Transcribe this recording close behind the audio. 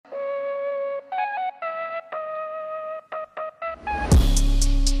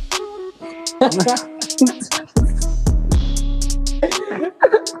I'm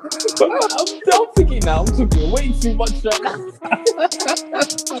thinking now. I'm talking way too much right now.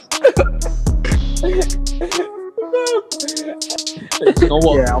 You know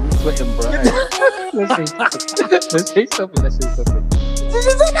what? Yeah, I'm sweating, bro. Hey, let's say something.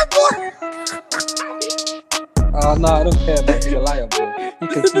 Oh no, I don't care, man. He's a liar, bro. You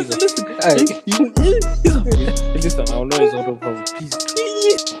can see this. Listen, I know it's all over. Please.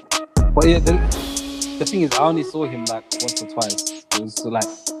 But yeah, the thing is, I only saw him like once or twice. It was so, like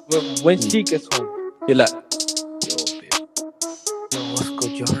when she gets home, you're like, yo, babe. Yo, what's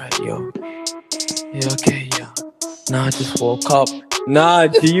good? You alright, yo? Yeah, okay, yeah. Nah, I just woke up. Nah,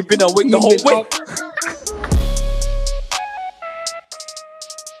 G, you've been awake the whole way.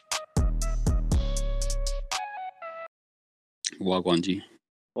 Wagwan G.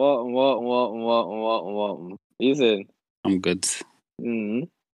 What? You said? I'm good. Mm-hmm.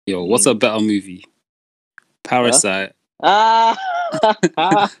 Yo, what's a better movie? Parasite. Ah!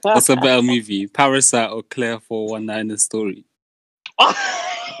 What's a better movie? Parasite or Claire 419 Story? I'm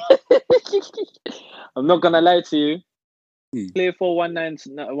not gonna lie to you. Claire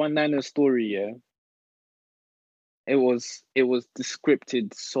 419 Story, yeah. It was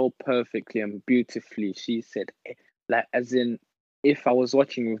descripted so perfectly and beautifully. She said, like, as in, if I was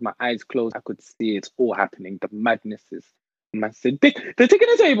watching with my eyes closed, I could see it all happening. The madnesses. Man said, they're taking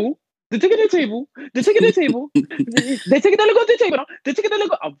the table. They're taking the table. They're taking the table. They're taking the look on the table. They're taking the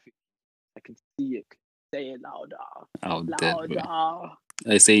look. I can see it. Say it louder. Louder.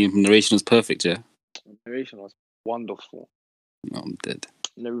 They say narration was perfect, yeah? Narration was wonderful. No, I'm dead.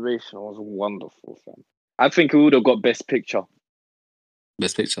 Narration was wonderful, fam. I think we would have got Best Picture.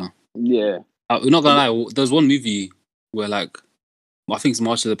 Best Picture? Yeah. We're not gonna lie, there's one movie where, like, I think it's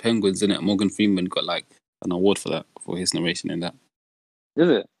March of the Penguins, innit? Morgan Freeman got, like, an award for that, for his narration in that. Is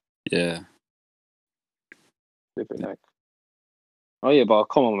it? Yeah. Oh, yeah, but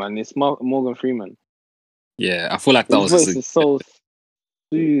come on, man. It's Morgan Freeman. Yeah, I feel like that was... His voice is so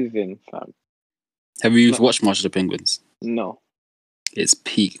soothing, fam. Have you watched March of the Penguins? No. It's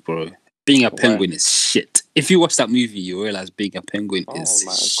peak, bro. Being a penguin is shit. If you watch that movie, you realize being a penguin is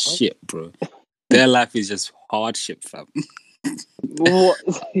shit, bro. Their life is just hardship, fam. What?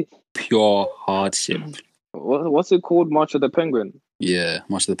 Pure hardship. What's it called? March of the Penguin? Yeah,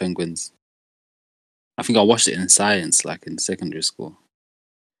 March of the Penguins. I think I watched it in science, like in secondary school.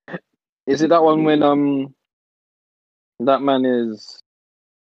 Is it that one when that man is...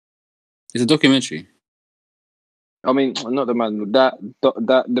 It's a documentary. I mean, not the man. That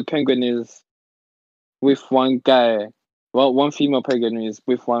the penguin is with one guy. Well, one female penguin is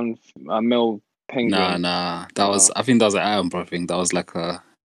with one male penguin. Nah. That was... I think that was an Attenborough thing. That was like a...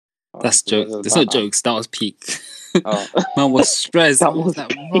 That's jokes. There's no jokes. That was peak. Man was stressed. I was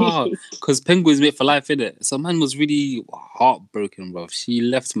like, bro, because penguins mate for life, innit? So man was really heartbroken, bro. She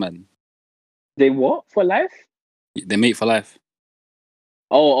left, man. They what for life? They mate for life.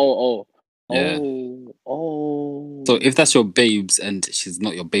 Oh. Yeah. Oh. So if that's your babes and she's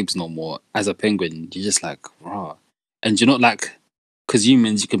not your babes no more, as a penguin, you're just like, rah. And you're not like, because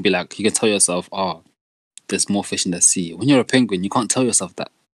humans, you can be like, you can tell yourself, there's more fish in the sea. When you're a penguin, you can't tell yourself that.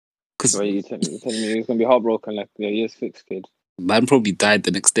 Well, you telling me you're gonna be heartbroken like your year 6 kid? Man probably died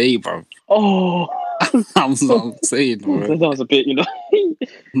the next day, bro. Oh, I'm not saying, bro. That was a bit,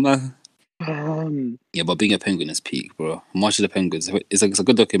 Man. Yeah, but being a penguin is peak, bro. March of the Penguins. It's a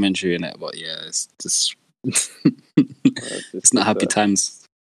good documentary in it, but yeah, it's just it's not happy times.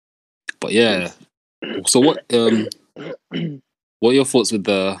 But yeah. So what are your thoughts with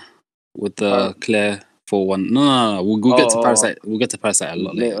the Claire 419? No. We'll get to Parasite. We'll get to Parasite a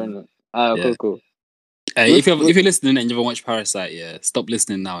lot later. Cool. Hey, if you're listening and you haven't watched Parasite, stop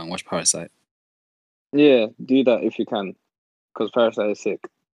listening now and watch Parasite. Yeah, do that if you can, because Parasite is sick.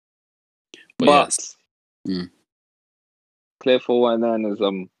 But Claire 419 is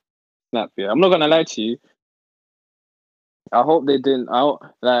snappy. I'm not gonna lie to you. I hope they didn't.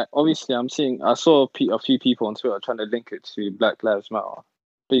 Obviously, I saw a few people on Twitter trying to link it to Black Lives Matter.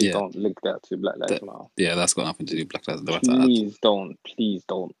 Please don't link that to Black Lives Matter. Yeah, that's got nothing to do with Black Lives Matter. Please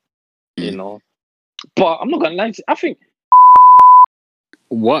don't. You know. But I'm not gonna lie to you. I think.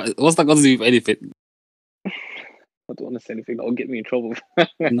 What's that got to do with anything? I don't want to say anything that will get me in trouble.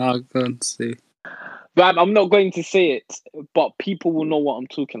 No, I can't say. But I'm not going to say it. But people will know what I'm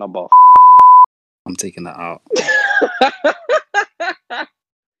talking about. I'm taking that out.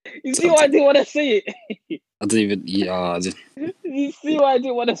 You see why I didn't want to say it? I didn't even... You see why I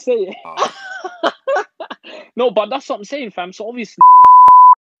didn't want to say it? No, but that's what I'm saying, fam. So obviously...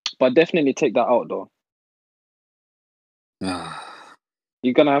 But definitely take that out, though.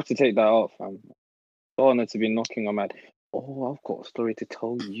 You're gonna have to take that out, fam. Don't want it to be knocking on my. Oh, I've got a story to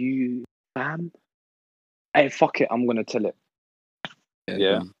tell you, fam. Hey, fuck it, I'm gonna tell it.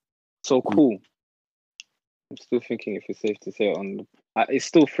 Yeah. So cool. I'm still thinking if it's safe to say it on. It's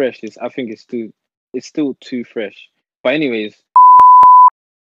still fresh. I think it's still too fresh. But anyways.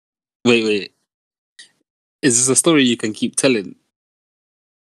 Wait. Is this a story you can keep telling?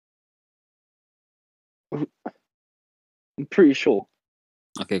 I'm pretty sure.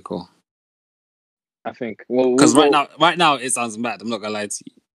 Okay, cool. I think. Because right now it sounds mad. I'm not gonna lie to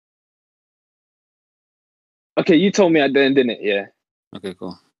you. Okay, you told me at the end, didn't it? Yeah. Okay,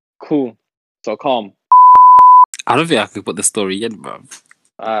 cool. Cool. So calm. I don't think I could put the story in, bro.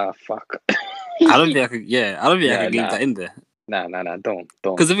 Fuck. I don't think I could. Yeah, I don't think I could leave that in there. Nah. Don't.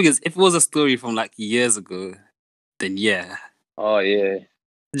 Because the thing is, if it was a story from like years ago, then yeah. Oh yeah.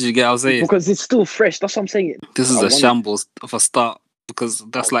 Did you get what I'm saying? Because it's still fresh. That's what I'm saying. This is a shambles of a start because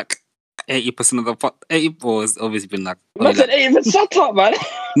that's like 80% of the 80 has obviously been like. Man said 80%. Shut up, man.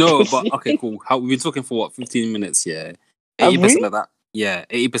 No, but okay, cool. We've been talking for what 15 minutes? Yeah, 80% of that. Yeah,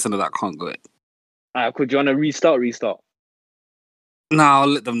 80% of that can't go it. Could you want to restart? Nah, I'll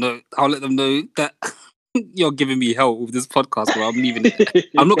let them know that you're giving me hell with this podcast, bro. I'm leaving it.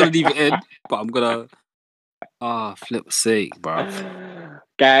 I'm not gonna leave it in, but I'm gonna. Flip's sake, bro.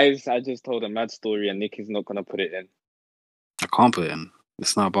 Guys, I just told a mad story and Nick is not gonna put it in. I can't put it in.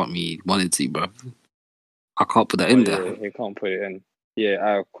 It's not about me wanting to, bro. I can't put that in there. Yeah, you can't put it in.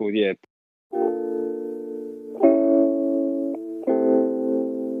 Yeah, cool, yeah.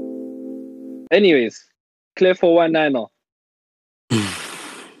 Anyways, clear for 1-9er.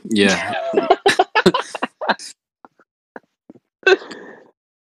 Yeah.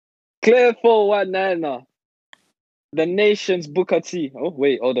 Clear for 1-9er. The nation's Booker T. Oh,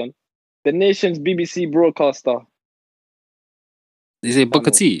 wait, hold on. The nation's BBC broadcaster. Did you say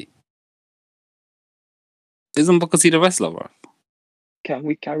Booker T? Isn't Booker T the wrestler, bro? Can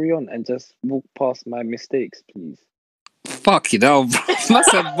we carry on and just walk past my mistakes, please? Fuck you know, bro. I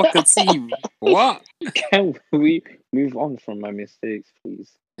said Booker T. What? Can we move on from my mistakes,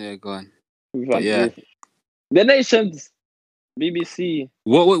 please? Yeah, go on. The nation's BBC.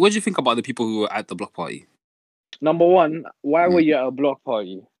 What do you think about the people who were at the block party? Number one, why were you at a block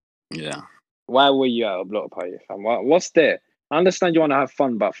party? Yeah. Why were you at a block party, fam? What's there? I understand you want to have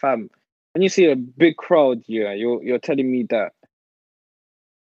fun, but fam, when you see a big crowd, you're telling me that.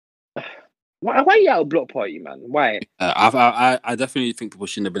 Why are you at a block party, man? Why? I definitely think people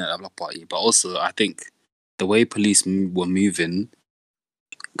shouldn't have been at a block party, but also I think the way police were moving,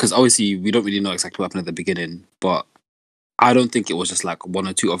 because obviously we don't really know exactly what happened at the beginning, but I don't think it was just like one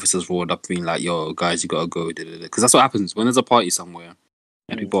or two officers rolled up being like, yo, guys, you gotta go. Because that's what happens when there's a party somewhere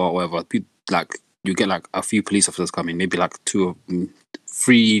and people are whatever. Like, you get like a few police officers coming, maybe like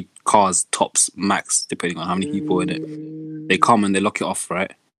 3 cars tops max, depending on how many people in it. They come and they lock it off,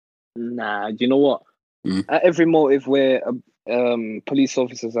 right? Nah, do you know what? At every motive where police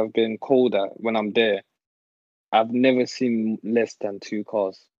officers have been called at when I'm there, I've never seen less than 2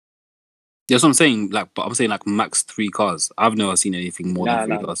 cars. That's what I'm saying. But I'm saying like max 3 cars. I've never seen anything more than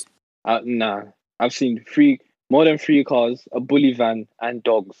 3 cars. I've seen more than 3 cars, a bully van, and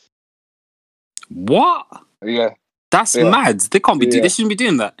dogs. What? Yeah, that's mad. They can't be. They shouldn't be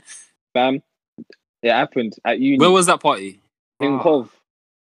doing that. Fam, it happened at uni. Where was that party? In Cove.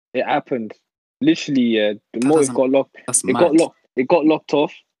 It happened. Literally, the motive got locked. It got locked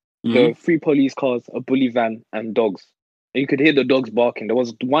off. The 3 police cars, a bully van, and dogs. And you could hear the dogs barking. There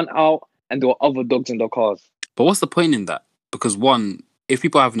was one out, and there were other dogs in the cars. But what's the point in that? Because one, if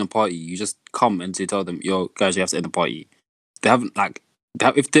people are having a party, you just come and tell them, yo, guys, you have to end the party. They haven't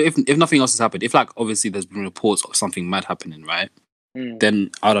if nothing else has happened, if like obviously there's been reports of something mad happening, right?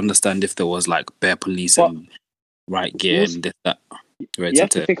 Then I'd understand if there was like bare police and riot gear and this, that. You have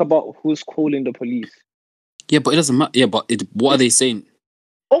to think about who's calling the police. Yeah, but it doesn't matter. Yeah, but what are they saying?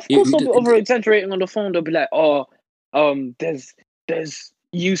 Of course, they'll be over exaggerating on the phone. They'll be like, there's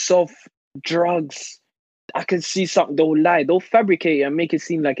use of drugs. I can see something. They'll lie. They'll fabricate it and make it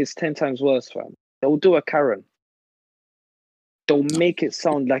seem like it's 10 times worse, fam. They'll do a Karen. They'll make it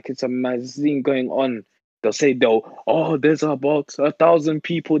sound like it's a magazine going on. They'll say, there's about 1,000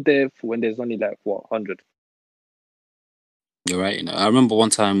 people there when there's only like, 100. You're right. I remember one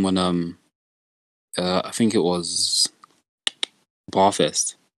time when, I think it was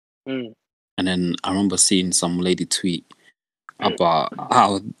Barfest. And then I remember seeing some lady tweet about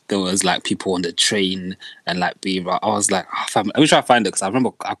how there was like people on the train and like I was like, fam, let me try to find it because I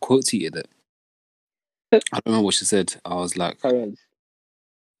remember I quote tweeted it. I don't remember what she said. I was like,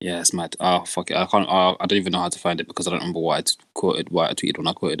 Yeah, it's mad. Oh, fuck it. I can't. I don't even know how to find it because I don't remember what I tweeted when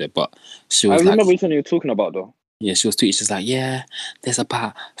I quoted it. But she I was like, remember which one you were talking about, though. yeah, she was tweeting. She's like, yeah, there's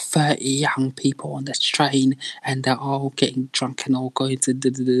about 30 young people on this train, and they're all getting drunk and all going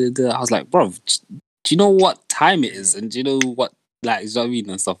to. I was like, bro, do you know what time it is, and do you know what like is what I mean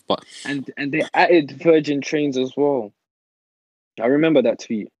and stuff? But And they added Virgin Trains as well. I remember that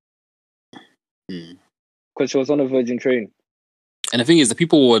tweet because she was on a Virgin train. And the thing is, the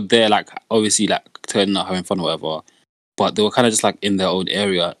people were there, like obviously, like turning up, having fun, or whatever. But they were kind of just like in their own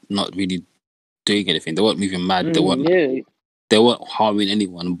area, not really doing anything. They weren't moving mad. They weren't. Yeah. They weren't harming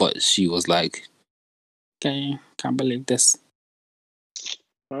anyone. But she was like, "Okay, can't believe this."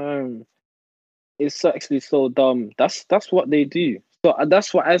 It's actually so dumb. That's what they do. So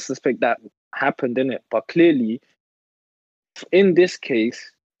that's what I suspect that happened in it. But clearly, in this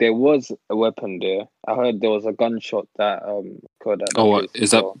case, there was a weapon there. I heard there was a gunshot that occurred at the Oh, place.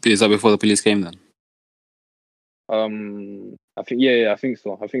 is that before the police came then? I think yeah, I think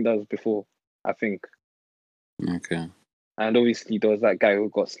so. I think that was before. I think. Okay. And obviously there was that guy who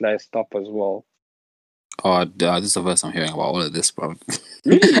got sliced up as well. Oh, this is the first I'm hearing about all of this, bro.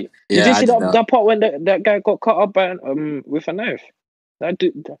 Really? Yeah, Did you see that part when that guy got cut up by with a knife? That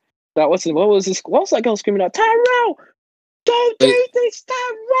wasn't what was this? What was that girl screaming out? Tyrell, don't do this,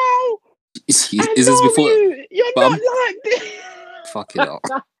 Tyrell. Is this before? You're not like this. Fuck it up.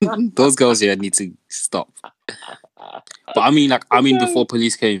 Those girls here need to stop. But I mean, before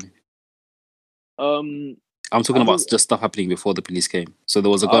police came. I'm talking about just stuff happening before the police came. So there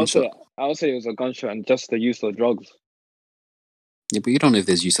was a gunshot. I would say it was a gunshot and just the use of drugs. Yeah, but you don't know if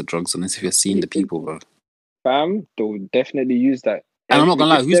there's use of drugs unless if you're seeing the people, bro. Fam, they'll definitely use that. And I'm not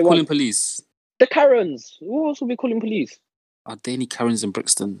gonna lie, who's calling police? The Karens. Who else will be calling police? Are there any Karens in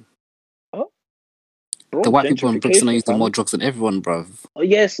Brixton? Oh, bro, the white people in Brixton are using more drugs than everyone, bro. Oh,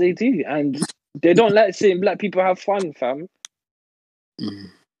 yes, they do, and they don't like seeing black people have fun, fam.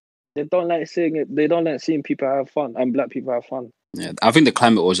 They don't like seeing it. They don't like seeing people have fun and black people have fun. Yeah, I think the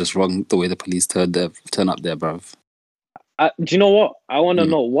climate was just wrong. The way the police turn up there, bruv. Do you know what? I want to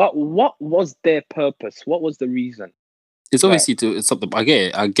know what was their purpose? What was the reason? It's obviously to stop them. I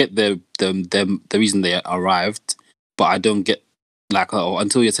get the reason they arrived, but I don't get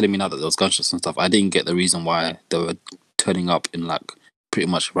until you're telling me now that there was gunshots and stuff. I didn't get the reason why they were turning up in like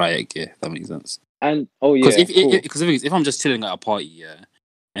pretty much riot gear. If that makes sense. And because if I'm just chilling at a party, yeah,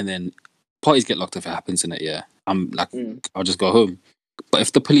 and then parties get locked if it happens in it, yeah, I'm like I'll just go home. But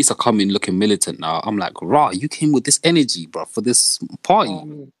if the police are coming looking militant now, I'm like, rah, you came with this energy, bro, for this party.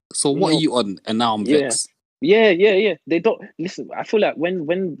 So what are you on? And now I'm vexed. Yeah. They don't listen. I feel like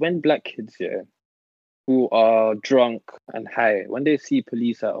when black kids, who are drunk and high, when they see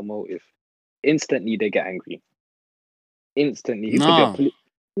police at a motive, instantly they get angry. Instantly.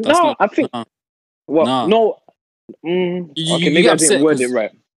 I think. What? No. Okay, maybe I didn't word it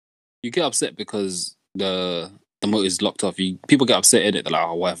right. You get upset because the motor is locked off. People get upset in it. They're like,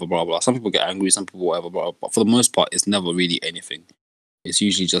 oh, whatever, blah, blah. Some people get angry, some people whatever, blah. But for the most part, it's never really anything. It's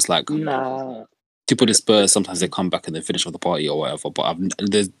usually just like people disperse. Sometimes they come back and they finish with the party or whatever. But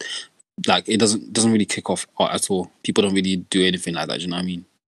there's like it doesn't really kick off at all. People don't really do anything like that. Do you know what I mean?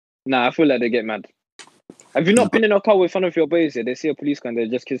 Nah, I feel like they get mad. Have you not been in a car with one of your boys? They see a police car and they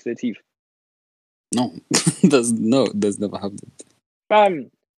just kiss their teeth. No, that's never happened.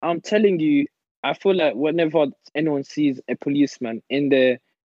 Fam, I'm telling you, I feel like whenever anyone sees a policeman in there,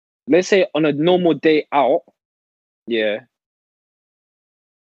 let's say on a normal day out,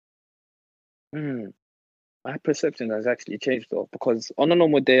 my perception has actually changed though, because on a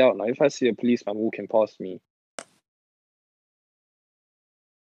normal day out now, if I see a policeman walking past me,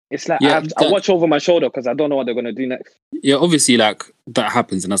 it's like I watch over my shoulder because I don't know what they're gonna do next. Yeah, obviously, like that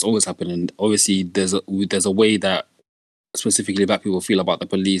happens, and that's always happened. And obviously, there's a way that specifically black people feel about the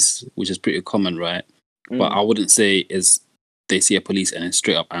police, which is pretty common, right? But I wouldn't say is they see a police and then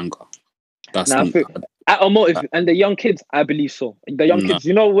straight up anger. That's at a motive, and the young kids, I believe so. The young kids,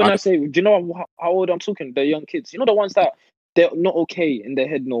 you know, when I say, do you know how old I'm talking? The young kids, you know, the ones that they're not okay in their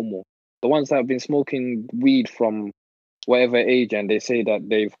head no more. The ones that have been smoking weed from whatever age, and they say that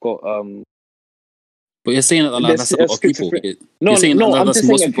they've got But you're saying that that's a lot of people. I'm that's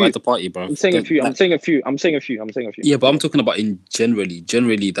most people at the party, bro. I'm saying a few. Yeah, but I'm talking about generally.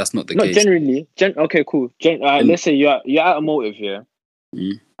 Generally, that's not the case. Generally. Okay, cool. Let's say you're at a motive here,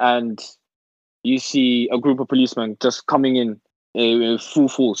 and you see a group of policemen just coming in full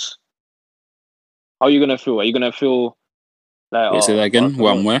force. How are you gonna feel? Are you gonna feel like? Say that again.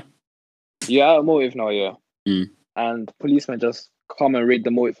 I'm where? You're at a motive now, yeah. And policemen just come and raid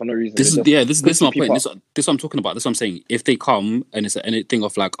the moat for no reason. This is my point. This is what I'm talking about. This is what I'm saying. If they come and it's anything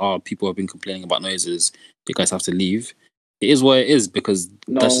of like, people have been complaining about noises, you guys have to leave. It is what it is because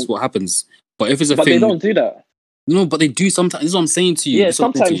that's just what happens. But if it's they don't do that. No, but they do sometimes. This is what I'm saying to you. Yeah,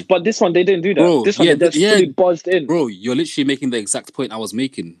 sometimes. But this one, they didn't do that. Bro, this one, they just fully buzzed in. Bro, you're literally making the exact point I was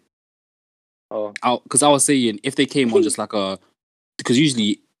making. Oh. Because I was saying, if they came on just like because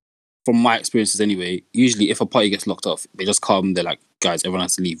usually, from my experiences anyway, usually if a party gets locked off, they just come, they're like, guys, everyone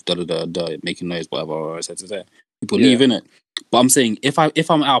has to leave, making noise, whatever, etc. People leave, innit? But I'm saying, if I'm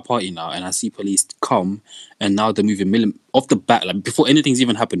at a party now and I see police come and now they're moving off the bat, like before anything's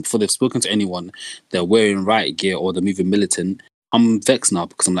even happened, before they've spoken to anyone, they're wearing riot gear or they're moving militant, I'm vexed now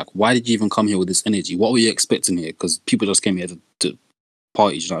because I'm like, why did you even come here with this energy? What were you expecting here? Because people just came here to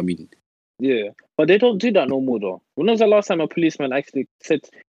party, you know what I mean? Yeah, but they don't do that no more though. When was the last time a policeman actually said,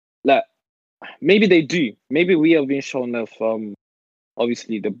 like, maybe they do. Maybe we have been shown of,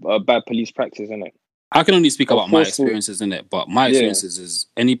 obviously, the bad police practice, innit? I can only speak about my experiences in it, but my experiences is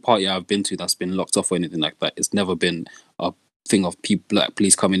any party I've been to that's been locked off or anything like that, it's never been a thing of people, like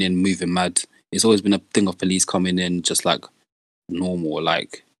police coming in, moving mad. It's always been a thing of police coming in just like normal,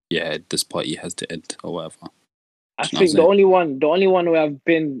 like, yeah, this party has to end or whatever. I think the only one where I've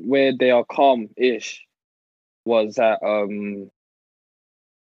been where they are calm-ish was at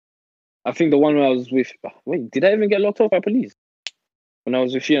I think the one where I was with. Wait, did I even get locked off by police when I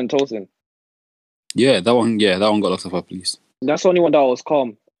was with you and Tolson? Yeah, that one got locked off by police. That's the only one that was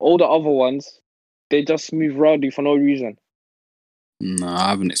calm. All the other ones, they just move rowdy for no reason. No, I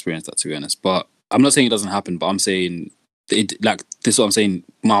haven't experienced that, to be honest. But I'm not saying it doesn't happen. But I'm saying this is what I'm saying.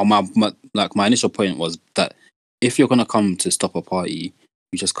 My initial point was that if you're gonna come to stop a party,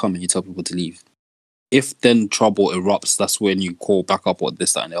 you just come and you tell people to leave. If then trouble erupts, that's when you call back up or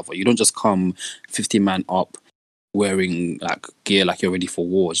this, that, and the other. You don't just come 50 man up wearing like gear like you're ready for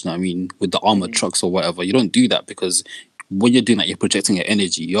war, you know what I mean? With the armored trucks or whatever. You don't do that because when you're doing that, you're projecting your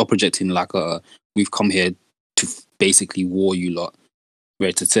energy. You're projecting like we've come here to basically war you lot.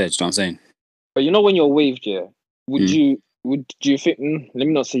 Ready to tear, you know what I'm saying? But you know when you're waved, yeah, would you think, let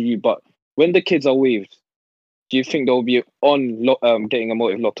me not say you, but when the kids are waved, do you think they'll be on getting a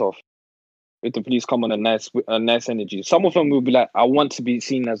motive locked off? If the police come on a nice energy. Some of them will be like, I want to be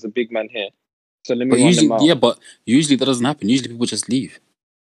seen as the big man here. So let me run them out. Yeah, but usually that doesn't happen. Usually people just leave.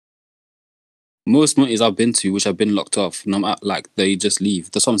 Most motives I've been to, which have been locked off, like they just leave.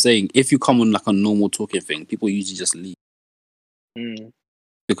 That's what I'm saying. If you come on like a normal talking thing, people usually just leave.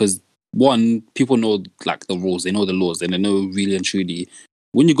 Because one, people know like the rules, they know the laws, and they know really and truly.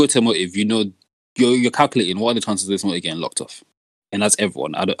 When you go to a motive, you know you're calculating what are the chances of this motive getting locked off, and that's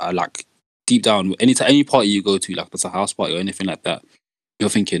everyone. I like deep down, any party you go to, like it's a house party or anything like that, you're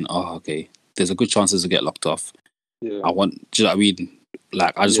thinking, oh, okay, there's a good chance to get locked off. Yeah. Do you know what I mean?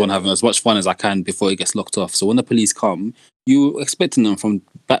 Like, I just want to have as much fun as I can before it gets locked off. So when the police come, you're expecting them from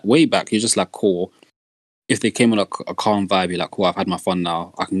way back. You're just like, cool. If they came on a calm vibe, you're like, cool, I've had my fun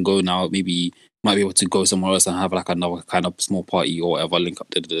now. I can go now. Maybe might be able to go somewhere else and have like another kind of small party or whatever, link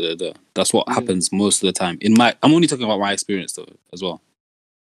up. That's what happens most of the time. I'm only talking about my experience though, as well.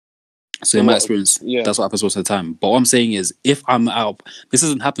 So in my experience, that's what happens most of the time. But what I'm saying is, if I'm out, this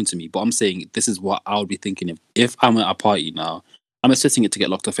hasn't happened to me, but I'm saying this is what I would be thinking if I'm at a party now. I'm expecting it to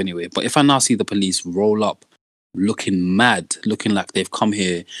get locked off anyway. But if I now see the police roll up, looking mad, looking like they've come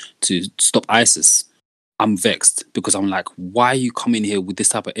here to stop ISIS, I'm vexed because I'm like, why are you coming here with this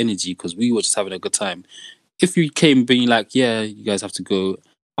type of energy? Because we were just having a good time. If you came being like, yeah, you guys have to go,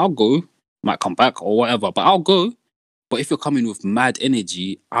 I'll go. Might come back or whatever, but I'll go. But if you're coming with mad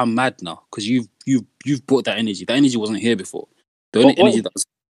energy, I'm mad now because you've brought that energy. That energy wasn't here before. The only energy that was,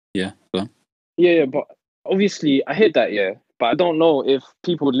 yeah, but obviously I heard that, but I don't know if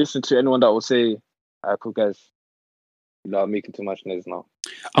people would listen to anyone that will say, "Cool guys, I'm making too much noise now."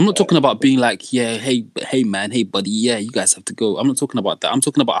 I'm not talking about being like, yeah, hey man, hey buddy, yeah, you guys have to go. I'm not talking about that. I'm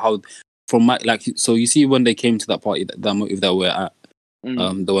talking about how from my so you see when they came to that party, that motive that we're at,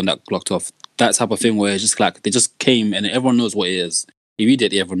 the one that blocked off. That type of thing where it's just like they just came and everyone knows what it is.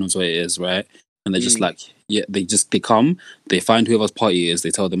 Immediately everyone knows what it is, right? And they're just like, yeah, they come, they find whoever's party is,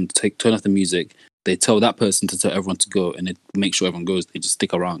 they tell them to turn off the music, they tell that person to tell everyone to go, and they make sure everyone goes. They just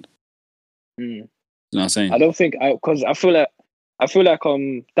stick around. You know what I'm saying? I don't think because I feel like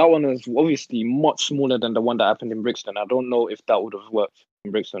that one was obviously much smaller than the one that happened in Brixton. I don't know if that would have worked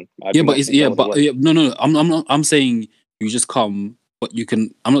in Brixton. No. I'm saying you just come. But you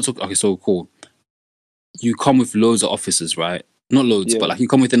can, I'm not talking, okay, so cool. You come with loads of officers, right? Not loads, but like you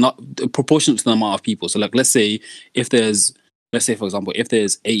come with proportional to the amount of people. So like, let's say for example, if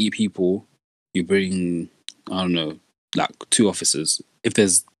there's 80 people, you bring, I don't know, like 2 officers. If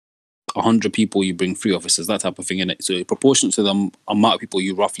there's 100 people, you bring 3 officers, that type of thing, innit? So proportionate to the amount of people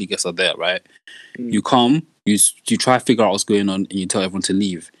you roughly guess are there, right? You come, you try to figure out what's going on, and you tell everyone to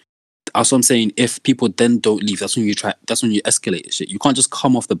leave. That's what I'm saying. If people then don't leave, that's when you escalate shit. You can't just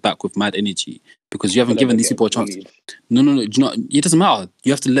come off the back with mad energy because you haven't given these people a chance. No. Do you know, it doesn't matter.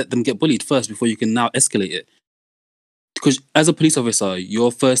 You have to let them get bullied first before you can now escalate it. Because as a police officer,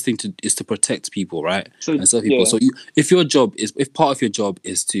 your first thing is to protect people, right? And serve people. So if part of your job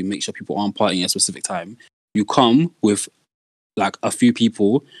is to make sure people aren't partying at a specific time, you come with like a few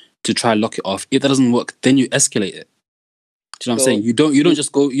people to try and lock it off. If that doesn't work, then you escalate it. Do you know what I'm saying? You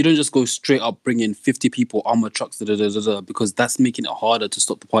don't just go straight up bringing 50 people, armored trucks, because that's making it harder to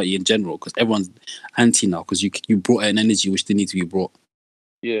stop the party in general. Because everyone's anti now because you brought an energy which they need to be brought.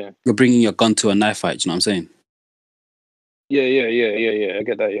 Yeah, you're bringing your gun to a knife fight. Do you know what I'm saying? Yeah. I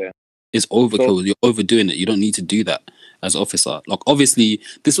get that. Yeah, it's overkill. You're overdoing it. You don't need to do that as an officer. Like obviously,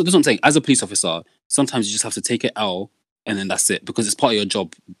 this is what I'm saying. As a police officer, sometimes you just have to take it out and then that's it because it's part of your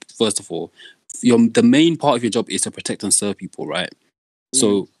job. First of all, the main part of your job is to protect and serve people, right?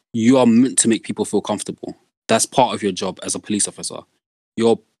 So you are meant to make people feel comfortable. That's part of your job as a police officer.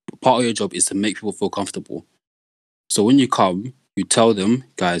 Your part of your job is to make people feel comfortable. So when you come, you tell them,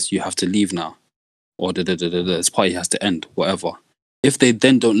 guys, you have to leave now, or this party has to end, whatever. If they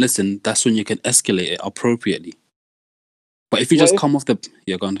then don't listen, that's when you can escalate it appropriately. But if you just come off the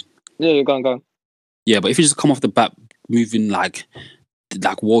go on. Yeah, you're gone. Yeah, but if you just come off the bat moving like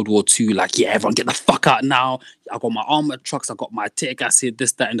World War II, like, yeah, everyone get the fuck out now. I got my armored trucks, I got my tear gas here,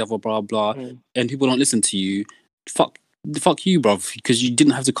 this, that, and the other, blah, blah. And people don't listen to you. Fuck you, bro, because you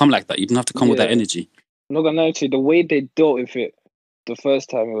didn't have to come like that. You didn't have to come with that energy. I'm not gonna lie to you, the way they dealt with it the first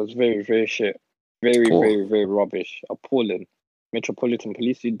time, it was very, very shit. Very, very, very rubbish. Appalling. Metropolitan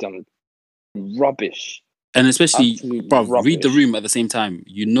Police, you done rubbish. And especially, bro, read the room at the same time.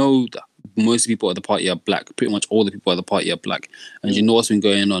 You know that most people at the party are black. Pretty much all the people at the party are black. And you know what's been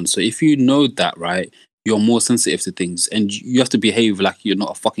going on. So if you know that, right, you're more sensitive to things. And you have to behave like you're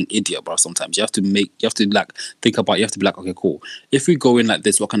not a fucking idiot, bro, sometimes. You have to think about, you have to be like, okay, cool. If we go in like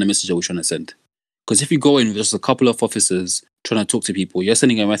this, what kind of message are we trying to send? Because if you go in with just a couple of officers trying to talk to people, you're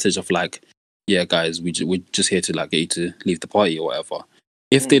sending a message of like, yeah, guys, we're just here to like get you to leave the party or whatever.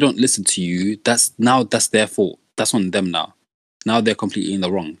 If they don't listen to you, that's their fault. That's on them now. Now they're completely in the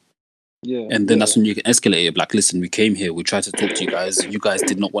wrong. Yeah. And then that's when you can escalate it. Like, listen, we came here, we tried to talk to you guys. You guys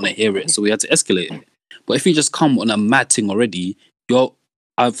did not want to hear it, so we had to escalate it. But if you just come on a mad thing already,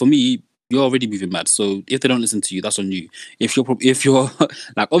 for me, you're already moving mad. So if they don't listen to you, that's on you. If you're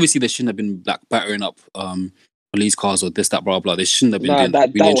like, obviously they shouldn't have been like battering up police cars or this, that, blah, blah. They shouldn't have been doing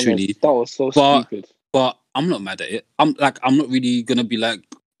that. Really and truly. That was so stupid. But I'm not mad at it. I'm not really gonna be like,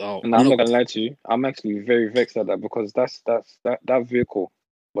 oh. And I'm not gonna lie to you. I'm actually very vexed at that because that vehicle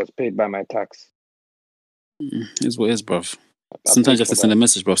was paid by my tax. It's what it is, bruv. Sometimes you have to send a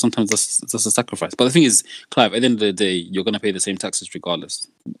message, bro. Sometimes that's a sacrifice. But the thing is, Clive, at the end of the day, you're gonna pay the same taxes regardless,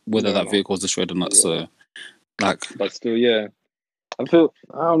 whether that vehicle is destroyed or not. Yeah. So, like, but still, yeah. I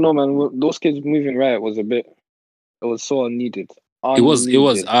don't know, man. Those kids moving riot was it was so unneeded. It was.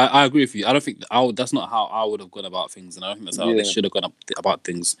 I agree with you. I don't think that's not how I would have gone about things, and I don't think that's how they should have gone about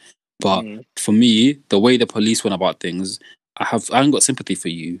things. But for me, the way the police went about things, I haven't got sympathy for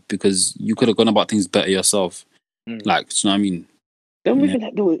you because you could have gone about things better yourself. Like, do you know what I mean? Then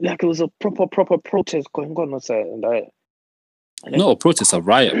we like it was a proper protest going on outside, and no, a protest, a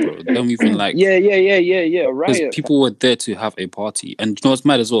riot, bro. Then we've been like, yeah, a riot. Because people were there to have a party, and you know what's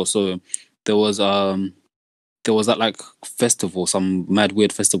mad as well. So there was that like festival, some mad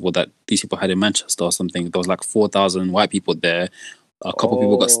weird festival that these people had in Manchester or something. There was like 4,000 white people there. A couple of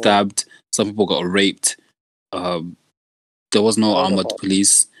people got stabbed. Some people got raped. There was no armored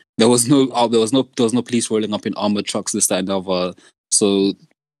police. There was no police rolling up in armored trucks, this, that, and the other. So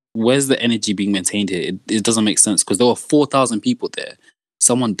where's the energy being maintained here? It doesn't make sense because there were 4,000 people there.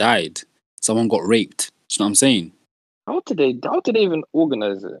 Someone died. Someone got raped. Do you know what I'm saying? How did they even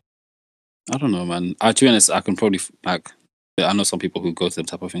organize it? I don't know, man. To be honest, I can probably I know some people who go to them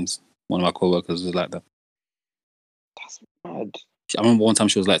type of things. One of my co-workers was like that. That's mad. I remember one time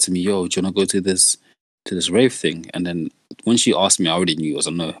she was like to me, "Yo, do you want to go to this rave thing?" And then when she asked me, I already knew it was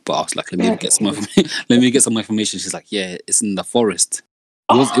a no. But I was like, "Let me get some information." She's like, "Yeah, it's in the forest."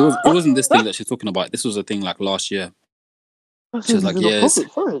 It wasn't this thing that she's talking about. This was a thing like last year. She was like, "Yeah, it's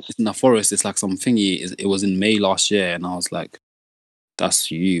in the forest. It's like some thingy. It was in May last year." And I was like,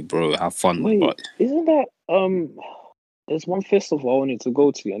 "That's you, bro. Have fun." Wait, but isn't that there's one festival I wanted to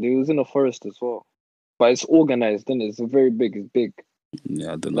go to, and it was in the forest as well. But it's organized, and it's very big. It's big.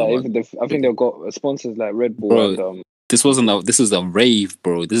 Yeah, I don't know. I think they've got sponsors like Red Bull. Bro, and, This is a rave,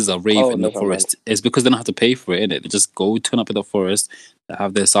 bro. This is a rave in the forest. Mind. It's because they don't have to pay for it, innit? They just go turn up in the forest. They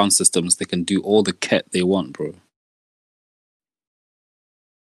have their sound systems. They can do all the ket they want, bro.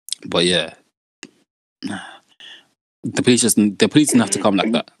 But yeah, the police didn't have to come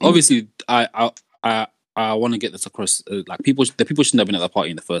like that. Obviously, I want to get this across. Like the people shouldn't have been at the party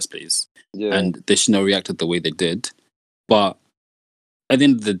in the first place, and they shouldn't have reacted the way they did. But at the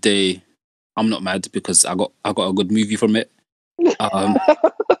end of the day, I'm not mad because I got a good movie from it.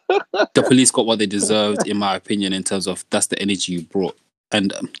 The police got what they deserved, in my opinion, in terms of that's the energy you brought.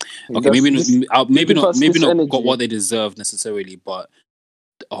 And maybe not got what they deserved necessarily, but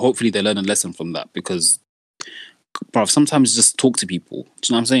hopefully they learn a lesson from that because, bruv, sometimes just talk to people.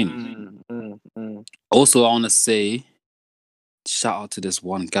 Do you know what I'm saying? Also, I want to say, shout out to this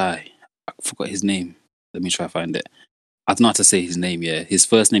one guy. I forgot his name. Let me try to find it. I don't know how to say his name. Yeah, his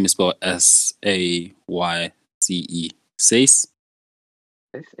first name is spelled Sayce. Sayce.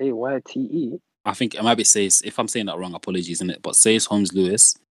 Sayte. I think it might be Sayce. If I'm saying that wrong, apologies, innit? But Sayce Holmes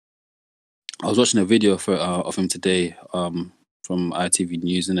Lewis. I was watching a video of him today from ITV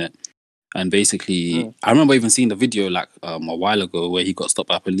News, innit? And basically, I remember even seeing the video like a while ago where he got stopped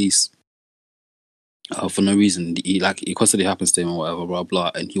by police for no reason. It constantly happens to him or whatever, blah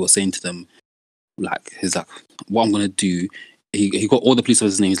blah. And he was saying to them, he's like, what I'm gonna do. He got all the police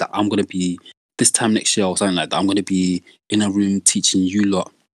officers' names. Like, I'm gonna be this time next year or something like that. I'm gonna be in a room teaching you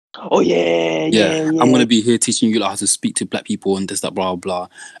lot. Oh yeah. I'm gonna be here teaching you lot how to speak to black people and this, that, blah blah,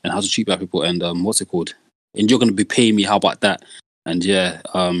 and how to treat black people and what's it called? And you're gonna be paying me. How about that? And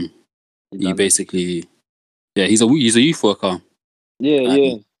he basically, he's a youth worker.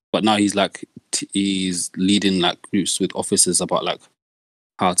 Yeah. But now he's like he's leading like groups with officers about like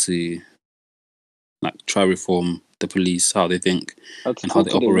how to like try reform the police, how they think, and how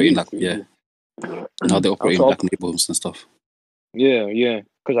they operate in like and how they operate in black neighborhoods and stuff. Yeah,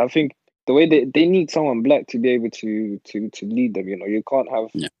 because I think the way they need someone black to be able to lead them. You know, you can't have,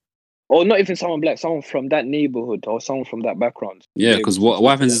 or not even someone black, someone from that neighborhood or someone from that background. Yeah, because what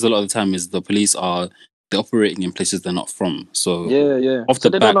happens is a lot of the time is the police they're operating in places they're not from. So so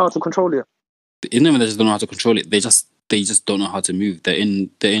they don't know how to control it. It's not even they just don't know how to control it. They just don't know how to move. They're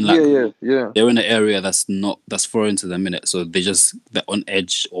in like they're in an area that's foreign to them, innit? So they're on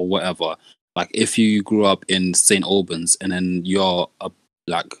edge or whatever. Like if you grew up in St. Albans and then you're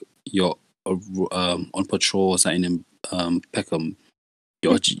on patrol or something in Peckham,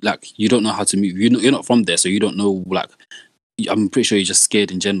 you're like you don't know how to move. You're not from there, so you don't know. Like I'm pretty sure you're just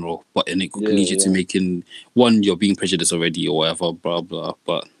scared in general. But and it can lead you to making one, you're being prejudiced already or whatever, blah blah.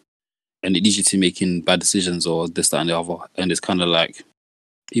 And it leads you to making bad decisions or this, that, and the other. And it's kind of like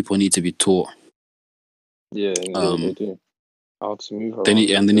people need to be taught. Yeah, they do. How to move around. They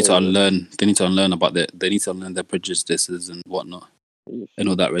need to unlearn. They need to unlearn about that. They need to unlearn their prejudices and whatnot, and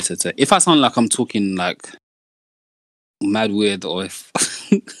all that. If I sound like I'm talking like mad weird, or if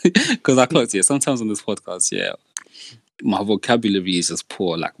because I clocked it sometimes on this podcast, my vocabulary is just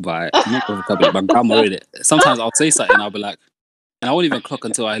poor. Like not vocabulary, my grammar in it. Sometimes I'll say something, and I'll be like. And I won't even clock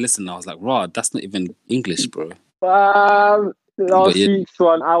until I listen. I was like, "Rah, that's not even English, bro." Last week,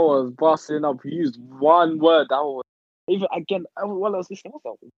 one hour was busting up. He used one word. That was even again. While I was listening, I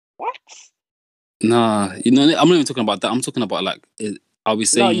was like, "What?" Nah, I'm not even talking about that. I'm talking about like I'll be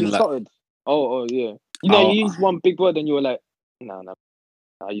saying you started. Oh yeah. You used one big word, and you were like, "No,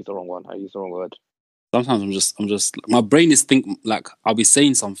 I used the wrong one. I used the wrong word." Sometimes I'm just my brain is like I'll be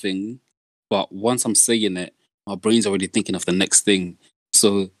saying something, but once I'm saying it. My brain's already thinking of the next thing.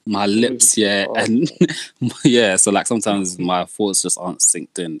 So my lips, and so like sometimes my thoughts just aren't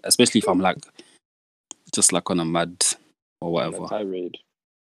synced in, especially if I'm like just like on a mad or whatever. Tirade.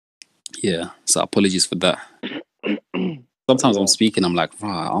 Yeah, so apologies for that. Sometimes I'm speaking, I'm like,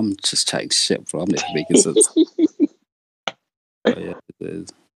 I'm just chatting shit, bro. I'm not making sense. But yeah, it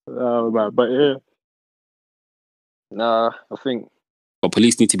is. But yeah. Nah, I think. But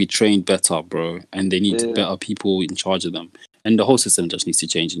police need to be trained better, bro, and they need better people in charge of them. And the whole system just needs to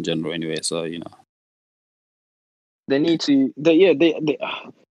change in general, anyway. So they need to.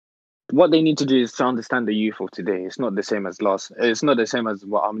 What they need to do is to understand the youth of today. It's not the same as It's not the same as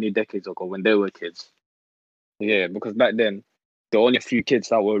how many decades ago when they were kids. Yeah, because back then there were only a few kids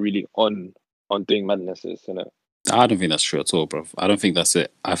that were really on doing madnesses, I don't think that's true at all, bro. I don't think that's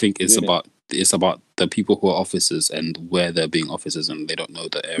it. I think it's about the people who are officers and where they're being officers and they don't know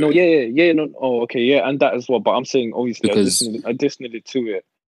the area. No, oh, okay, yeah, and that as well. But I'm saying obviously because additionally to it,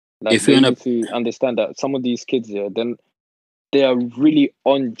 like if you need to understand that some of these kids here, then they are really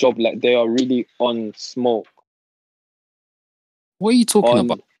on job, like they are really on smoke. What are you talking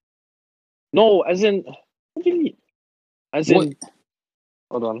about? No, as in, what do you mean? As in,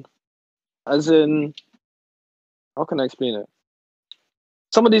 hold on. As in, how can I explain it?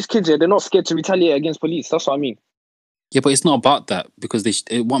 Some of these kids here, they're not scared to retaliate against police. That's what I mean. Yeah, but it's not about that because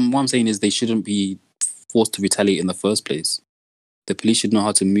what I'm saying is they shouldn't be forced to retaliate in the first place. The police should know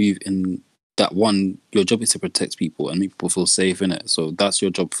how to move in that one. Your job is to protect people and make people feel safe in it. So that's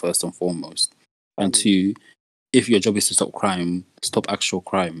your job first and foremost. And two, if your job is to stop crime, stop actual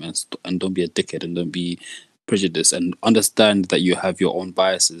crime and don't be a dickhead and don't be prejudiced and understand that you have your own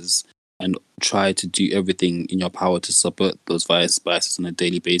biases and try to do everything in your power to subvert those biases on a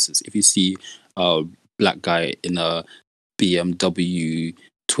daily basis. If you see a black guy in a BMW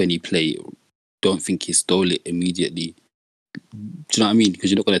 20 plate, don't think he stole it immediately. Do you know what I mean?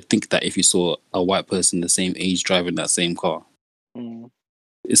 Because you're not going to think that if you saw a white person the same age driving that same car.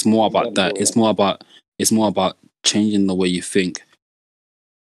 It's more about that. It's more about changing the way you think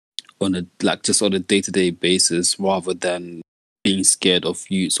on a on a day-to-day basis rather than being scared of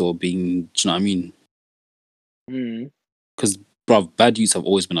youths or being, do you know what I mean? Because bruv, bad youths have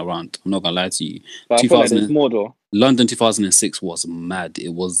always been around. I'm not gonna lie to you. But I feel like there's more though. London 2006 was mad. It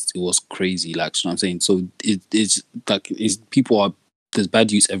was crazy. Like, you know what I'm saying? So it's like there's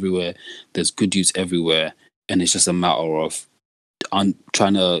bad youths everywhere. There's good youths everywhere, and it's just a matter of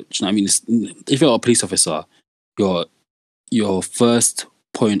trying to. You know what I mean? If you're a police officer, your first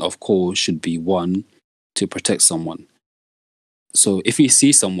point of call should be one, to protect someone. So if you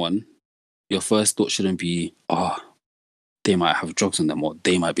see someone, your first thought shouldn't be, they might have drugs on them, or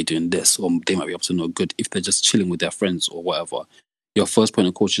they might be doing this, or they might be up to no good. If they're just chilling with their friends or whatever, your first point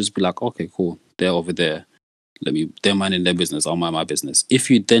of call should just be like, okay, cool, they're over there. They're minding their business, I'll mind my business.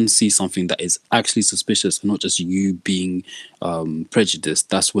 If you then see something that is actually suspicious and not just you being prejudiced,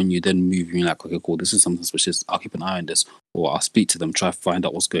 that's when you then move. You're like, okay, cool, this is something suspicious. I'll keep an eye on this, or I'll speak to them, try to find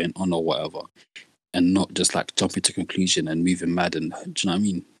out what's going on or whatever, and not just like jumping to conclusion and moving mad. And do you know what I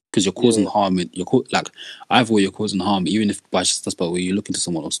mean? Because you're causing harm. Either way, you're causing harm, even if by just that's where you're looking to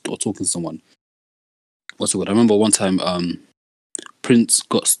someone or talking to someone. What's the word? I remember one time Prince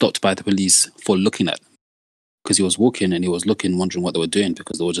got stopped by the police for looking at them. Because he was walking and he was looking, wondering what they were doing,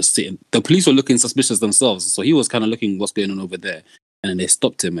 because they were just sitting. The police were looking suspicious themselves, so he was kind of looking what's going on over there. And then they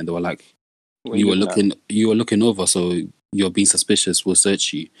stopped him and they were like, "You were looking over, so you're being suspicious. We'll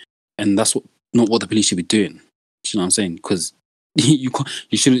search you." And that's not what the police should be doing. Do you know what I'm saying? Because you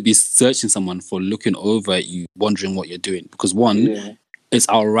shouldn't be searching someone for looking over at you, wondering what you're doing. Because it's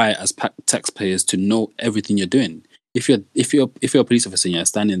our right as taxpayers to know everything you're doing. If you're a police officer and you're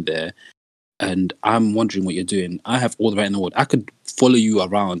standing there, and I'm wondering what you're doing, I have all the right in the world. I could follow you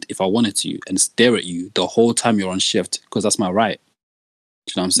around if I wanted to and stare at you the whole time you're on shift, because that's my right.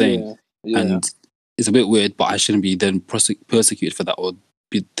 Do you know what I'm saying? Yeah. And it's a bit weird, but I shouldn't be then persecuted for that, or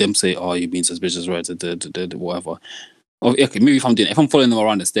be them say, "Oh, you're being suspicious, right?" Whatever. Or, okay, maybe if I'm following them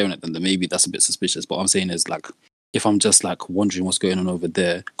around and staring at them, then maybe that's a bit suspicious. But what I'm saying is, like, if I'm just like wondering what's going on over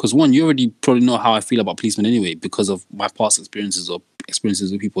there, because one, you already probably know how I feel about policemen anyway, because of my past experiences or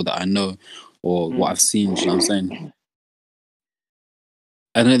experiences with people that I know, or what I've seen. You know what I'm saying?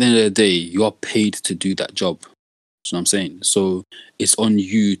 And at the end of the day, you are paid to do that job. You know what I'm saying? So it's on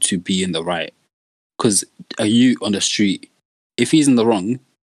you to be in the right. Because a youth on the street, if he's in the wrong,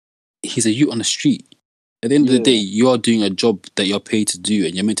 he's a youth on the street. At the end of the day, you are doing a job that you're paid to do,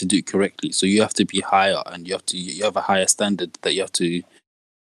 and you're meant to do it correctly. So you have to be higher, and you have a higher standard that you have to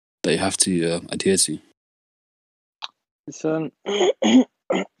adhere to.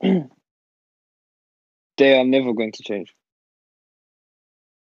 They are never going to change.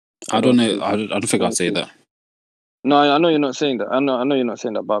 I don't know. I don't think I'd say that. No, I know you're not saying that. I know you're not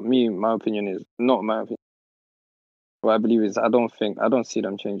saying that. But my opinion is not my opinion. What I believe is I don't see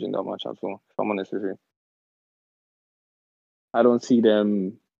them changing that much at all. If I'm honest with you, I don't see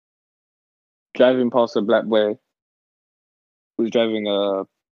them driving past a black boy who's driving a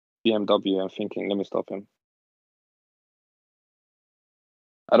BMW and thinking, "Let me stop him."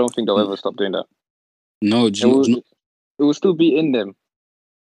 I don't think they'll ever stop doing that. No, it will still be in them.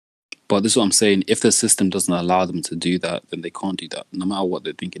 But this is what I'm saying. If the system doesn't allow them to do that, then they can't do that, no matter what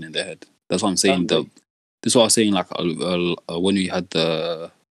they're thinking in their head. That's what I'm saying. This is what I was saying. Like when we had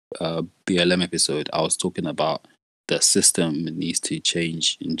the BLM episode, I was talking about the system needs to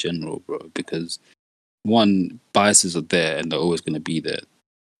change in general, bro. Because one, biases are there and they're always going to be there.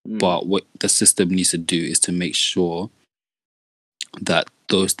 But what the system needs to do is to make sure that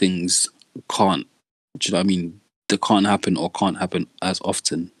those things can't. Do you know what I mean? They can't happen or can't happen as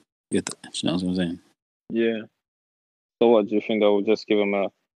often. You know what I'm saying? Yeah. So what do you think? I will just give them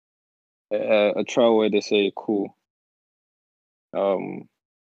a trial where they say, "Cool,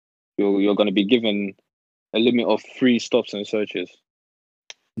 you're going to be given a limit of 3 stops and searches.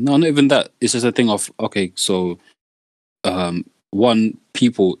 No, not even that. It's just a thing of, okay, so one,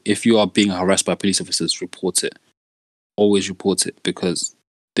 people, if you are being harassed by police officers, report it. Always report it, because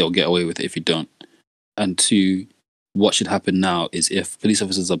they'll get away with it if you don't. And 2, what should happen now is if police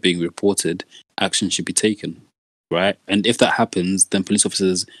officers are being reported, action should be taken, right? And if that happens, then police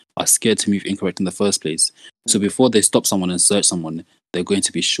officers are scared to move incorrect in the first place. So before they stop someone and search someone, they're going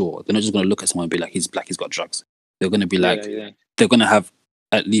to be sure. They're not just going to look at someone and be like, he's black, he's got drugs. They're going to be like, they're going to have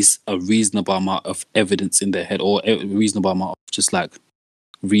at least a reasonable amount of evidence in their head, or a reasonable amount of just like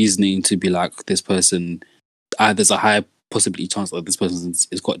reasoning to be like, this person, there's a high possibility chance that this person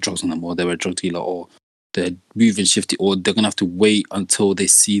has got drugs on them, or they're a drug dealer, or they're moving shifty, or they're going to have to wait until they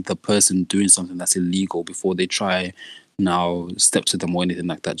see the person doing something that's illegal before they try now step to them or anything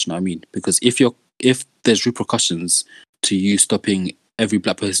like that. Do you know what I mean? Because if there's repercussions to you stopping every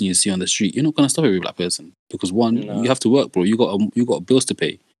black person you see on the street, you're not going to stop every black person, because one, you have to work, bro. You got bills to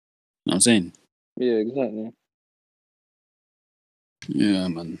pay. You know what I'm saying? Yeah, exactly. Yeah,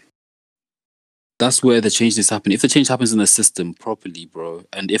 man. That's where the change needs to happen. If the change happens in the system properly, bro,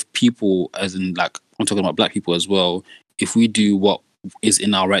 and if people, as in like, I'm talking about black people as well, if we do what is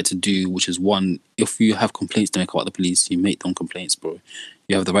in our right to do, which is one, if you have complaints to make about the police, you make them complaints, bro.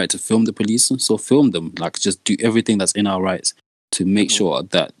 You have the right to film the police, so film them. Like, just do everything that's in our rights to make sure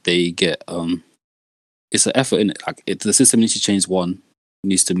that they get, it's an effort in it. Like, the system needs to change. One,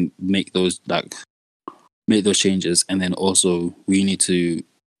 needs to make those changes, and then also we need to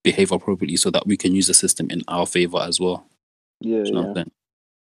behave appropriately so that we can use the system in our favor as well. Yeah, you know what I'm saying?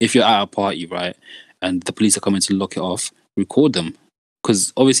 If you're at a party, right, and the police are coming to lock it off, record them,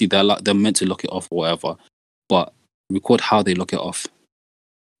 because obviously they're meant to lock it off or whatever, but record how they lock it off,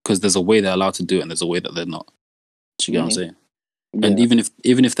 because there's a way they're allowed to do it and there's a way that they're not. Do you get what I'm saying? Yeah. And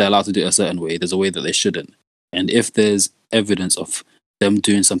even if they're allowed to do it a certain way, there's a way that they shouldn't. And if there's evidence of them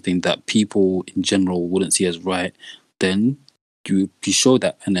doing something that people in general wouldn't see as right, then you show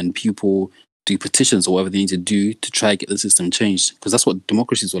that, and then people do petitions or whatever they need to do to try to get the system changed, because that's what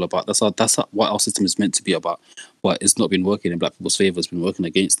democracy is all about. That's what our system is meant to be about. But it's not been working in black people's favor. It's been working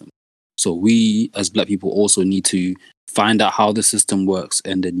against them. So we as black people also need to find out how the system works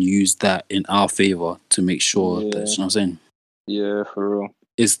and then use that in our favor to make sure that, you know what I'm saying? Yeah, for real.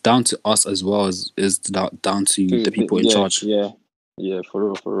 It's down to us as well as it's down to the people in charge. Yeah,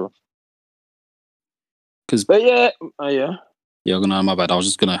 for real. But yeah. Yeah, my bad. I was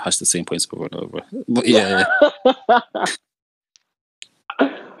just gonna hash the same points over and over. But yeah.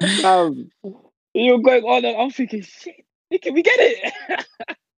 You're going on and I'm thinking, shit, can we get it?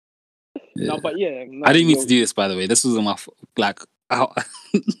 No, but yeah. No, I didn't mean to do this, by the way. This was my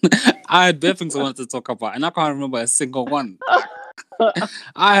I had bare things I wanted to talk about, and I can't remember a single one.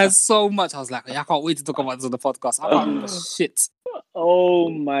 I had so much. I was like, I can't wait to talk about this on the podcast. I can't remember shit. Oh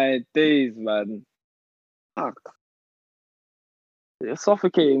my days, man. Fuck. You're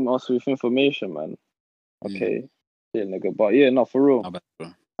suffocating us with information, man. Okay. Yeah, nigga. But yeah, no, for real.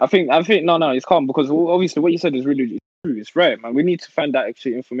 I think no, it's calm, because obviously what you said is really true. It's right, man. We need to find that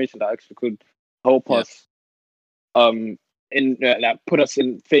actually information that actually could help us in like put us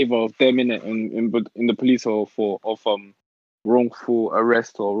in favor of them in the police or of wrongful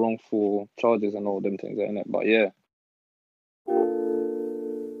arrest or wrongful charges and all them things, ain't it? But yeah.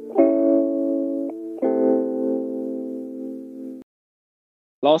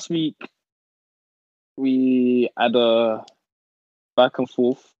 Last week, we had a back and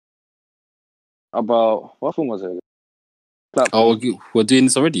forth about, what film was it? Platform. Oh, we're doing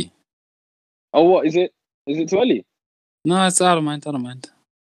this already? Oh, what? Is it too early? No, it's I don't mind.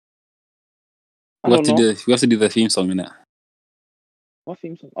 We have to do the theme song, innit? What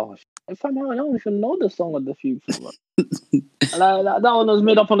theme song? Oh, I don't even know the song of the theme song. That one was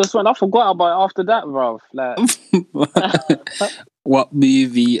made up on the spot. I forgot about it after that, bro. What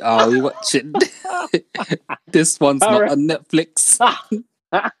movie are we watching? This one's not on Netflix.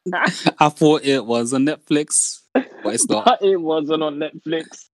 I thought it was on Netflix, but it's not. It wasn't on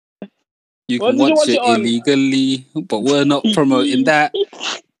Netflix. You can watch it illegally, but we're not promoting that.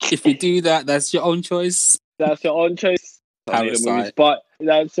 If you do that, that's your own choice. That's your own choice. Parasite. But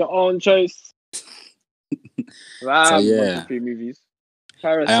that's your own choice. So yeah, 3 movies.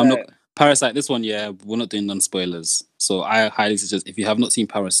 Parasite. This one, we're not doing non-spoilers. So I highly suggest, if you have not seen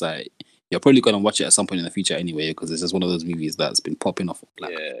Parasite, you're probably going to watch it at some point in the future anyway, because it's just one of those movies that's been popping off.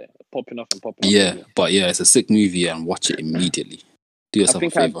 Popping off. Yeah, but yeah, it's a sick movie, and watch it immediately. Do yourself a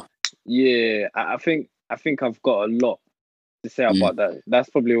favor. I think I've got a lot to say about that. That's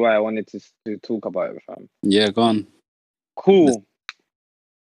probably why I wanted to talk about it, fam. Yeah, go on. Cool.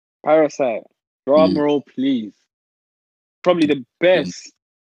 Parasite. Drum roll, please. Probably the best.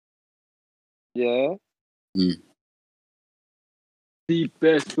 Yeah. The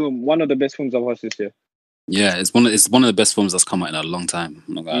best film. One of the best films I've watched this year. Yeah, it's one of the best films that's come out in a long time.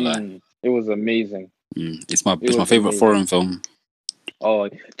 I'm not gonna lie. It was amazing. It's my favorite foreign film. Oh,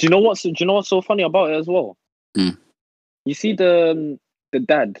 do you know what's so funny about it as well? You see the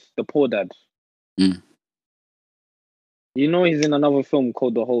dad, the poor dad. You know he's in another film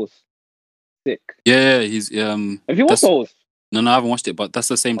called The Host. Sick. Yeah, he's Have you watched The Host? No, I haven't watched it, but that's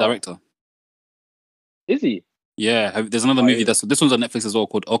the same director. Is he? Yeah, there's another movie this one's on Netflix as well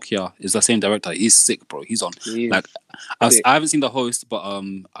called Okja. It's the same director. He's sick, bro. He's on. I haven't seen The Host, but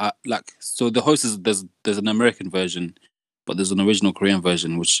so The Host is there's an American version, but there's an original Korean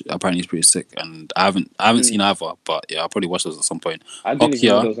version which apparently is pretty sick. And I haven't seen either, but yeah, I'll probably watch those at some point. I didn't even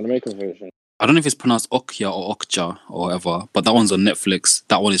know there was an American version. I don't know if it's pronounced Okja or Okja or whatever, but that one's on Netflix.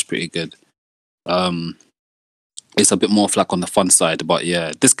 That one is pretty good. It's a bit more on the fun side, but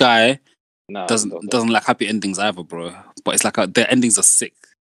yeah, this guy doesn't like happy endings either, bro. But it's like the endings are sick.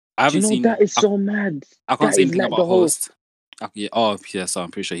 I haven't seen that is so mad. I can't say anything about Host. So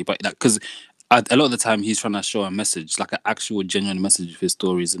I'm pretty sure but because a lot of the time he's trying to show a message, like an actual genuine message of his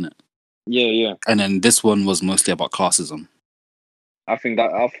stories, isn't it? Yeah. And then this one was mostly about classism. I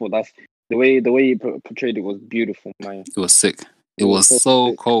thought that's the way he portrayed it was beautiful, man. It was sick. It was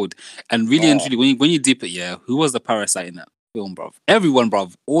so cold. And really and truly, when you deep it, who was the parasite in that film, bruv? Everyone,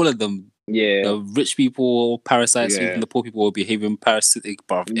 bruv. All of them. Yeah. The rich people, parasites, even the poor people were behaving parasitic,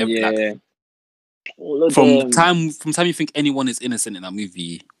 bruv. From time you think anyone is innocent in that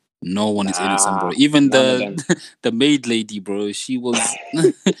movie, no one is innocent, bro. Even the maid lady, bro, she was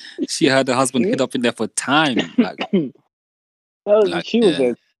she had her husband hid up in there for time. She was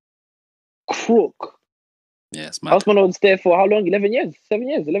a crook. Yes, man. Husband was there for how long? 11 years? 7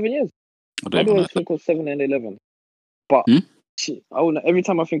 years? 11 years? I always think of 7 and 11. But every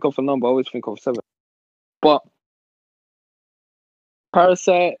time I think of a number, I always think of 7. But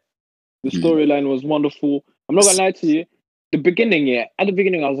Parasite, the storyline was wonderful. I'm not going to lie to you. At the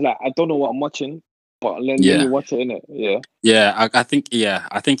beginning, I was like, I don't know what I'm watching. But let me watch it, innit? Yeah. Yeah, I think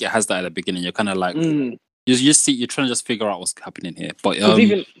it has that at the beginning. You're kind of like, you're trying to just figure out what's happening here. But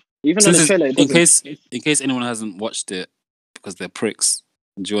even on the trailer, in case anyone hasn't watched it because they're pricks,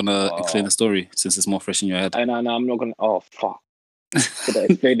 do you want to explain the story since it's more fresh in your head? No, I'm not gonna. Oh fuck! Should I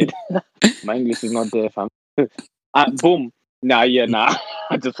explain it? My English is not there, fam. Boom. Nah.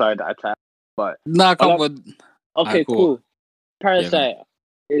 I just tried that. I tried, but come on. Okay, cool. Parasite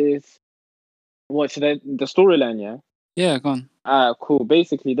is what should I? The storyline, yeah. Yeah, go on. Cool.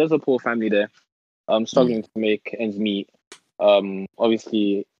 Basically, there's a poor family there, struggling to make ends meet.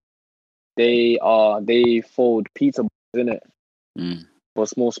 Obviously. They fold pizza in it for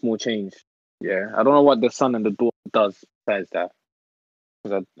small change. Yeah, I don't know what the son and the daughter does besides that,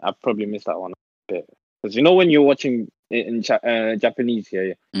 because I probably missed that one a bit. Because you know when you're watching it in Japanese,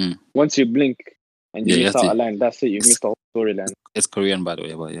 once you blink and you miss out a line, that's it. You missed the whole storyline. It's Korean, by the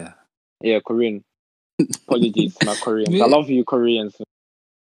way, but yeah. Yeah, Korean. Apologies, my Koreans. I love you, Koreans.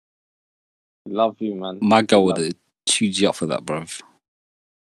 Love you, man. My girl would have chewed you up for that, bruv.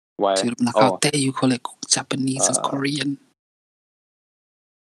 Why? How dare you call it Japanese as Korean?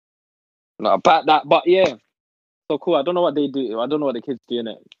 No, about that, but yeah. So cool. I don't know what they do. I don't know what the kids do in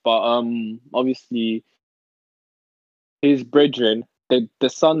it. But obviously, his brethren, the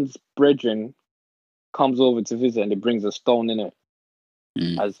son's brethren, comes over to visit and he brings a stone in it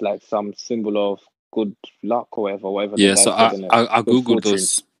as like some symbol of good luck or whatever. Yeah. So I googled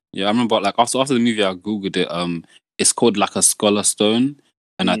those. Yeah, I remember like after the movie, I googled it. It's called like a scholar stone.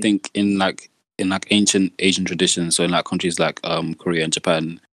 And I think in ancient Asian traditions, so in like countries like Korea and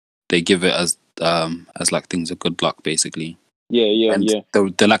Japan, they give it as like things of good luck, basically. Yeah.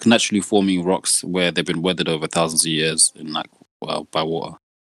 They're like naturally forming rocks where they've been weathered over thousands of years in by water.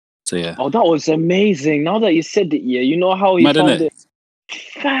 So yeah. Oh, that was amazing. Now that you said it, you know how he found it,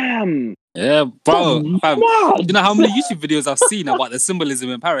 fam. Yeah, bro. Fam. You know how many YouTube videos I've seen about the symbolism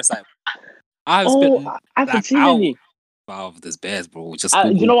in Parasite? I haven't seen any. Wow, there's bears, bro. Just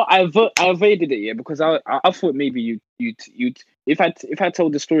you know what? I evaded it, because I thought maybe you'd if I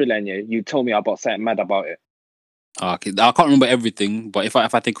told the storyline, you told me about something mad about it. Okay, I can't remember everything, but if I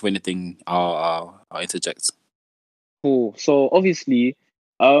think of anything, I'll interject. Cool. So obviously,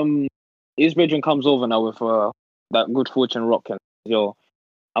 his brethren comes over now with that good fortune rock, and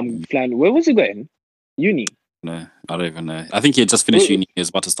I'm flying. Where was he going? Uni. No, I don't even know. I think he had just finished uni. He was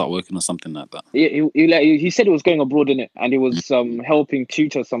about to start working or something like that. He said he was going abroad, innit? And he was helping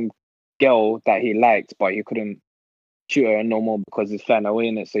tutor some girl that he liked, but he couldn't tutor her no more because he's flying away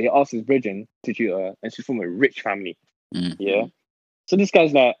in it. So he asks his brethren to tutor her, and she's from a rich family. Yeah. So this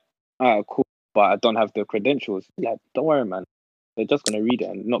guy's like, cool, but I don't have the credentials. He's like, don't worry, man. They're just gonna read it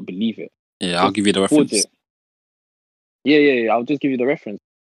and not believe it. Yeah, I'll give you the reference. Yeah. I'll just give you the reference.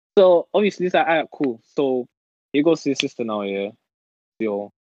 So obviously, he's like, alright, cool. So he goes to his sister now. Yeah,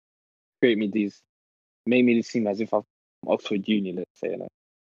 yo, create me these, made me seem as if I'm from Oxford Uni, let's say. Like.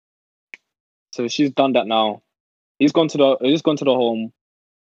 So she's done that now. He's gone to the home.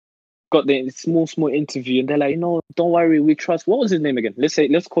 Got the small interview, and they're like, don't worry, we trust. What was his name again?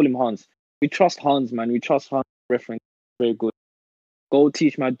 Let's call him Hans. We trust Hans, man. We trust Hans. Reference, very good. Go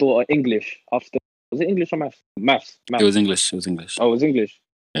teach my daughter English after. Was it English or maths? Maths. It was English. Oh, it was English.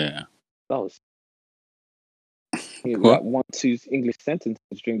 Yeah. That was. Like 1-2 English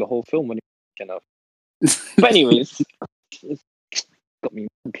sentences during the whole film when you know. But anyways, it's got me.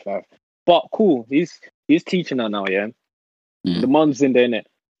 But cool, he's teaching her now. Yeah, the mom's in there, innit?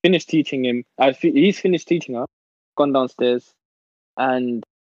 Finished teaching him. He's finished teaching her. Gone downstairs, and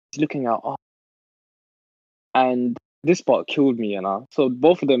he's looking at her. And this part killed me, you know. So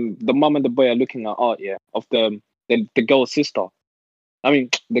both of them, the mum and the boy, are looking at art, yeah, of the girl's sister. I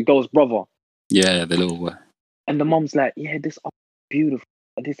mean, the girl's brother. Yeah, the little boy. And the mum's like, yeah, this art is beautiful.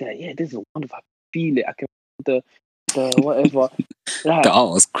 And he's like, yeah, this is wonderful. I feel it. I can the whatever. Like, the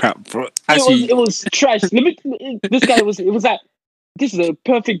art was crap, bro. It was trash. This guy was. It was like, this is a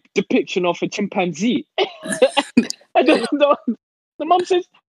perfect depiction of a chimpanzee. And the mum says,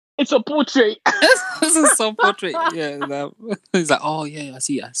 it's a portrait. This is some portrait. Yeah, he's like, oh yeah, I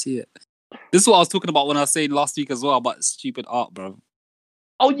see it. This is what I was talking about when I was saying last week as well about stupid art, bro.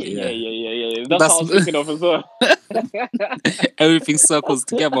 Oh yeah. That's what I was thinking of as well. Everything circles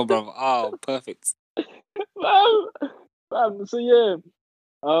together, bro. Oh, perfect. So yeah,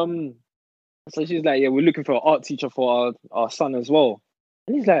 so she's like, yeah, we're looking for an art teacher for our son as well,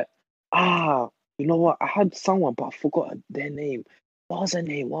 and he's like, you know what? I had someone, but I forgot their name. What was her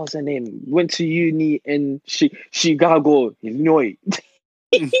name? Went to uni in Chicago, Illinois.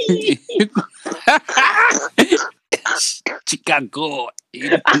 Chicago.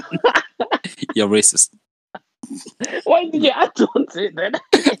 You're racist. Why did you add on to it then?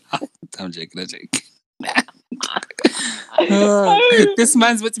 I'm joking. This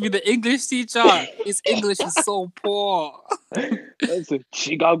man's meant to be the English teacher. His English is so poor. That's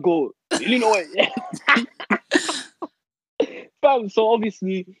Chicago, Illinois. So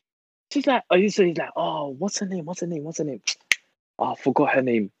obviously, he's like, oh, what's her name? Oh, I forgot her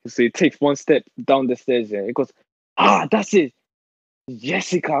name. So he takes one step down the stairs. Yeah, he goes, that's it,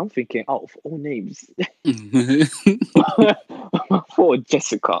 Jessica. I'm thinking, out of all names, for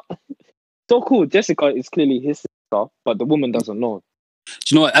Jessica. So cool. Jessica is clearly his sister, but the woman doesn't know. Do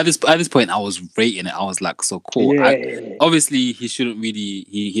you know what? At this point, I was rating it. I was like, so cool. Yeah. Obviously, he shouldn't really.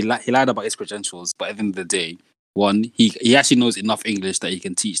 He lied about his credentials, but at the end of the day, one, he actually knows enough English that he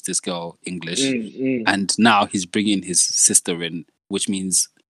can teach this girl English, and now he's bringing his sister in, which means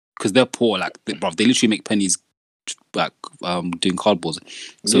because they're poor, like they literally make pennies, like doing cardboard.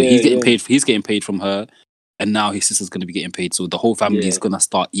 So he's getting paid. He's getting paid from her, and now his sister's going to be getting paid. So the whole family is going to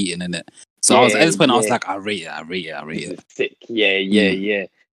start eating in it. So I was at this point, I was like, I rate it. Sick. Yeah.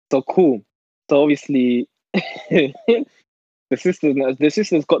 So cool. So obviously, the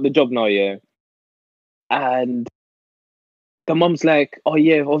sister's got the job now, yeah. And the mum's like, oh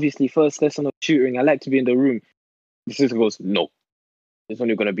yeah, obviously first lesson of tutoring, I like to be in the room. The sister goes, no, it's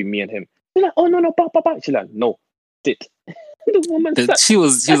only gonna be me and him. She's like, oh no, papa. She's like, no, sit. The woman she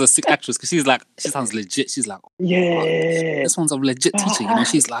was a sick actress because she sounds legit. She's like, yeah, this one's a legit teacher. You know,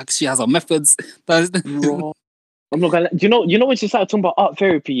 she's like, she has her methods. Bro, I'm not gonna. You know when she started talking about art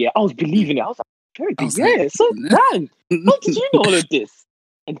therapy, yeah, I was believing it. I was like, therapy, so man, how did you know all of this?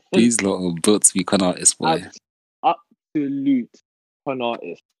 These little built to be con artists, boy. Absolute con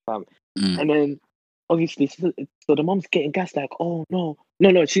artist, fam. And then obviously, so the mom's getting gas like, oh no.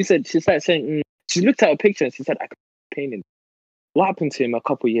 She started saying, she looked at her picture and she said, I can paint him. What happened to him a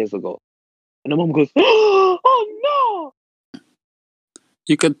couple of years ago? And the mom goes, oh no!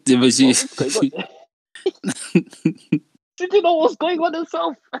 You could, she didn't know what was going on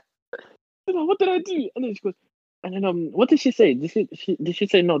herself. What did I do? And then she goes, and then what did she say? Did she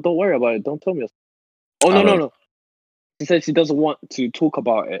say, no, don't worry about it, don't tell me? Oh no. She said she doesn't want to talk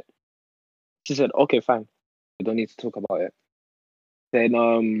about it. She said, okay, fine, we don't need to talk about it. Then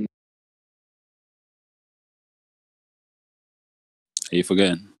Are you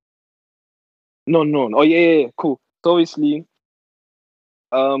forgetting? No. Oh yeah, cool. So obviously,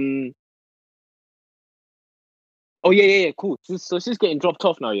 oh yeah, cool. So she's getting dropped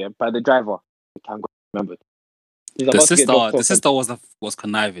off now, yeah, by the driver. I can't remember. He's about to get dropped The off. sister was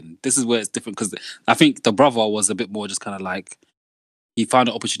conniving. This is where it's different because I think the brother was a bit more just kind of like he found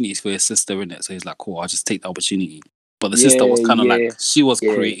opportunities for his sister in it, so he's like, "Cool, I'll just take the opportunity." But the sister was kind of like she was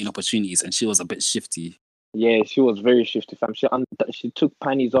creating opportunities, and she was a bit shifty. Yeah, she was very shifty, fam. She took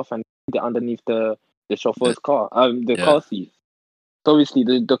panties off and put it underneath the chauffeur's car, car seat. So obviously,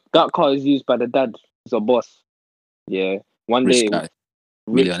 that car is used by the dad. He's a boss. Yeah, one Rich day, guy,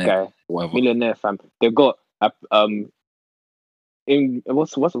 millionaire, fam. They've got in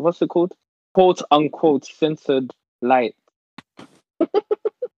what's it called? Quote unquote censored light.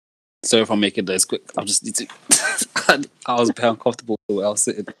 Sorry if I'm making this quick. I just need to. I was very uncomfortable where I was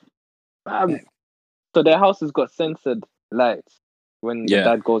sitting. So their house has got censored lights when the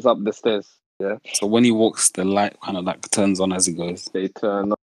dad goes up the stairs. Yeah. So when he walks, the light kind of like turns on as he goes. They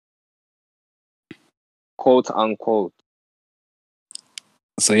turn on. Quote unquote.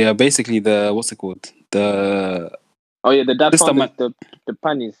 So yeah, basically what's it called? The dad found the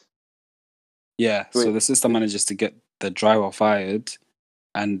panties. Yeah. Wait. So the sister manages to get the driver fired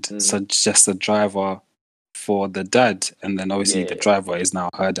and suggest a driver for the dad, and then obviously the driver is now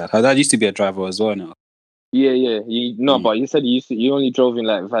her dad. Her dad used to be a driver as well now. Yeah. But you said you only drove in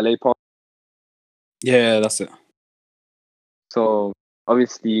like valet park. Yeah, that's it. So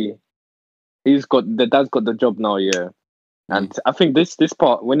obviously the dad's got the job now, yeah. And I think this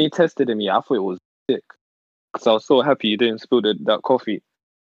part when he tested him, I thought it was sick because I was so happy you didn't spill that coffee.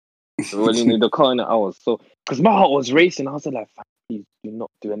 When you need the car in the hours, so because my heart was racing, I was like, please do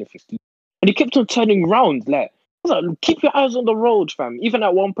not do anything stupid. And he kept on turning around, like, I was like, keep your eyes on the road, fam. Even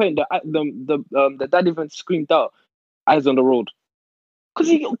at one point, the dad even screamed out, "Eyes on the road," because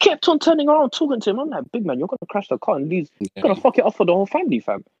he kept on turning around, talking to him. I'm like, big man, you're gonna crash the car and lose. You're gonna fuck it up for the whole family,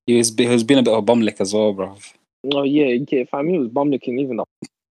 fam. He was being a bit of a bum lick as well, bro. Oh yeah, fam. He was bum licking even up.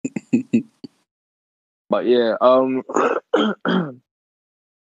 But yeah,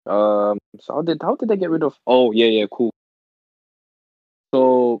 so how did they get rid of? Oh yeah, cool.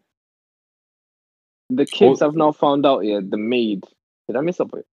 So the kids have now found out. Yeah, the maid. Did I miss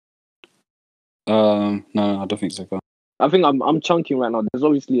up it? No, I don't think so. I think I'm chunking right now. There's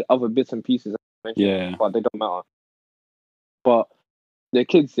obviously other bits and pieces, but they don't matter. But the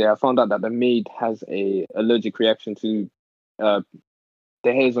kids, I found out that the maid has a allergic reaction to the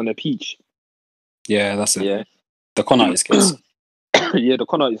hairs on the peach. Yeah, that's it. Yeah, the con artist kids. Yeah, the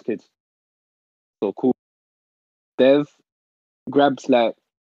con artist kids. So cool. Dev grabs like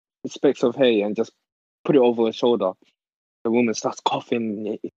specks of hair and just put it over her shoulder. The woman starts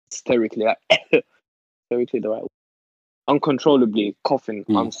coughing hysterically, hysterically the right way. Uncontrollably coughing,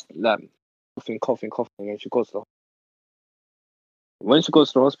 coughing, and she goes to when she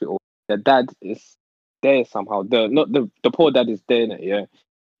goes to the hospital, the dad is there somehow. The poor dad is there, yeah.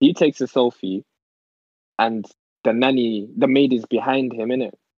 He takes a selfie and the maid is behind him,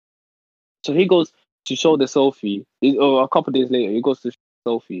 innit? So he goes to show the selfie, or a couple of days later, he goes to show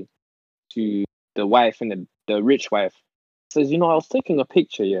the selfie to the wife, and the rich wife. Says, I was taking a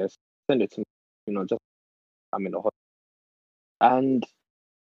picture, yes. Send it to me, just I'm in the hospital. And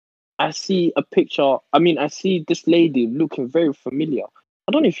I see a picture. I see this lady looking very familiar.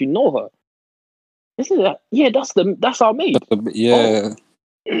 I don't know if you know her. Isn't that? Yeah, that's our maid. Yeah.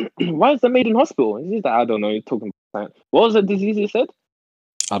 Oh. Why is the maid in hospital? He's like, I don't know. You're talking about what was the disease you said?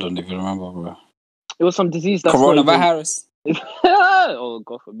 I don't even remember, bro. It was some disease that's coronavirus. Oh,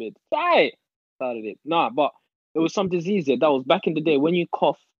 God forbid. Right. Started it. Nah, but it was some disease that was back in the day when you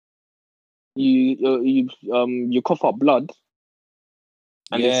cough, you cough up blood.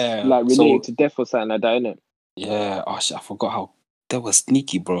 And it's like related to death or something like that, innit? Yeah. Oh shit, I forgot how that was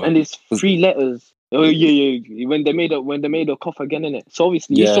sneaky, bro. And it's 3 letters. Oh yeah. When they made a cough again, innit? So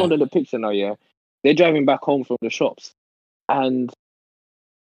obviously he's shown them the picture now, yeah. They're driving back home from the shops. And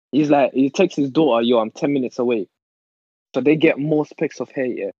he's like, he takes his daughter, I'm 10 minutes away. So they get more specks of hair,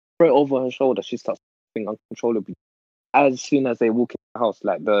 yeah. Right over her shoulder, she starts coughing uncontrollably. As soon as they walk in the house,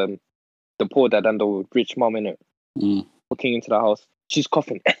 like the poor dad and the rich mom, innit? Walking into the house, she's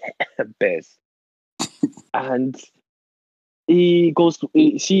coughing. Bears. And he goes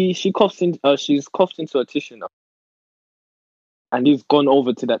she coughs in she's coughed into a tissue now. And he's gone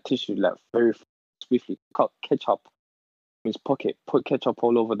over to that tissue like very swiftly, cut ketchup in his pocket, put ketchup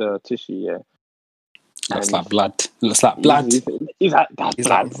all over the tissue, yeah. Looks like blood. He's like, that's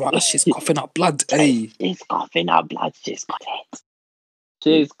blood. Like, she's coughing up blood. Hey. She's coughing up blood. She's got it.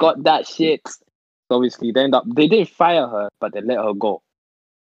 She's got that shit. So obviously, they didn't fire her, but they let her go.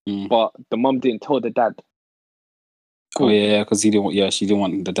 But the mom didn't tell the dad. Cool. Oh yeah, because she didn't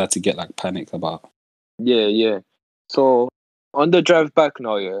want the dad to get like panicked about. Yeah. So on the drive back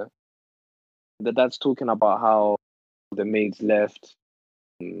now, yeah, the dad's talking about how the maids left.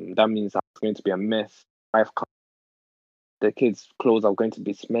 That means it's going to be a mess. Wife comes, the kids' clothes are going to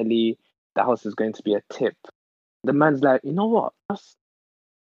be smelly. The house is going to be a tip. The man's like, you know what? That's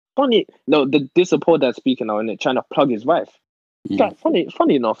funny. No, this is Paul that's speaking now, and trying to plug his wife. It's like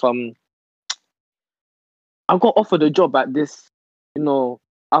funny enough. I got offered a job at this,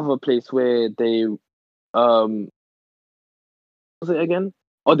 other place where they, what's it again?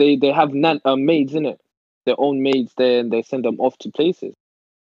 Or they have maids in it, their own maids there, and they send them off to places.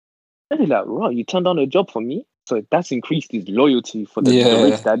 And he's like, right, you turned down a job for me, so that's increased his loyalty for the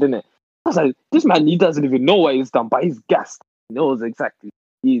rich dad, didn't it? I was like, this man, he doesn't even know what he's done, but he's gassed. He knows exactly.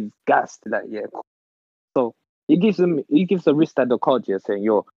 He's gassed. Like, yeah, cool. So he gives the rich dad the card here, saying,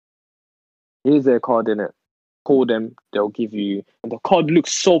 yo, here's their card in it. Call them, they'll give you. And the card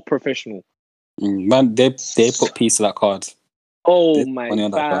looks so professional. Man, they put peace to that card. Oh my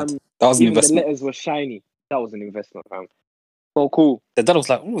god. That was an investment. The letters were shiny. That was an investment, fam. So cool. The dad was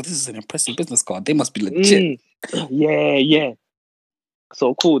like, oh, this is an impressive business card. They must be legit. Yeah.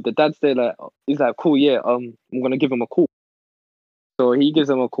 So cool. The dad's there, like, he's like, cool, yeah, I'm gonna give him a call. So he gives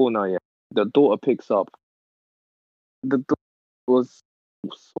him a call now, yeah. The daughter picks up. The daughter was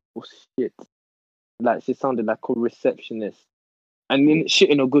so shit. Like, she sounded like a receptionist. And shit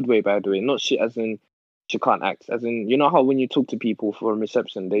in a good way, by the way. Not shit as in she can't act. As in, you know how when you talk to people for a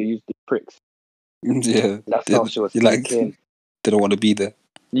reception, they use the pricks. Yeah. That's how she was thinking. Like, they don't want to be there.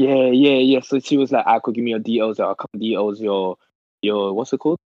 Yeah. So she was like, I could give me your details, your account details, your what's it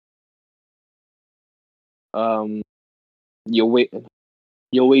called?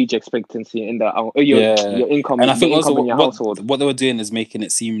 Your wage expectancy in the your income, and I think also in your household. What they were doing is making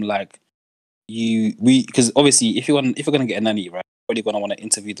it seem like because obviously if you're gonna get a nanny, right, you're gonna want to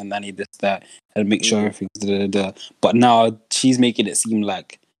interview the nanny, this, that, and make sure everything's But now she's making it seem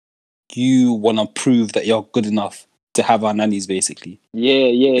like you want to prove that you're good enough to have our nannies, basically. Yeah.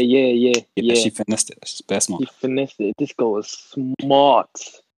 She finessed it. She's very smart. She finessed it. This girl is smart,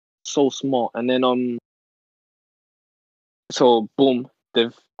 so smart. And then so boom,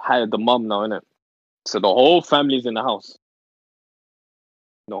 they've hired the mom now, innit? So the whole family's in the house.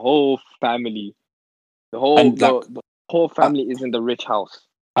 The whole family, the whole family is in the rich house.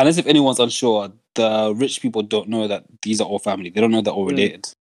 Unless if anyone's unsure, the rich people don't know that these are all family. They don't know they're all related.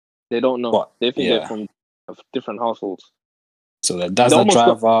 They don't know. But, they think they're from different households. So the dad's a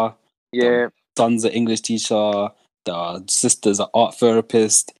driver. The son's an English teacher. The sister's an art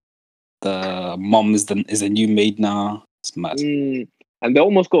therapist. The mom is a new maid now. It's mad. And they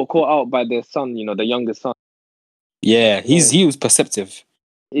almost got caught out by their son, the youngest son. Yeah, he was perceptive.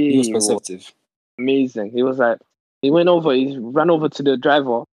 He was perceptive. Amazing. He was like, he ran over to the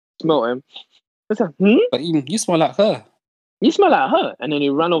driver, smelled him. He said, But you smell like her. You smell like her. And then he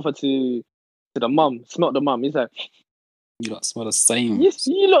ran over to the mum, smelled the mum. He's like, you lot smell the same. Yes,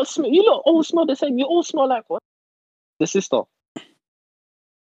 you lot all smell the same. You all smell like what? The sister.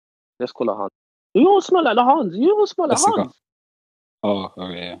 Let's call her Hans. You all smell like the Hans. You all smell like Hans. Oh,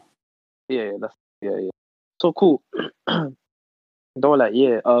 yeah. Yeah. So cool. They were like,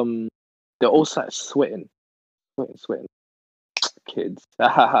 they're all sweating. Kids.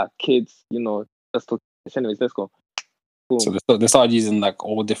 Kids, let's talk. Anyways, let's go. Cool. So they started using like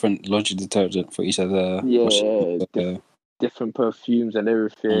all different laundry detergent for each other. Yeah, different perfumes and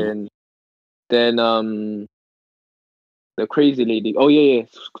everything. Then the crazy lady. Oh yeah.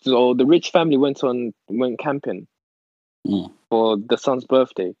 So the rich family went camping for the son's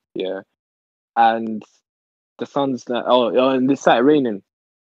birthday. Yeah, and the son's like, and it started raining.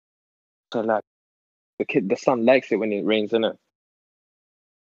 So like the son likes it when it rains, innit?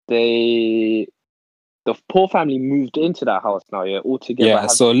 The poor family moved into that house now, all together. Yeah,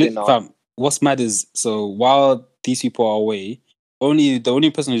 so fam, what's mad is, so while these people are away, the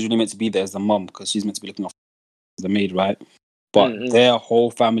only person who's really meant to be there is the mum, because she's meant to be looking after the maid, right? But their whole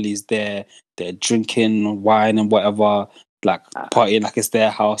family's there. They're drinking wine and whatever, like partying like it's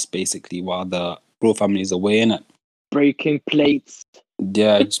their house, basically, while the real family is away, innit? Breaking plates.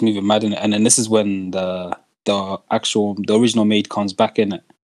 Yeah, just moving mad, innit? And then this is when the original maid comes back, innit?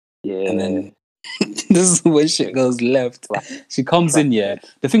 Yeah. And then this is when shit goes left. She comes in, yeah.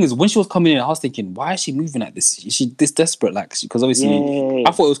 The thing is, when she was coming in, I was thinking, why is she moving like this? Is she this desperate? Like, because obviously,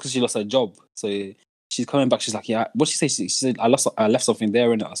 I thought it was because she lost her job. So she's coming back. She's like, yeah. What she say? She said, I left something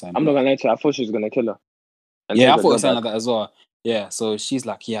there in it or something. I'm not gonna lie to you. I thought she was gonna kill her. Yeah, I thought it was something like that as well. Yeah. So she's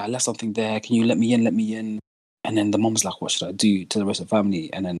like, yeah, I left something there. Can you let me in? And then the mom's like, what should I do to the rest of the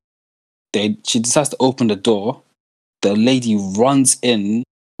family? And then she decides to open the door. The lady runs into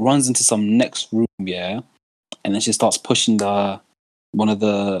some next room, yeah, and then she starts pushing so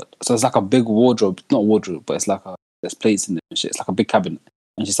it's like a big wardrobe, not wardrobe, but it's like there's plates in it and shit. It's like a big cabinet,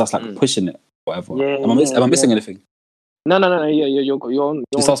 and she starts like pushing it, whatever. Yeah, am I missing anything? No. Yeah, you're on.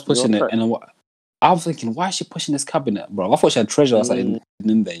 She starts pushing it, and then what? I was thinking, why is she pushing this cabinet, bro? I thought she had treasure or something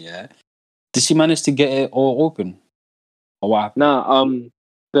in there. Yeah. Did she manage to get it all open, or what happened?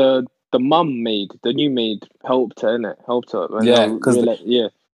 Nah. The mum maid, the new maid, helped her, innit? Helped her. Yeah, because yeah.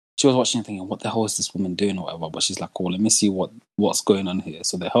 She was watching, thinking, "What the hell is this woman doing?" or whatever. But she's like, "Oh, let me see what's going on here."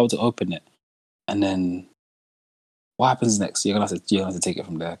 So they helped her open it, and then what happens next? You're gonna have to take it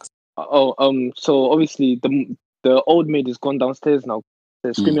from there. So obviously the old maid has gone downstairs now.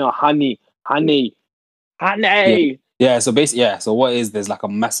 They're screaming out, "Honey, honey, honey!" Yeah. So basically, So what is there's a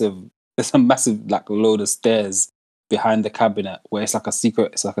massive like load of stairs behind the cabinet where it's like a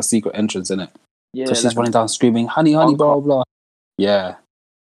secret entrance in it. Yeah. So she's running down screaming, "Honey, honey!" blah blah blah. Yeah.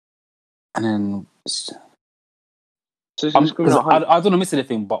 And then so she's screaming out, I don't know miss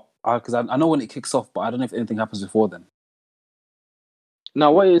anything, but because I know when it kicks off, but I don't know if anything happens before then.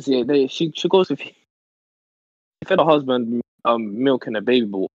 Now what is it? She goes with. She fed her husband milk in a baby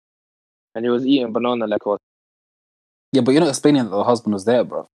bowl, and he was eating banana like what? Yeah, but you're not explaining that the husband was there,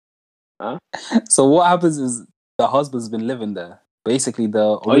 bro. Huh? So what happens is the husband's been living there. Basically,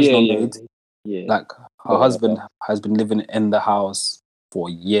 the original maid, like her husband has been living in the house for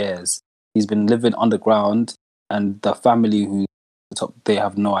years. He's been living underground, and the family who they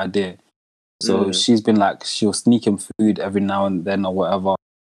have no idea. So she's been she'll sneak him food every now and then or whatever.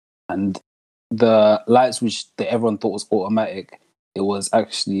 And the lights, which everyone thought was automatic, it was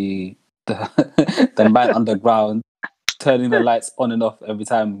actually the man underground turning the lights on and off every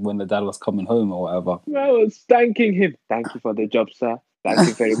time when the dad was coming home or whatever. I was thanking him. Thank you for the job, sir. Thank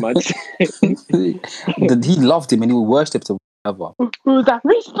you very much. He loved him and he worshipped him forever. Who's that?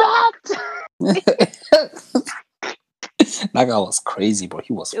 Respect! That guy was crazy, bro.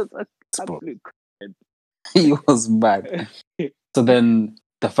 He was absolute he was mad. So then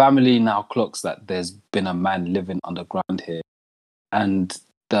the family now clocks that there's been a man living underground here. And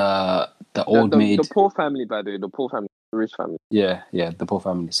the old maid... The poor family, by the way. The poor family. The rich family. Yeah, the poor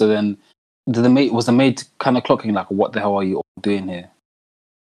family. So then the maid kind of clocking like, what the hell are you all doing here?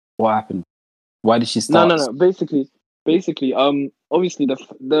 What happened? Why did she start? No. Basically, obviously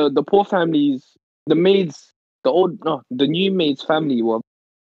the poor families, the maids, the new maid's family were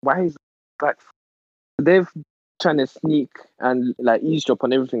wise. Like they've trying to sneak and like eavesdrop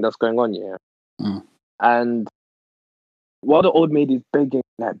on everything that's going on, And while the old maid is begging,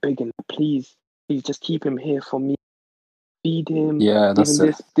 please just keep him here for me. Feed him, that's give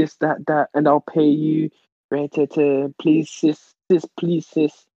him this, that, and I'll pay you. Please, sis, please,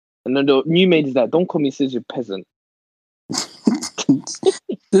 sis. And then the new maid is like, don't call me sis, you peasant.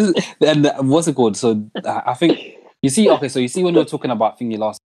 And what's it called? So I think you see when we were talking about thingy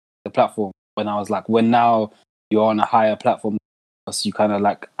last the platform, when I was like, when now you're on a higher platform, so you kind of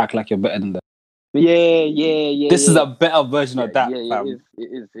like act like you're better than them. Yeah. This is a better version of that. Yeah, it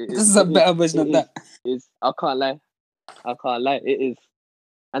is. This is a better version of that. I can't lie. It is.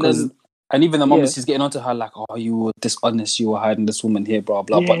 And even the moment she's getting onto her, like, "Oh, you were dishonest. You were hiding this woman here, blah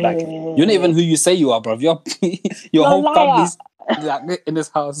blah." But like, you're not even who you say you are, bro. Your whole family's like in this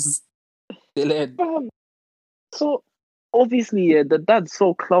house. So obviously, the dad's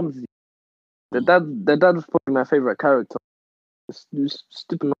so clumsy. The dad is probably my favorite character.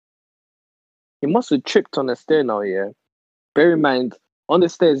 Stupid. He must have tripped on the stair now. Yeah. Bear in mind, on the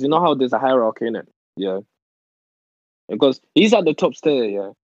stairs, you know how there's a hierarchy in it. Yeah. Because he's at the top stair,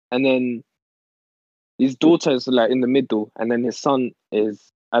 yeah. And then his daughter is like in the middle, and then his son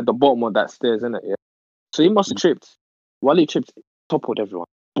is at the bottom of that stairs, isn't it? Yeah. So he must have tripped. While he tripped, toppled everyone.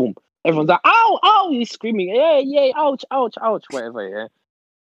 Boom. Everyone's like, ow, ow, he's screaming, yeah, ouch, whatever, yeah.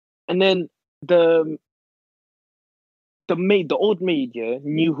 And then the old maid, yeah,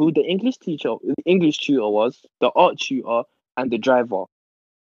 knew who the English tutor was, the art tutor, and the driver.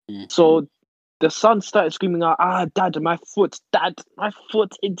 So the son started screaming out, Dad, my foot,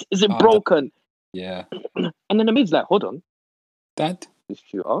 is it broken? Yeah. And then the maid's like, hold on. Dad? This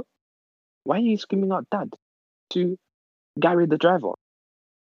tutor? Why are you screaming out Dad to Gary the driver?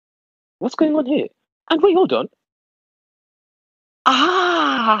 What's going on here? And wait, hold on.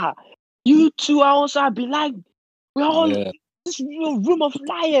 You 2 hours I'd be like, we're all this room of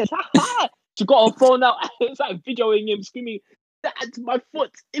liars. She got her phone out. It's like videoing him screaming, Dad, my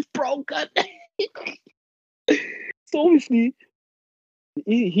foot is broken. So obviously,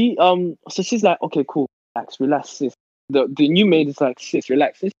 so she's like, okay, cool, relax, sis. The new maid is like, sis,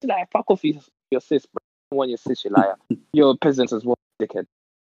 relax. She's like, fuck off your sis, bro. I don't want your sis, you liar. You're a peasant as well, dickhead.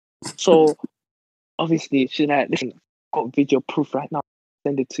 So obviously, she's like, listen, I've got video proof right now.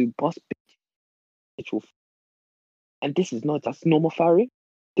 Send it to boss bitch. and this is not just normal firing.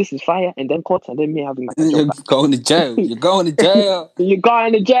 This is fire, and then court, and then me having my job You're back. going to jail. You're going to jail. You're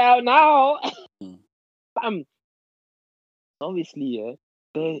going to jail now. Bam. Obviously, yeah.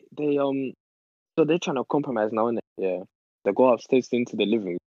 They so they're trying to compromise now, innit? Yeah. They go upstairs into the living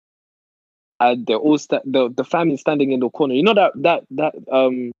room. And they're all the family standing in the corner. You know that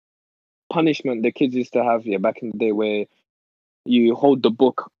punishment the kids used to have back in the day where you hold the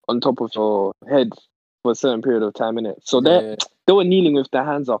book on top of your head for a certain period of time, innit? So they were kneeling with their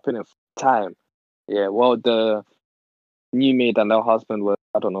hands up in it for time. Yeah, while the new maid and her husband were,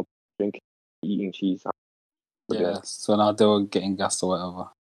 I don't know, drinking, eating cheese. Yeah, so now they were getting gassed or whatever.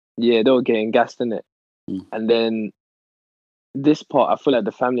 Yeah, they were getting gassed, innit? Mm. And then this part, I feel like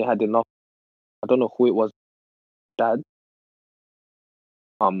the family had enough. I don't know who it was. Dad.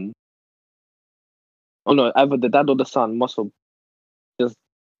 Oh no, either the dad or the son must have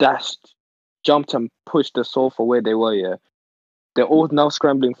just jumped and pushed the sofa where they were, yeah. They're all now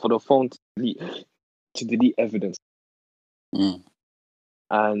scrambling for the phone to delete evidence. Mm.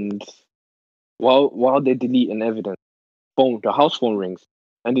 And while they're deleting evidence, the house phone rings.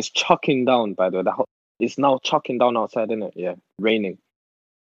 And it's chucking down, by the way. It's now chucking down outside, innit? Yeah, raining.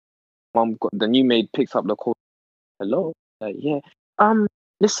 The new maid picks up the call. Hello? Yeah.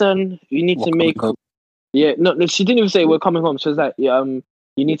 Listen, you need to make... Yeah, no, she didn't even say we're coming home. She was like, you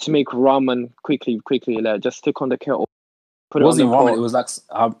need to make ramen quickly. Like, just stick on the kettle. It wasn't even ramen. It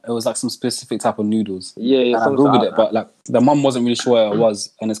was like some specific type of noodles. Yeah. And I googled it, but like the mum wasn't really sure what it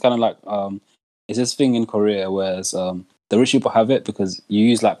was, and it's kind of like it's this thing in Korea where the rich people have it because you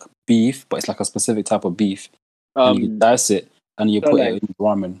use like beef, but it's like a specific type of beef, and you dice it and you put it in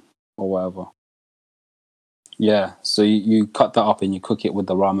ramen or whatever. Yeah, so you cut that up and you cook it with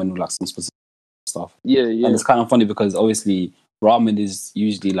the ramen with like some specific stuff. Yeah. And it's kind of funny because obviously ramen is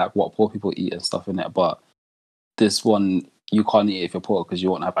usually like what poor people eat and stuff in it, but this one you can't eat it if you're poor because you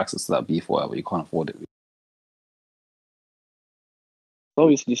won't have access to that beef or whatever. You can't afford it.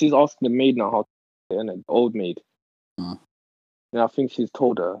 Obviously, she's asking the maid now how to do it, the old maid. Mm. And I think she's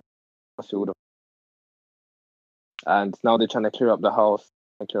told her. And now they're trying to clear up the house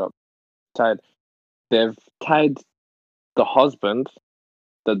and clear up. They've tied the husband,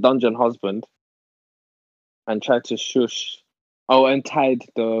 the dungeon husband, and tried to shush. Oh, and tied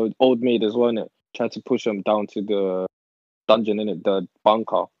the old maid as well, innit? Tried to push him down to the dungeon, innit? The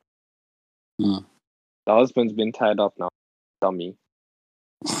bunker. Mm. The husband's been tied up now, dummy.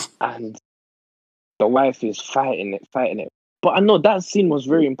 And the wife is fighting it. But I know that scene was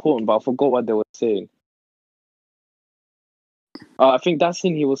very important, but I forgot what they were saying. I think that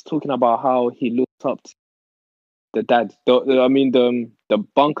scene he was talking about how he looked up to the dad. The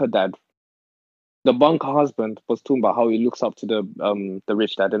bunker dad. The bunker husband was talking about how he looks up to the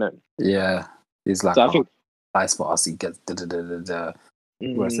rich dad, innit? Yeah, he's like, so I think nice for us. He gets or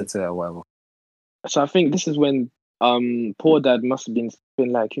whatever. So I think this is when poor dad must have been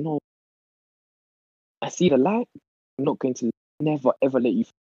like, I see the light. I'm not going to never ever let you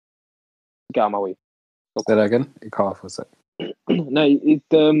get out of my way. Say that again. It cut off for a sec. No,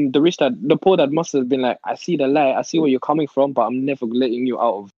 the rich dad, the poor dad must have been like, I see the light. I see where you're coming from, but I'm never letting you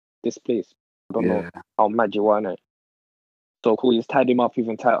out of this place. I don't know how mad you are, innit? So cool. He's tied him up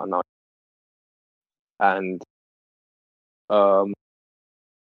even tighter now. And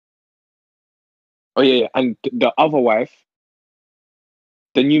and the other wife,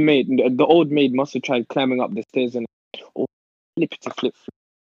 the new maid, the old maid must have tried climbing up the stairs and flip.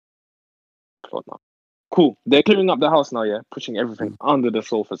 Cool. They're clearing up the house now, yeah? Pushing everything under the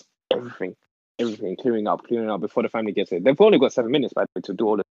sofas. Everything. Clearing up before the family gets it. They've only got 7 minutes, by the way, to do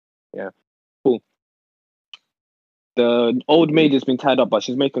all this. Yeah. Cool. The old maid has been tied up, but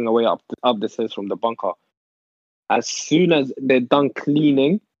she's making her way up the stairs from the bunker. As soon as they're done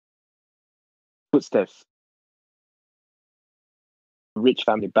cleaning, footsteps. Rich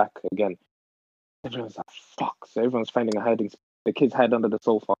family back again. Everyone's like, fuck. So everyone's finding a hiding spot. The kids hide under the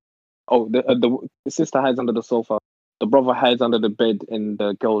sofa. Oh, the sister hides under the sofa. The brother hides under the bed in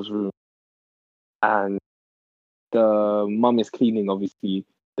the girl's room. And the mum is cleaning, obviously.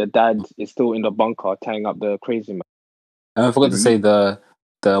 The dad is still in the bunker tying up the crazy man. And I forgot to say the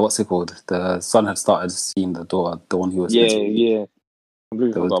what's it called? The son had started seeing the daughter, the one who was Yeah. They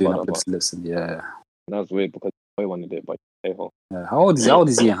were doing up lips and That was weird because I wanted it, but hey ho. Yeah. How old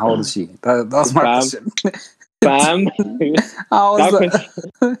is he and how old is she? That's my question. Bam. How old is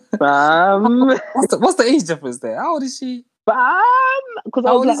that? Bam. What's the age difference there? How old is she? Bam. Because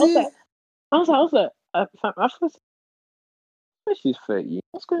I was like, she's 30.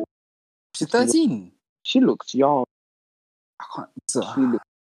 What's going on? She's 13. She looks young. I can't.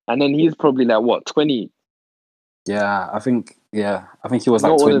 And then he's probably like what, 20? Yeah, I think he was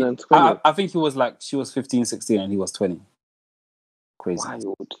Not like older 20. than 20. I think he was like, she was 15, 16 and he was 20. Crazy.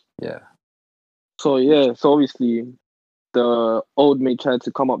 Wild. Yeah. So obviously the old maid tried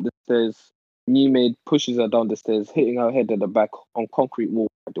to come up the stairs. New maid pushes her down the stairs, hitting her head at the back on concrete wall,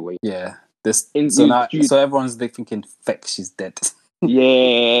 by the way. Yeah. So everyone's thinking, feck, she's dead.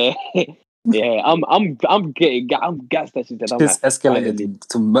 Yeah. Yeah, I'm gassed that she's dead. I'm This like, escalated finally.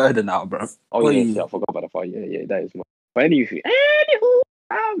 to murder now, bro. Oh yeah, shit, I forgot about the part. Yeah, that is more. But anywho,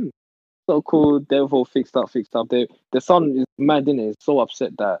 so cool. They've all fixed up. The son is mad, innit? He's so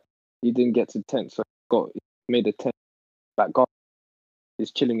upset that he didn't get to tent, so he made a tent back garden.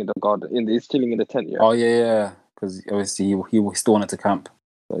 He's chilling in the garden. He's chilling in the tent. Yeah. Oh yeah. Because obviously he still wanted to camp.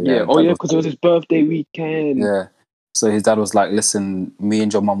 So, Yeah. Oh yeah, because it was his birthday weekend. Yeah. So his dad was like, "Listen, me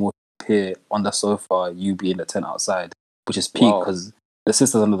and your mum will be here on the sofa. You be in the tent outside," which is peak because the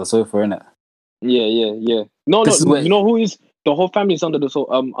sister's under the sofa, innit? Yeah. No. You know who is? The whole family's under the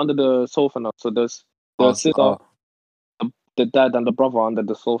sofa now. So there's the sister, the dad, and the brother under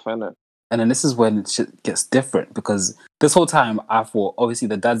the sofa, innit? And then this is when shit gets different because this whole time I thought obviously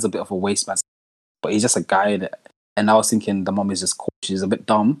the dad's a bit of a waste man, but he's just a guy in it. And I was thinking the mum is just cool. She's a bit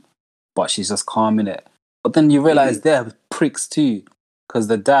dumb, but she's just calm in it. But then you realize they're pricks too, because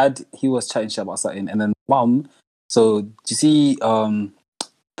the dad, he was chatting shit about something, and then mum. So do you see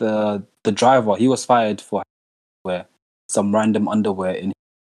the driver? He was fired for wear some random underwear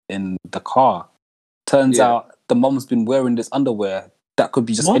in the car. Turns out the mum's been wearing this underwear that could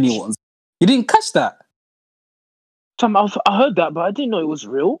be just anyone's. You didn't catch that? I heard that, but I didn't know it was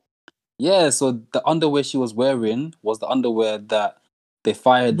real. Yeah, so the underwear she was wearing was the underwear that they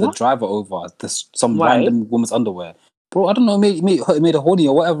fired the driver over. Some random woman's underwear. Bro, I don't know, made a horny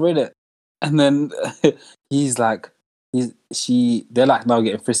or whatever in it. And then he's like, they're like now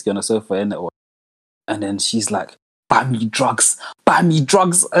getting frisky on the sofa, innit? And then she's like, buy me drugs, and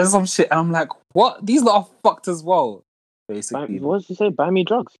some shit. And I'm like, what? These lot are fucked as well. Basically. What did you say? Buy me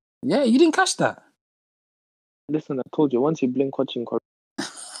drugs? Yeah, you didn't catch that. Listen, I told you, once you blink watching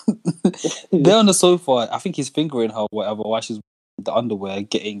they're on the sofa. I think he's fingering her or whatever while she's with the underwear,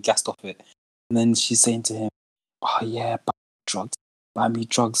 getting gassed off it. And then she's saying to him, oh yeah, buy me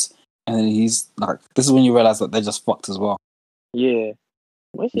drugs. And then he's like, this is when you realize that they're just fucked as well. Yeah.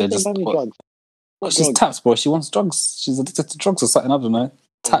 Why is she saying buy me drugs? She's taps, bro. She wants drugs. She's addicted to drugs or something. I don't know.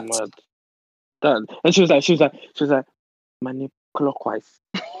 Taps. And she was like, my nipple clockwise.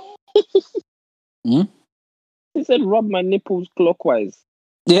 She said, rub my nipples clockwise.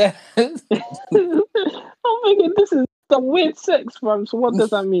 Yeah. I'm thinking, this is some weird sex, fam. So what does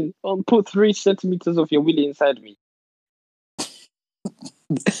that mean? Put 3 centimeters of your willy inside me.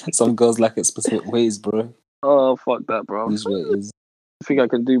 Some girls like it specific ways, bro. Oh, fuck that, bro. This way is. I think I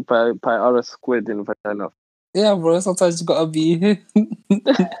can do pi r squared in vagina. Yeah, bro. Sometimes you gotta be.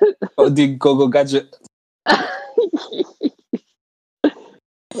 Or do go gadget.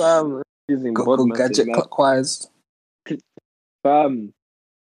 Using go gadget clockwise.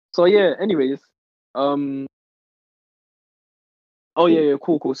 So yeah. Anyways, oh yeah,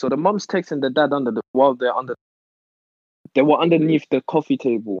 cool. So the mom's texting the dad while they were underneath the coffee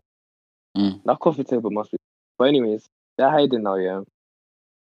table. That coffee table must be. But anyways, they're hiding now. Yeah.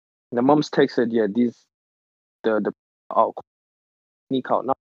 The mom's texted, yeah, the sneak out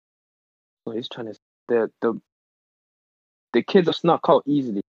now. So he's trying to the kids have snuck out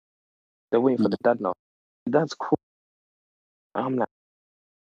easily. They're waiting for the dad now. The dad's cool. I'm like,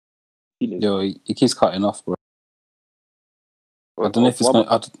 yo, he keeps cutting off, bro. I don't know if it's gonna.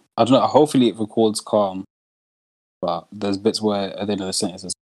 I don't know. Hopefully, it records calm, but there's bits where at the end of the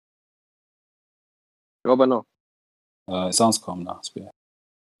sentences. But no. It sounds calm now.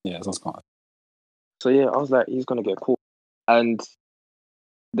 Yeah, it sounds calm. So yeah, I was like, he's gonna get caught, and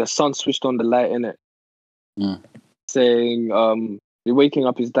the son switched on the light in it, saying, waking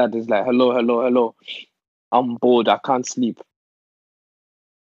up his dad is like, hello, I'm bored, I can't sleep,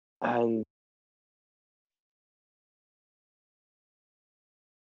 and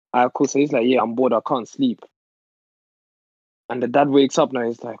cool. So he's like, yeah, I'm bored, I can't sleep, and the dad wakes up now.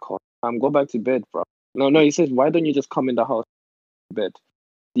 He's like, oh, go back to bed, bro. No, he says, why don't you just come in the house to bed?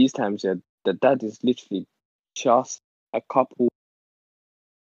 These times, yeah, the dad is literally just a couple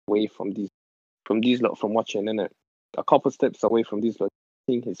away from these lot from watching, innit? A couple steps away from these lot,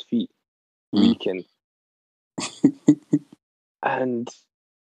 seeing his feet weaken. And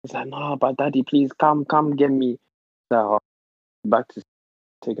he's like, no, but daddy, please come get me. So back to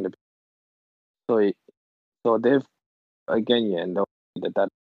taking a so they've again, yeah, and the dad.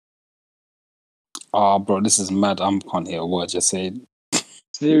 Oh, bro, this is mad. I can't hear a word you're saying.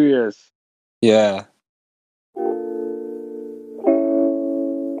 Serious. Yeah.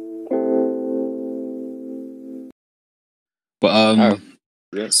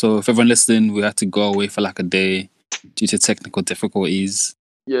 Yeah. So if everyone listening, we had to go away for like a day due to technical difficulties.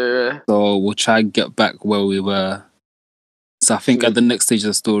 Yeah. So we'll try and get back where we were. So I think at the next stage of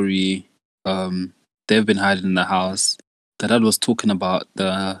the story, they've been hiding in the house. The dad was talking about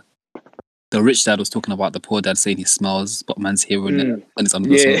the rich dad was talking about the poor dad saying he smells, but man's hearing it and it's under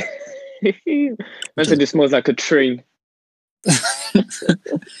the sofa. Man said it smells like a train.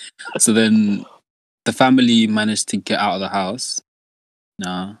 So then the family managed to get out of the house.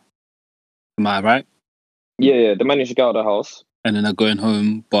 Nah. Am I right? Yeah, they managed to get out of the house. And then they're going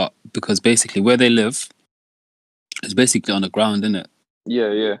home, but because basically where they live is basically on the ground, isn't it?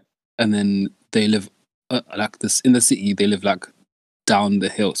 Yeah. And then they live like this in the city. They live like down the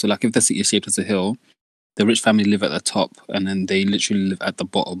hill. So like if the city is shaped as a hill, the rich family live at the top, and then they literally live at the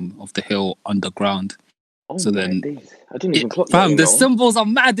bottom of the hill underground. Oh, so then days. I didn't even clock fam, that. The symbols are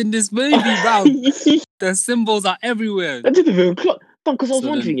mad in this movie, bro. The symbols are everywhere. I didn't even clock. Because I was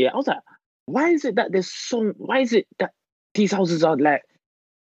wondering, I was like, why is it that why is it that these houses are like,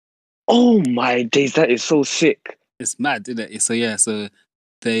 oh my days, that is so sick. It's mad, isn't it? So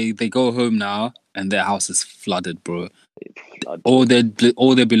they go home now and their house is flooded, bro. All their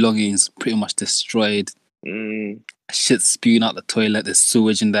belongings pretty much destroyed. Shit spewing out the toilet. There's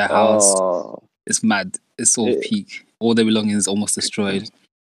sewage in their house. It's mad. It's all peak. All their belongings almost destroyed.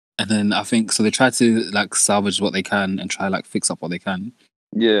 And then I think so they try to like salvage what they can and try like fix up what they can.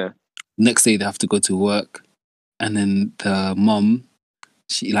 Yeah. Next day they have to go to work, and then the mom,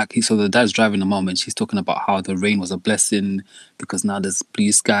 so the dad's driving the mom and she's talking about how the rain was a blessing because now there's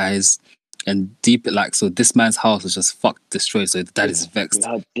blue skies and deep so this man's house was just destroyed. So the dad is vexed.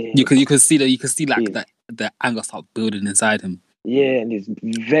 You can see like that the anger start building inside him. Yeah, and he's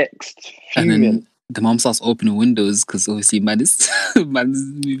vexed. Fuming. And then the mom starts opening windows because obviously man's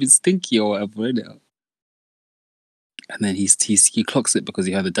moving stinky or whatever. And then he clocks it because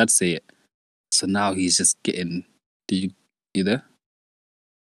he heard the dad say it. So now he's just getting. You there?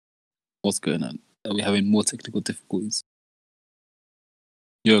 What's going on? Are we having more technical difficulties?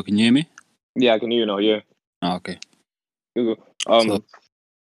 Yo, can you hear me? Yeah, I can hear you now. Yeah. Oh, okay. The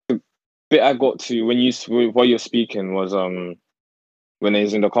bit I got to while you're speaking was when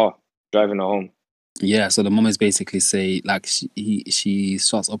he's in the car driving her home. Yeah, so the mom is basically say like she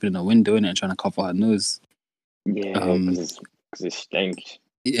starts opening a window and trying to cover her nose. Yeah, because it stinks.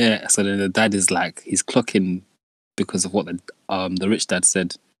 Yeah, so then the dad is like he's clocking because of what the rich dad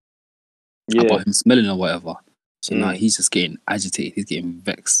said about him smelling or whatever. So now he's just getting agitated. He's getting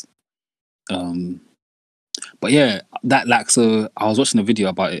vexed. But yeah, that so I was watching a video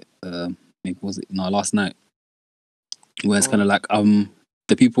about it. Maybe was it last night, where it's kind of like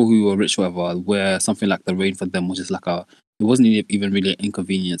the people who were rich or whatever, where something like the rain for them was just like it wasn't even really an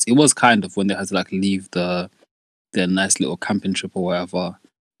inconvenience. It was kind of when they had to like leave their nice little camping trip or whatever.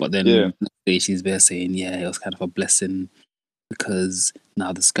 But then next day she's there saying, it was kind of a blessing because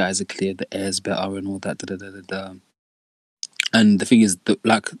now the skies are clear, the air's better and all that. And the thing is,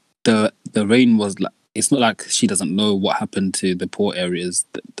 the rain was like, it's not like she doesn't know what happened to the poor areas.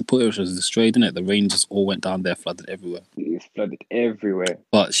 The poor areas was destroyed, didn't it? The rain just all went down there, flooded everywhere. It's flooded everywhere.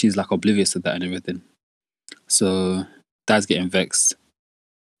 But she's like oblivious to that and everything. So dad's getting vexed.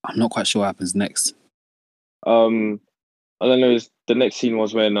 I'm not quite sure what happens next. I don't know. The next scene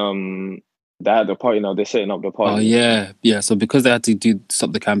was when they had the party. Now they're setting up the party. Oh yeah. So because they had to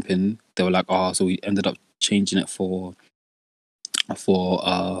stop the camping, they were like, so we ended up changing it for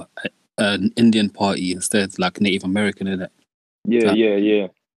an Indian party instead, like Native American, isn't it? Yeah.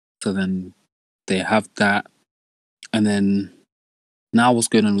 So then they have that, and then now what's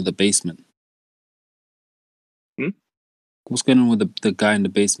going on with the basement? What's going on with the guy in the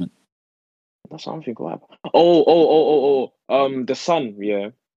basement? That's something. What happened? Oh. The son. Yeah,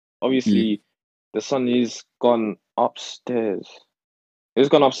 obviously, the son is gone upstairs. He's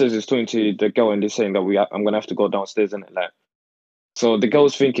gone upstairs. He's talking to the girl, and they're saying that I'm gonna have to go downstairs, and like. So the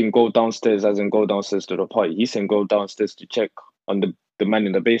girl's thinking go downstairs as in go downstairs to the party. He's saying go downstairs to check on the man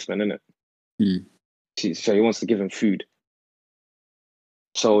in the basement, innit? So he wants to give him food.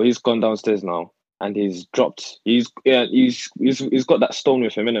 So he's gone downstairs now and he's dropped. He's got that stone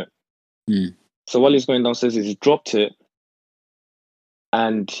with him, innit? So while he's going downstairs, he's dropped it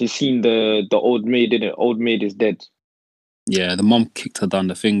and he's seen the old maid, innit? Old maid is dead. Yeah, the mom kicked her down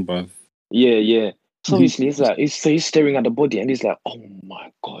the thing, bro. Yeah. So obviously he's staring at the body and he's like, oh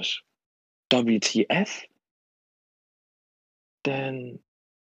my gosh, WTF? Then,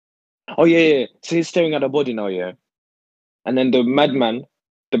 oh yeah. So he's staring at the body now, yeah. And then the madman,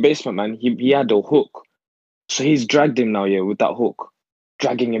 the basement man, he had a hook. So he's dragged him now, yeah, with that hook.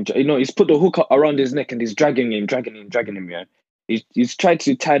 Dragging him, he's put the hook around his neck and he's dragging him, yeah. he's tried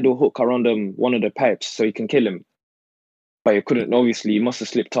to tie the hook around one of the pipes so he can kill him, but he couldn't. Obviously, he must have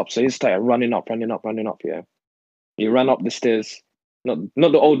slipped up. So he started running up. Yeah, he ran up the stairs. Not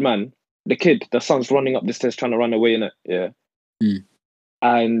the old man, the kid. The son's running up the stairs trying to run away in it. Yeah,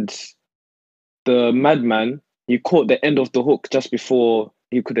 and the madman, he caught the end of the hook just before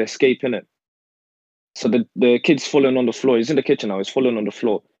he could escape in it. So the kid's falling on the floor. He's in the kitchen now. He's falling on the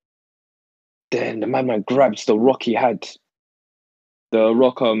floor. Then the madman grabs the rock he had. The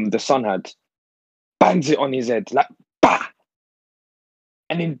rock the son had. Bangs it on his head. Like, bah!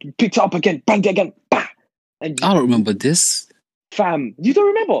 And then picks it up again. Banged it again. Bah! And I don't remember this. Fam, you don't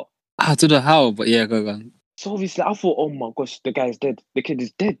remember? I don't know how, but yeah, go on. So obviously I thought, oh my gosh, the guy's dead. The kid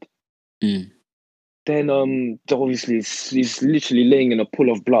is dead. Then obviously he's literally laying in a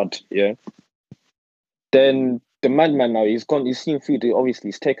pool of blood, yeah. Then the madman now, he's seen food, obviously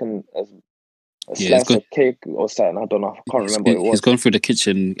he's taken a slice of cake or something, I don't know, I can't remember what it was. He's gone through the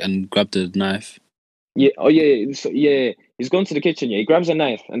kitchen and grabbed a knife. Yeah, he's gone to the kitchen, he grabs a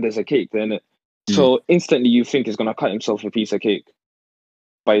knife and there's a cake there in it. So instantly you think he's gonna cut himself a piece of cake.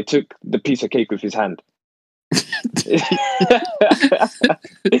 But he took the piece of cake with his hand.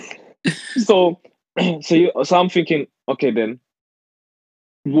 So I'm thinking, okay, then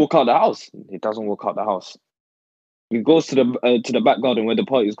walk out the house. He doesn't walk out the house. He goes to the back garden where the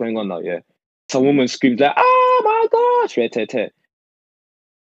party is going on now. Yeah, some woman screams like, "Oh my gosh!"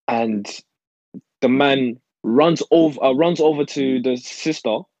 And the man runs over to the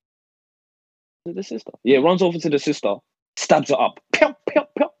sister. Is it the sister? Yeah, runs over to the sister, stabs her up. Pew, pew,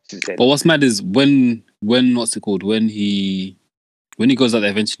 pew. But what's mad is when what's it called? When he goes out there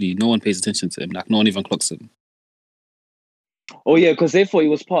eventually, no one pays attention to him. Like no one even clocks him. Oh yeah, because they thought he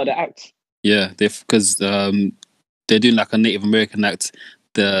was part of the act. Yeah, because they're doing like a Native American act.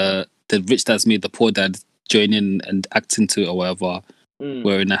 The rich dad's made the poor dad join in and act into it or whatever,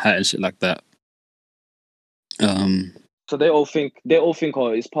 wearing a hat and shit like that. So they all think oh,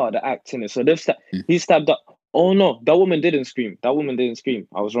 it's part of the act, innit? So he stabbed up. Oh no, that woman didn't scream. I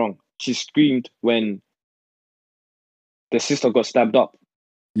was wrong. She screamed when the sister got stabbed up.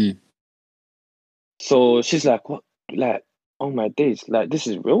 So she's like, what? Like, oh my days, like this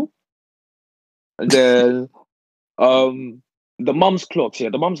is real? And then the mum's clocks, yeah.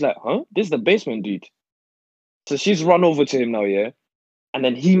 The mum's like, huh? This is the basement dude. So she's run over to him now, yeah. And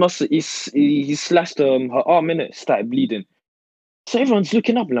then he slashed her arm in it, started bleeding. So everyone's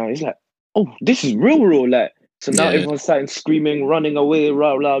looking up now. He's like, oh, this is real, like. So now everyone's starting screaming, running away,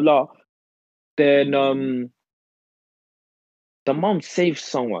 rah, rah, rah. Then the mom saved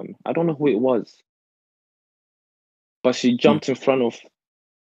someone. I don't know who it was. But she jumped in front of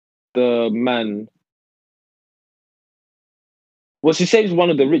the man. Well, she saves one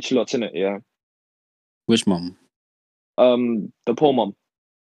of the rich lots, innit? Yeah. Which mom? The poor mom.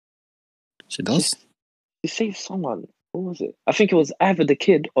 She does? She saved someone. What was it? I think it was either the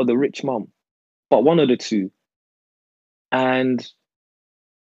kid or the rich mom. But one of the two. And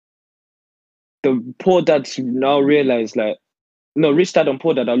the poor dads now realize, like, no, rich dad and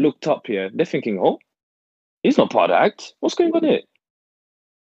poor dad are looked up here. They're thinking, oh, he's not part of the act. What's going on here?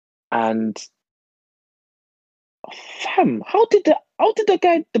 And fam, how did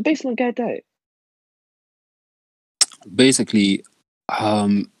the basement guy die? Basically,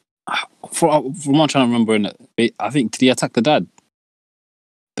 from what I'm trying to remember, I think, did he attack the dad?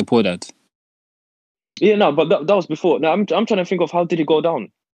 The poor dad? Yeah, no, but that was before. Now I'm trying to think of how did he go down?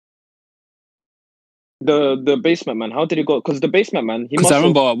 The basement man, how did he go? Because the basement man, because I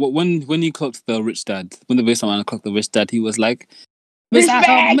remember when he clocked the rich dad, when the basement man clocked the rich dad, he was like,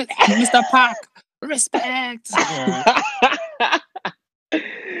 Mr. Park, respect. And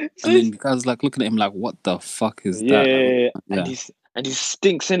then the guy's like looking at him like, what the fuck is that? Yeah. And he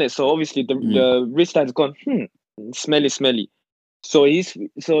stinks in it. So obviously the rich dad's gone, smelly. So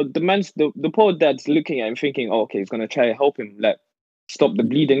the poor dad's looking at him thinking, oh, okay, he's gonna try to help him, like, stop the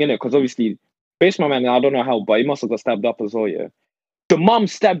bleeding in it, because obviously basement man, I don't know how, but he must have got stabbed up as well, yeah. The mum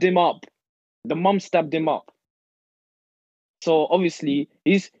stabbed him up. So obviously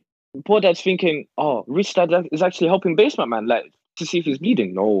poor dad's thinking, oh, rich dad is actually helping basement man, like, to see if he's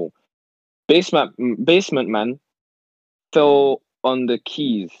bleeding. No. Basement man fell on the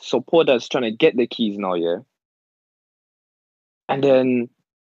keys. So poor dad's trying to get the keys now, yeah. And then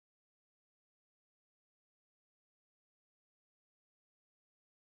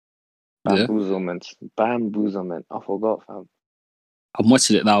Bamboozlement. I forgot, fam. I'm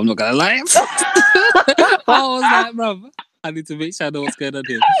watching it now, I'm not gonna lie. I was like, bro, I need to make sure I know what's going on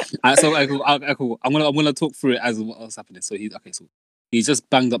here. Cool. I'm gonna talk through it as what was happening. So he just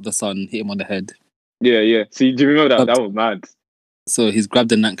banged up the son, hit him on the head. Yeah. See, do you remember that? That was mad. So he's grabbed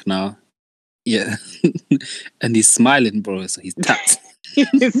the nank now. Yeah. And he's smiling, bro. So he's tapped.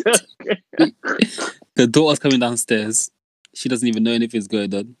 The daughter's coming downstairs. She doesn't even know anything's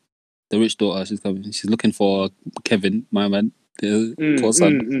going on. The rich daughter, she's coming. She's looking for Kevin, my man. The poor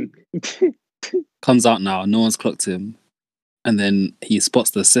son. Comes out now. No one's clocked him. And then he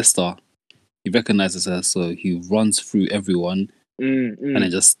spots the sister. He recognizes her, so he runs through everyone and then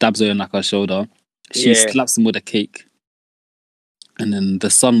just stabs her in like her shoulder. She slaps him with a cake. And then the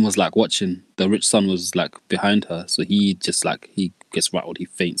son was like watching. The rich son was like behind her, so he just like he gets rattled. He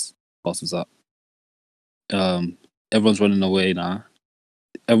faints, passes out. Everyone's running away now.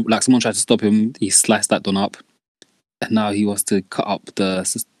 Like someone tried to stop him. He sliced that one up, and now he wants to cut up the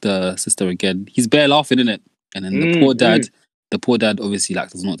sister again. He's bare laughing, innit? And then the poor dad obviously like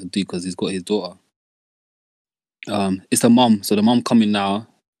doesn't know what to do because he's got his daughter. It's the mom. So the mom coming now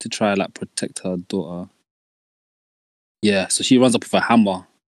to try like protect her daughter. Yeah, so she runs up with a hammer,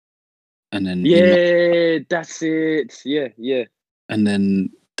 and then that's it. Yeah. And then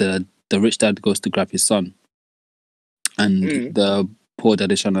the rich dad goes to grab his son, and the poor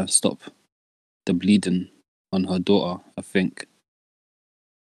dad is trying to stop the bleeding on her daughter, I think.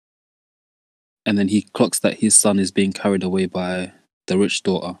 And then he clocks that his son is being carried away by the rich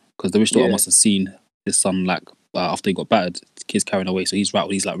daughter, because the rich daughter must have seen his son like after he got battered, the kid's carried away. So he's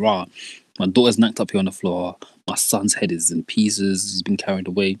rattled. He's like, "Rah, my daughter's knocked up here on the floor. My son's head is in pieces. He's been carried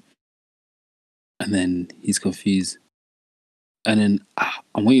away." And then he's confused. And then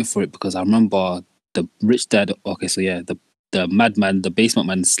I'm waiting for it because I remember the rich dad. Okay, so yeah, the madman, the basement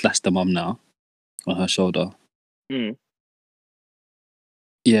man, slashed the mom now on her shoulder.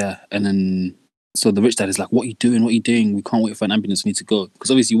 Yeah, and then so the rich dad is like, "What are you doing? What are you doing? We can't wait for an ambulance. We need to go."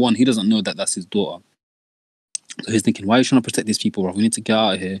 Because obviously, one, he doesn't know that that's his daughter. So he's thinking, "Why are you trying to protect these people, bro? We need to get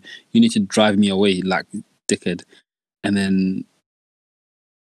out of here. You need to drive me away, like dickhead." And then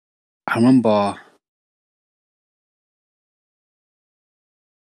I remember.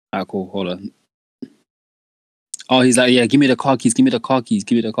 Alright, cool. Hold on. Oh, he's like, "Yeah, give me the car keys. Give me the car keys.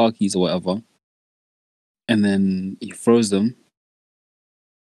 Give me the car keys, or whatever." And then he throws them,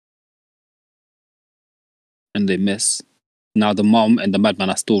 and they miss. Now the mom and the madman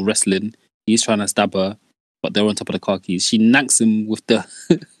are still wrestling. He's trying to stab her, but they're on top of the car keys. She knacks him with the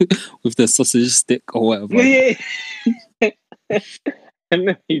with the sausage stick or whatever. Yeah. And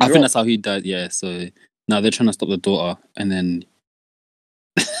then I think that's how he died. Yeah. So now they're trying to stop the daughter, and then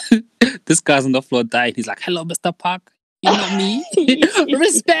this guy's on the floor dying. He's like, "Hello, Mr. Park. You're not me.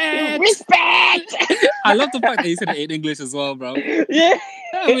 Respect. I love the fact that he said it in English as well, bro. Yeah.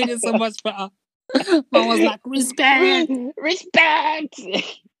 That made it so much better. I was like, respect.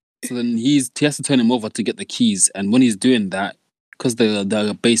 So then he has to turn him over to get the keys. And when he's doing that, because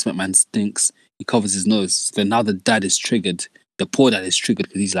the basement man stinks, he covers his nose. So then now the dad is triggered. The poor dad is triggered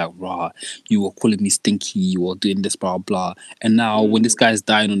because he's like, "Rah, you were calling me stinky, you were doing this, blah, blah." And now when this guy's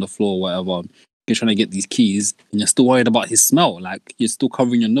dying on the floor or whatever, you're trying to get these keys and you're still worried about his smell. Like, you're still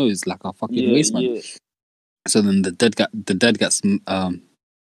covering your nose like a fucking waste man. Yeah. So then the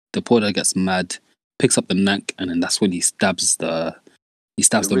poor dad gets mad, picks up the nank, and then that's when he stabs the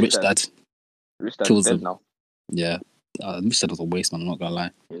rich dad. Rich dad kills dead him. now. Yeah. Rich dad was a waste man, I'm not gonna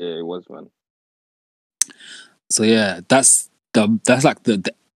lie. Yeah, it was, man. So yeah, that's like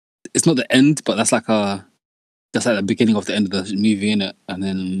the it's not the end, but that's like the beginning of the end of the movie, innit? And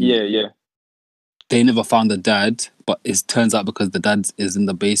then yeah, they never found the dad, but it turns out because the dad is in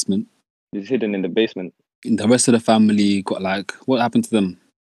the basement. He's hidden in the basement. And the rest of the family got like, what happened to them?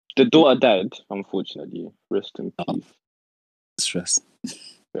 The daughter died, unfortunately. Rest in peace. Stress.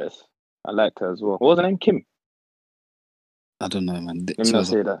 I liked her as well. What was her name? Kim? I don't know, man. Let me not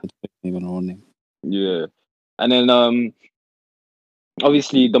say that. Even her name. Yeah. And then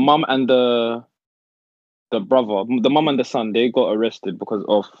obviously the mum and the brother, the mum and the son, they got arrested because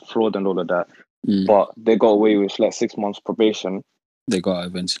of fraud and all of that. But they got away with like 6 months probation. They got out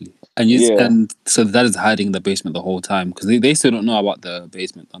eventually. And so the dad is hiding in the basement the whole time because they still don't know about the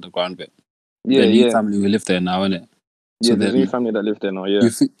basement underground bit. Yeah, the new family who live there now, innit? Yeah, the new family that live there now, yeah.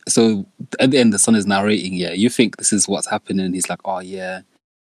 So at the end, the son is narrating, yeah. You think this is what's happening, and he's like, "Oh, yeah."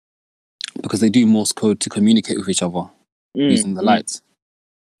 Because they do Morse code to communicate with each other using the lights.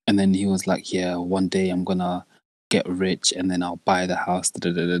 And then he was like, "Yeah, one day I'm gonna get rich and then I'll buy the house."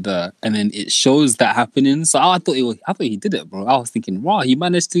 And then it shows that happening. So I thought he did it, bro. I was thinking, wow, he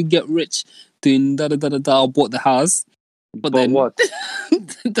managed to get rich doing bought the house. But then what?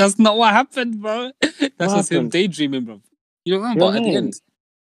 That's not what happened, bro. That's just him daydreaming, bro. You don't know, but at the end,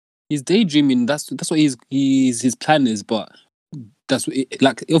 he's daydreaming. That's what his plan is. But that's what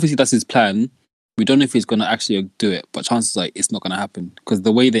obviously that's his plan. We don't know if he's gonna actually do it, but chances are it's not gonna happen because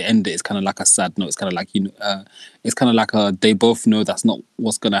the way they end it is kind of like a sad note. It's kind of like it's kind of like they both know that's not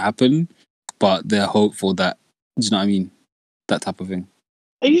what's gonna happen, but they're hopeful that. Do you know what I mean? That type of thing.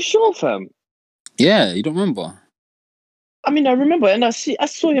 Are you sure, fam? Yeah, you don't remember? I mean, I remember, and I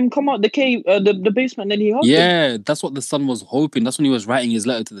saw him come out the cave, the basement, and then he hugged him. Yeah, that's what the son was hoping. That's when he was writing his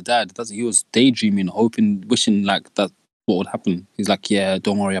letter to the dad. He was daydreaming, hoping, wishing like that what would happen. He's like, yeah,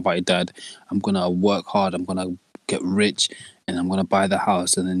 don't worry about it, Dad. I'm gonna work hard. I'm gonna get rich, and I'm gonna buy the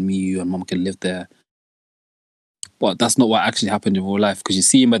house, and then me, you, and Mom can live there. But that's not what actually happened in real life because you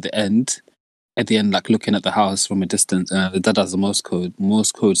see him at the end, like looking at the house from a distance, and the dad has the Morse code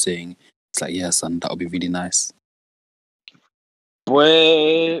saying, "It's like, yeah, son, that would be really nice."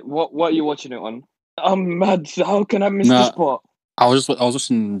 Wait, what are you watching it on? I'm mad. How can I miss this part? I was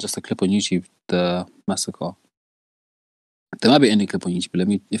watching just a clip on YouTube, the massacre. There might be any clip on YouTube. Let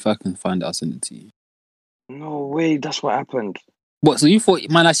me, if I can find it, I'll send it to you. No way, that's what happened. What? So you thought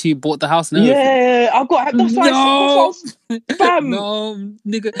man actually bought the house and everything? Yeah, I got. That's why I was, bam. No,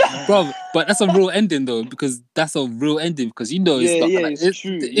 nigga, bro. But that's a real ending though, because that's a real ending because you know it's not. Yeah, it's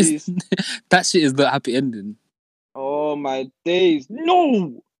true. That shit is the happy ending. Oh my days,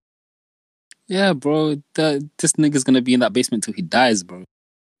 no. Yeah, bro. This nigga's gonna be in that basement till he dies, bro.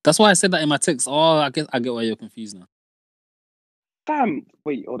 That's why I said that in my text. Oh, I get why you're confused now. Damn.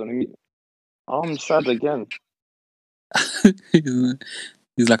 Wait, hold on. I'm sad again.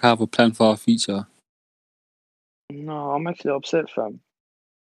 He's like, I have a plan for our future. No, I'm actually upset, fam.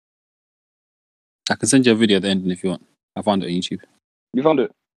 I can send you a video at the ending if you want. I found it on YouTube. You found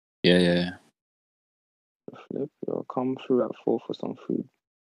it? Yeah. Flip, you'll come through at 4 for some food.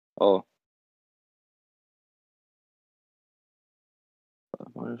 Oh.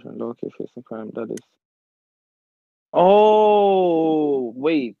 Okay, facing crime, that is. Oh,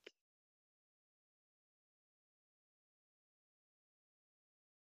 wait.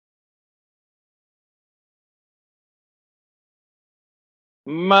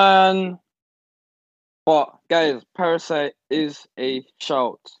 Man. But, guys, Parasite is a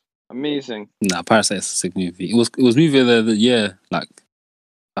shout. Amazing. Nah, Parasite is a sick movie. It was movie of the year, like,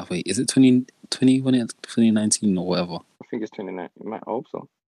 wait, is it 2019 or whatever? I think it's 2019. I hope so.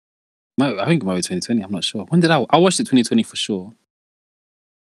 I think it might be 2020. I'm not sure. When did I watched it 2020 for sure.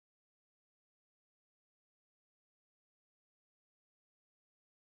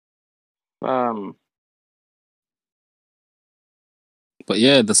 But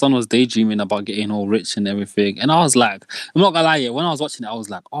yeah, the son was daydreaming about getting all rich and everything. And I was like, I'm not gonna lie, when I was watching it, I was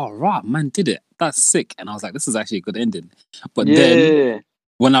like, oh, right, man did it. That's sick. And I was like, this is actually a good ending. But then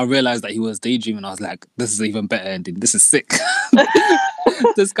when I realized that he was daydreaming, I was like, this is even better ending. This is sick.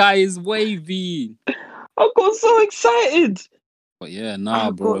 This guy is wavy. I got so excited. But yeah,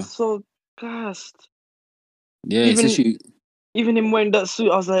 bro. I got so gassed. Yeah, even him wearing that suit,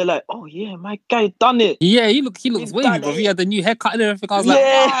 I was like, oh yeah, my guy done it. Yeah, he looks wavy, bro. He had the new haircut and everything. I was like,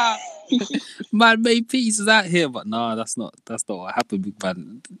 man made pieces out here. But no, that's not what happened, big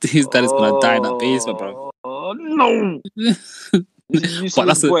man. His dad is gonna die in that basement, bro. Oh no.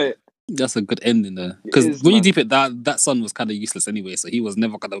 But that's a good ending though. Because when you deep it, that son was kind of useless anyway, so he was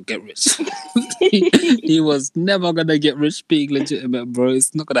never gonna get rich. he was never gonna get rich being legitimate, bro.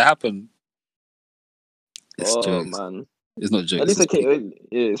 It's not gonna happen. It's jokes. Man. It's not jokes. At least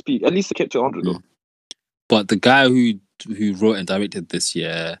it's peak. At least they kept it 100 though. But the guy who wrote and directed this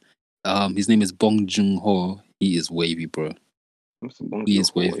year, his name is Bong Joon-ho. He is wavy, bro. He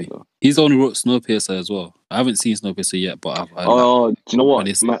is wavy. He's the one who wrote Snowpiercer as well. I haven't seen Snowpiercer yet, but I've heard. Do you know what?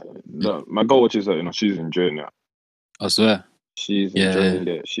 My girl watches it. She's enjoying it. I swear. She's enjoying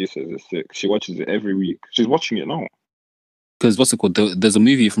it. She says it's sick. She watches it every week. She's watching it now. Because what's it called? There's a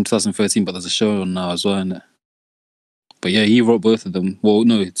movie from 2013, but there's a show on now as well, isn't it? But yeah, he wrote both of them. Well,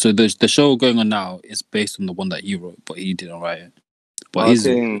 no, so the show going on now is based on the one that he wrote, but he didn't write it. But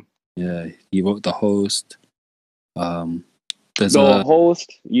he wrote The Host.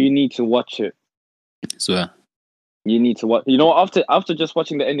 Host, you need to watch it. So you need to watch. You know, after just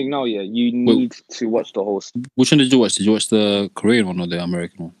watching the ending now, you need to watch The Host. Which one did you watch? Did you watch the Korean one or the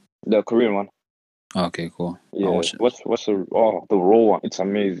American one? The Korean one. Okay, cool. Yeah, I'll watch it. What's the raw one? It's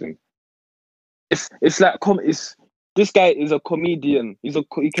amazing. It's like this guy is a comedian. He can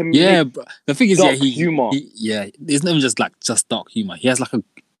bro. The thing is, humor. It's not even just dark humor. He has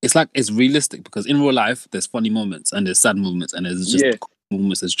it's realistic because in real life there's funny moments and there's sad moments and there's just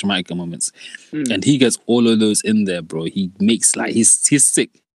moments, there's traumatic moments, and he gets all of those in there, bro. He makes he's sick,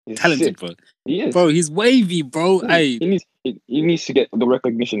 talented, sick. Bro. He is. Bro, he's wavy, bro. Hey, he needs to get the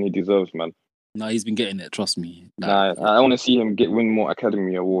recognition he deserves, man. No, he's been getting it. Trust me. I want to see him win more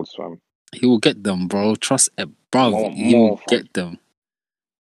Academy Awards, fam. He will get them, bro. Trust it, bro. He will get them.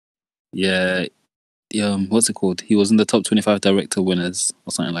 Yeah. What's it called? He was in the top 25 director winners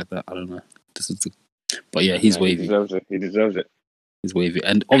or something like that. I don't know. But yeah, he's wavy. He deserves it. He's wavy,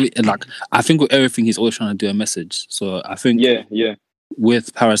 and like I think with everything, he's always trying to do a message. So I think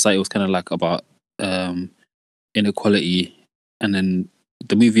with Parasite, it was kind of like about inequality, and then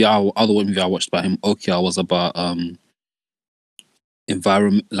the other movie I watched by him, Okja, was about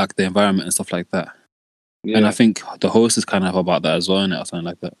environment, like the environment and stuff like that. Yeah. And I think the host is kind of about that as well, isn't it, or something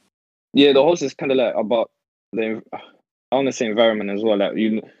like that. Yeah, the host is kind of like about I want to say environment as well. Like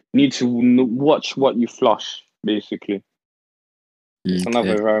you need to watch what you flush, basically. It's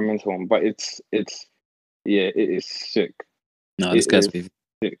another environmental one, but it is sick. No, this guy's sick.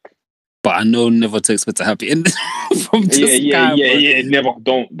 But I know never to expect a happy ending from this guy. Yeah, never.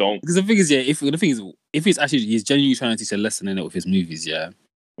 Don't. Because the thing is, if he's genuinely trying to teach a lesson in it with his movies, yeah.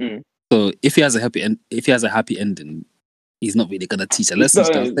 Mm. So if he has a happy ending, he's not really gonna teach a lesson.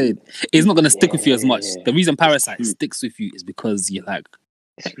 He's not gonna stick with you as much. The reason Parasite sticks with you is because you're like,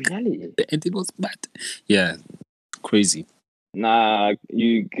 it's reality. The ending was bad. Yeah, crazy. Nah,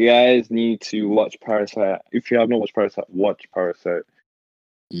 you guys need to watch Parasite. If you have not watched Parasite, watch Parasite.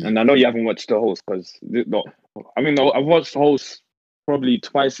 And I know you haven't watched The Host because I've watched The Host probably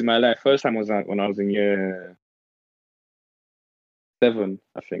twice in my life. First time was when I was in year 7,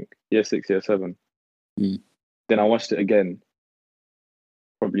 I think. Year 6, year 7. Then I watched it again.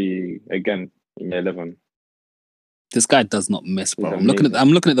 Probably again in year 11. This guy does not miss, bro. I'm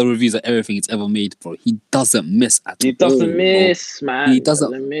looking at the reviews of everything he's ever made, bro. He doesn't miss at all. He doesn't miss, man. He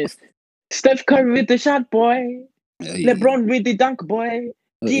doesn't miss. Steph Curry with the shot, boy. LeBron with the dunk, boy.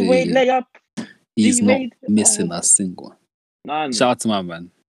 D-Wade layup. He's not missing a single. None. Shout out to my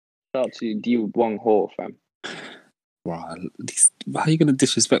man. Shout out to D Wong Ho, fam. Bro, how are you gonna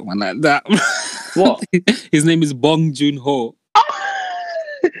disrespect man like that? What? His name is Bong Joon-ho.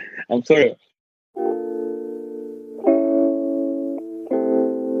 I'm sorry.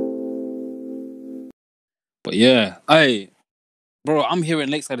 But yeah, bro, I'm hearing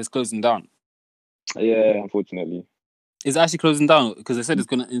Lakeside is closing down. Yeah, unfortunately. It's actually closing down because they said it's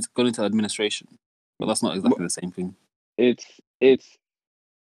going into administration, but that's not exactly the same thing. It's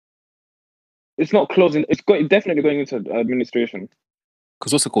not closing. It's definitely going into administration.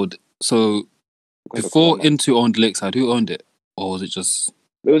 Because what's it called? So before Into owned Lakeside, who owned it, or was it just?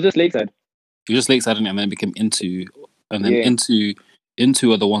 It was just Lakeside. It was just Lakeside, and then it became Into, and then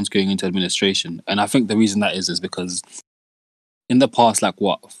Into are the ones going into administration. And I think the reason that is because in the past, like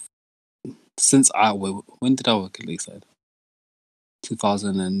when did I work at Lakeside?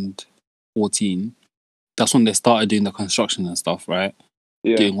 2014. That's when they started doing the construction and stuff, right?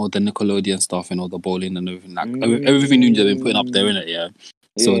 Yeah. Doing all the Nickelodeon stuff and all the bowling and everything. Like everything new they've been putting up there, innit? Yeah.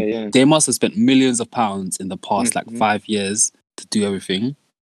 So they must have spent millions of pounds in the past 5 years to do everything.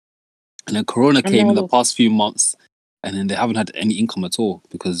 And then Corona came in the past few months, and then they haven't had any income at all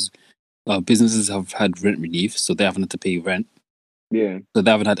because businesses have had rent relief, so they haven't had to pay rent. Yeah. So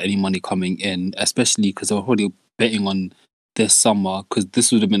they haven't had any money coming in, especially because they're already betting on this summer, because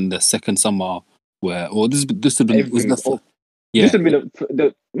this would have been the second summer where, or this would have been This would be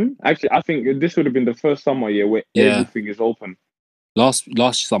actually, I think this would have been the first summer where everything is open.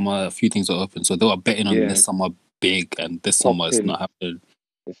 Last summer, a few things were open, so they were betting on this summer big, and this summer it's not happening.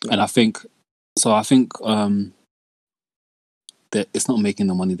 And I think that it's not making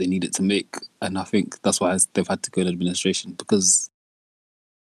the money they need it to make, and I think that's why they've had to go to administration because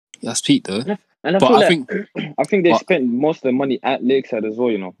that's Pete though. And I think they spent most of the money at Lakeside as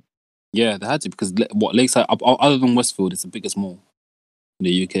well, you know. Yeah, they had to because Lakeside, other than Westfield, it's the biggest mall in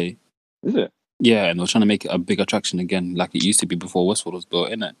the UK. Is it? Yeah, and they're trying to make it a big attraction again, like it used to be before Westfield was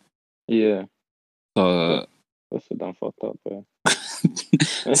built, innit? Yeah. So that's a damn fucked up, bro.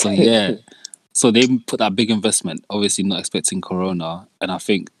 So yeah. So they put that big investment, obviously not expecting Corona, and I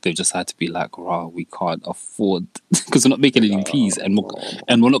think they've just had to be like, "Wow, we can't afford because we're not making any fees, and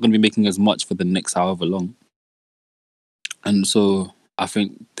we're not going to be making as much for the next however long." And so I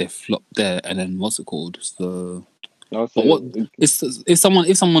think they flopped there, and then what's it called? So, but what if someone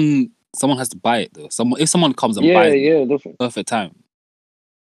has to buy it though? If someone comes and buys it, perfect time.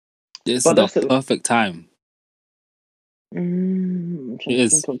 This is the perfect time. It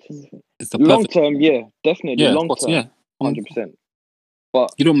is. It's the long term, definitely. Yeah, long term, 100%.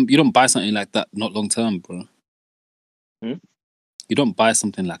 But you don't buy something like that not long term, bro. You don't buy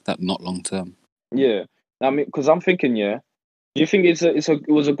something like that not long term. Yeah, I mean, because I'm thinking, do you think it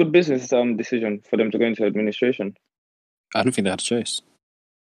was a good business decision for them to go into administration? I don't think they had a choice.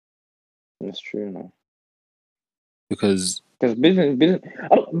 That's true, no. Because business.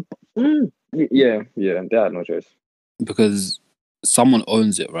 Yeah, they had no choice. Because someone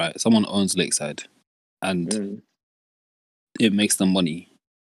owns it, right? Someone owns Lakeside, and it makes them money.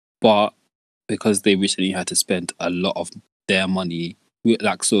 But because they recently had to spend a lot of their money,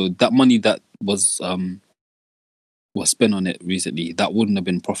 like, so that money that was spent on it recently, that wouldn't have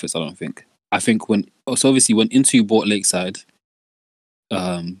been profits. I don't think. I think when Intu bought Lakeside,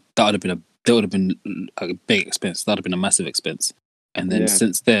 that would have been a big expense. That would have been a massive expense. And then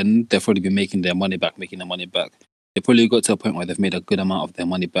since then, they've probably been making their money back. They probably got to a point where they've made a good amount of their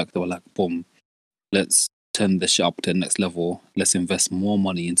money back. They were like, boom, let's turn the shit up to the next level. Let's invest more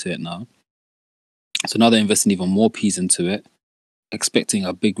money into it now. So now they're investing even more peas into it, expecting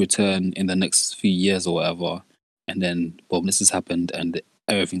a big return in the next few years or whatever. And then, boom, this has happened and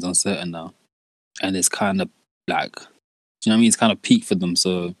everything's uncertain now. And it's kind of like, do you know what I mean? It's kind of peak for them.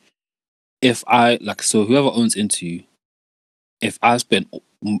 So whoever owns Intu, if I'm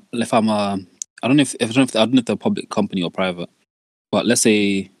I don't know if they're a public company or private, but let's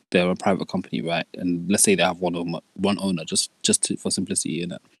say they're a private company, right? And let's say they have one owner, just for simplicity,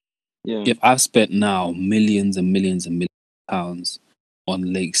 in it. Yeah. If I've spent now millions and millions and millions of pounds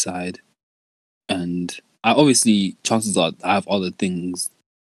on Lakeside, and chances are I have other things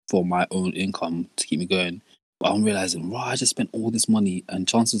for my own income to keep me going, but I'm realizing, I just spent all this money, and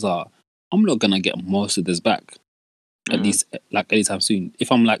chances are I'm not gonna get most of this back. At least, like, anytime soon.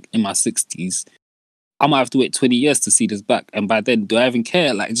 If I'm like in my 60s, I might have to wait 20 years to see this back. And by then, do I even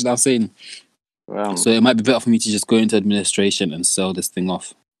care? Like, do you know what I'm saying? Wow. So it might be better for me to just go into administration and sell this thing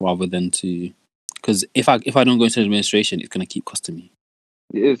off rather than to. Because if I don't go into administration, it's going to keep costing me.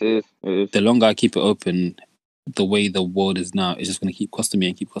 It is. The longer I keep it open, the way the world is now, it's just going to keep costing me.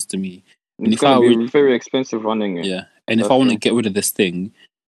 It's going to be very expensive running it. Yeah. And if I want to get rid of this thing,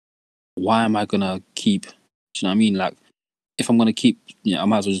 why am I going to keep. Do you know what I mean? Like, if I'm going to keep, I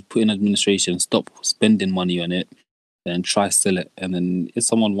might as well just put in administration, stop spending money on it, and try sell it. And then if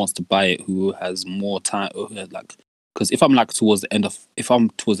someone wants to buy it who has more time, because if I'm towards the end of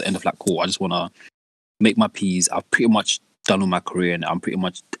like, cool, I just want to make my peas, I've pretty much done with my career and I'm pretty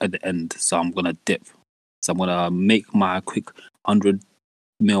much at the end, so I'm going to dip. So I'm going to make my quick 100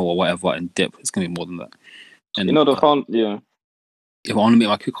 mil or whatever and dip. It's going to be more than that. And if I want to make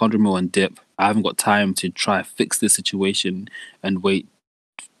my quick 100 mil and dip, I haven't got time to try fix this situation and wait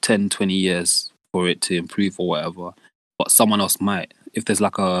 10, 20 years for it to improve or whatever. But someone else might. If there's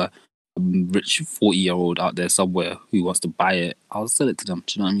like a rich 40-year-old out there somewhere who wants to buy it, I'll sell it to them.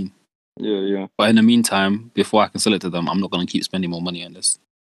 Do you know what I mean? Yeah. But in the meantime, before I can sell it to them, I'm not going to keep spending more money on this.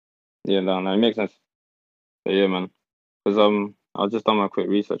 Yeah, no, it makes sense. But yeah, man. Because I just done my quick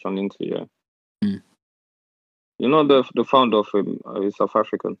research on Intu, yeah. You know the founder of him is South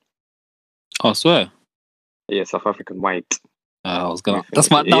African. Oh, I swear. Yeah, South African white. That was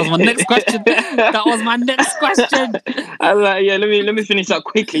my next question. That was my next question. I was like, yeah, let me finish that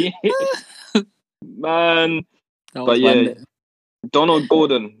quickly. Man. Donald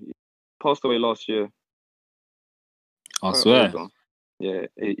Gordon passed away last year. I swear. Yeah,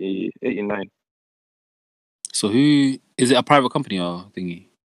 89. So who is it? A private company or thingy?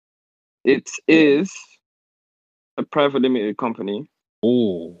 It is a private limited company.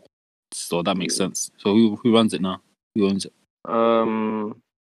 Oh, so that makes sense. So who runs it now? Who owns it?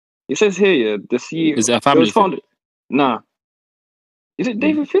 It says here, the CEO. Is it a family? Nah. Is it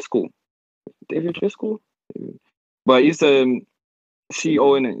David Fiscal? But he's the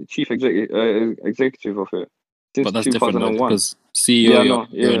CEO and chief executive of it since but that's 2001. Different though, because CEO,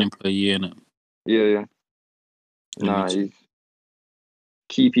 you're an employee, innit? Yeah. Nah, he's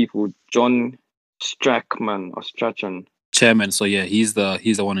key people. John Strachan. Chairman. So yeah, he's the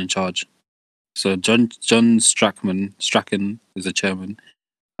one in charge. So John Strachan is the chairman,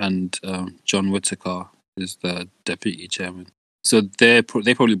 and John Whittaker is the deputy chairman. So they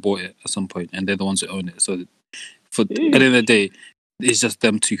probably bought it at some point, and they're the ones who own it. So at the end of the day, it's just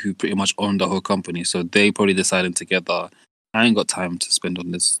them two who pretty much own the whole company. So they probably decided together, I ain't got time to spend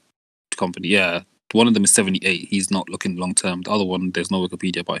on this company. Yeah, one of them is 78. He's not looking long term. The other one, there's no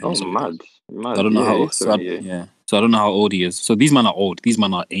Wikipedia about him. Oh, so mad. I don't know how. So I don't know how old he is. So these men are old. These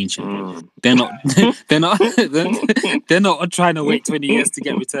men are ancient. They're not. They're not trying to wait 20 years to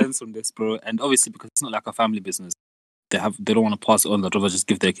get returns from this, bro. And obviously, because it's not like a family business, they don't want to pass it on. They'd rather just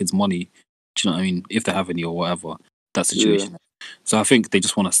give their kids money. Do you know what I mean? If they have any or whatever, that situation. Yeah. So I think they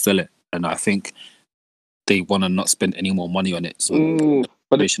just want to sell it, and I think they want to not spend any more money on it. So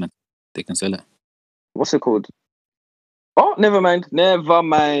they can sell it. What's it called? Oh, never mind. I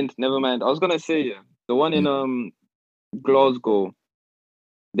was gonna say the one in Glasgow.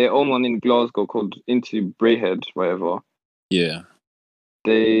 They own one in Glasgow called Intu Braehead, whatever. Yeah.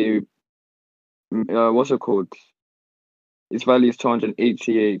 they what's it called? Its value is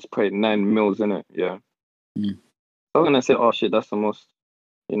 288.9 mils in it. Yeah. Mm. I was gonna say, oh shit, that's the most,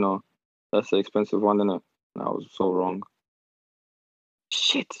 that's the expensive one, innit? I was so wrong.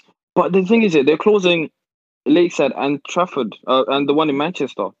 Shit. But the thing is, they're closing Lakeside and Trafford, and the one in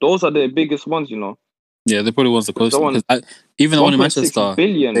Manchester. Those are the biggest ones, Yeah, they're probably ones the closest. Even the one in Manchester,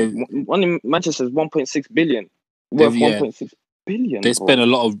 one in Manchester is 1.6 billion, worth 1.6 billion. They spent a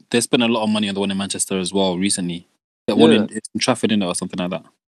lot of money on the one in Manchester as well recently. That one in Trafford, in it or something like that.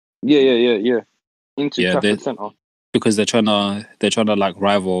 Yeah. Into Trafford Centre. Because they're trying to like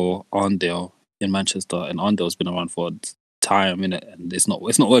rival Arndale in Manchester, and Arndale's been around for time, innit? And it's not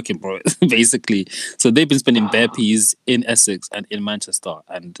working, bro. Basically, so they've been spending bare peas in Essex and in Manchester,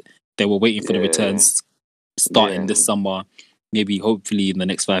 and they were waiting for the returns starting this summer. Maybe hopefully in the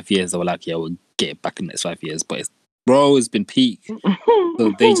next 5 years they were like, yeah, we'll get it back in the next 5 years. But it's been peak.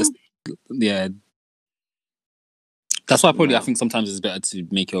 So they just that's why probably I think sometimes it's better to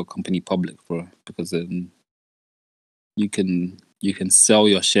make your company public, bro, because then you can sell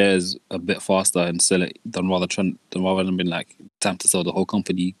your shares a bit faster and sell it than rather than being like time to sell the whole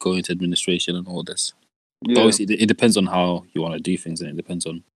company, go into administration and all this. But obviously it depends on how you want to do things, and it depends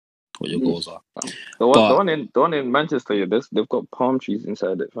on what your goals are. The one in Manchester, they've got palm trees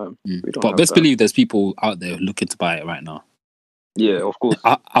inside it, fam. But best believe there's people out there looking to buy it right now. Yeah, of course.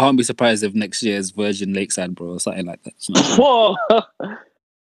 I won't be surprised if next year's Virgin Lakeside, bro, or something like that. Whoa!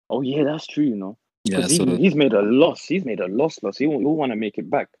 Oh yeah, that's true, Yeah, he's made a loss. He's made a loss. He'll want to make it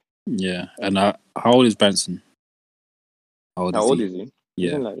back. Yeah, and how old is Branson? How old is he?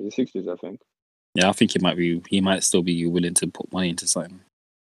 Yeah, he's in like his 60s, I think. Yeah, I think he might still be willing to put money into something.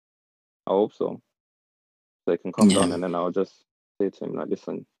 I hope so. So he can come down, and then I'll just say to him like,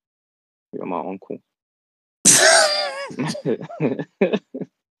 "Listen, you're my uncle.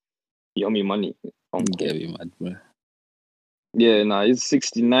 You owe me money, uncle." Get me mad, bro. Yeah, he's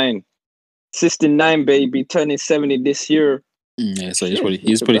 69. 69, baby, turning 70 this year. Yeah, so he's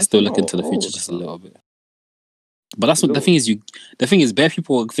probably still looking to the future just a little bit. But that's what the thing is. Bare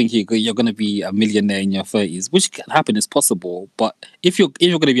people think you're gonna be a millionaire in your 30s, which can happen. It's possible, but if you're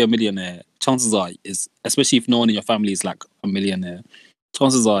gonna be a millionaire, chances are especially if no one in your family is like a millionaire,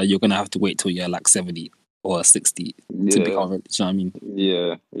 chances are you're gonna have to wait till you're like 70 or 60 to become rich. You know what I mean?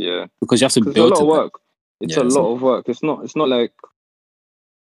 Yeah. Because you have to build. It's a lot of work. It's a lot of work. It's not like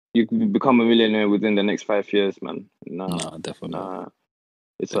you can become a millionaire within the next 5 years, man. No, definitely not.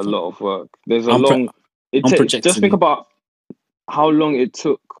 It's a lot of work. There's a long. Just think about how long it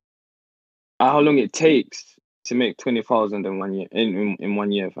takes to make 20,000 in 1 year. In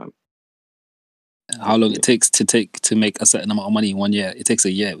 1 year, fam. How long it takes to make a certain amount of money in 1 year? It takes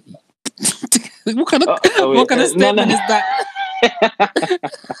a year. What kind of statement is that?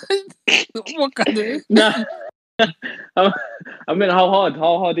 What kind of? Nah. I mean, how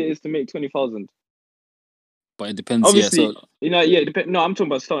hard it is to make 20,000. But it depends. Obviously, it depends. No, I'm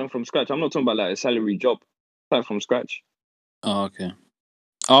talking about starting from scratch. I'm not talking about like a salary job. Starting from scratch. Oh, okay.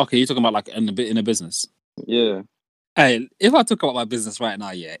 You're talking about like in a business. Yeah. Hey, if I talk about my business right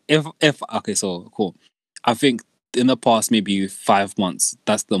now, okay, so cool. I think in the past maybe 5 months,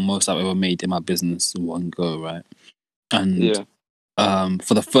 that's the most I've ever made in my business in one go, right? And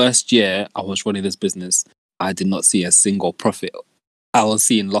for the first year I was running this business, I did not see a single profit. I was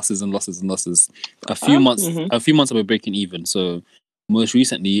seeing losses and losses and losses. A few months I've been breaking even. So most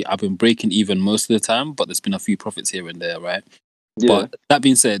recently I've been breaking even most of the time, but there's been a few profits here and there, right? Yeah. But that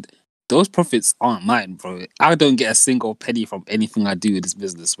being said, those profits aren't mine, bro. I don't get a single penny from anything I do in this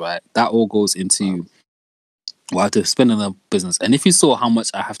business, right? That all goes into what I have to spend on the business. And if you saw how much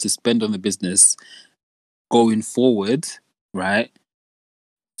I have to spend on the business going forward, right,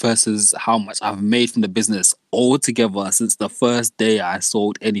 versus how much I've made from the business altogether since the first day I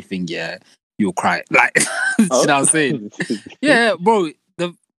sold anything, you'll cry. Like, you know what I'm saying? Yeah, bro.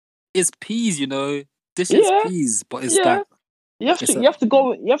 It's peas, This is peas, but it's that. You have to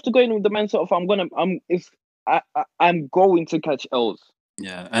go in with the mindset of I'm going to catch L's.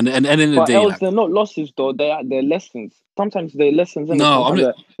 Yeah, and in the day, L's, they're not losses though. They're lessons. Sometimes they're lessons. And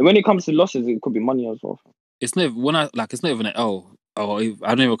when it comes to losses, it could be money as well. It's not it's not even an L. I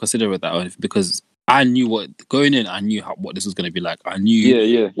don't even consider it that because I knew I knew what this was going to be like. I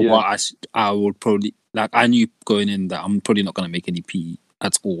knew what I would probably I knew going in that I'm probably not going to make any P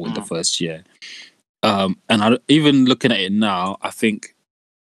at all in the first year. And even looking at it now, I think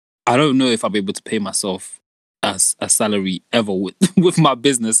I don't know if I'll be able to pay myself as a salary ever with my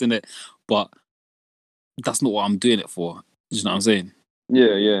business in it, but that's not what I'm doing it for. Do you know what I'm saying?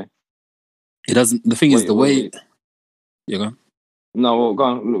 Yeah. It doesn't. The thing is, the way. You go. No, well, go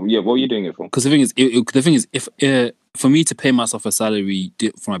on. Yeah, what are you doing it for? Because the thing is, if for me to pay myself a salary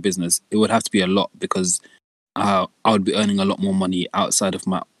for my business, it would have to be a lot because I would be earning a lot more money outside of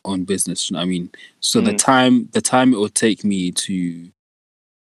my own business. You know what I mean? So the time it would take me to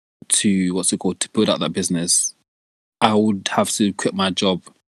what's it called, to build out that business, I would have to quit my job,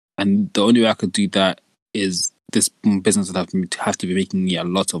 and the only way I could do that is this business would have to be making me a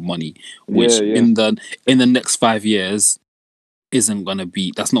lot of money, which in the next 5 years isn't gonna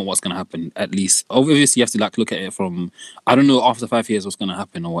be. That's not what's gonna happen. At least, obviously, you have to like look at it from. I don't know after 5 years what's gonna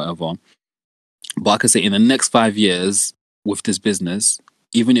happen or whatever, but I could say in the next 5 years with this business,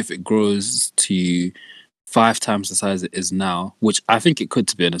 even if it grows to 5 times the size it is now, which I think it could,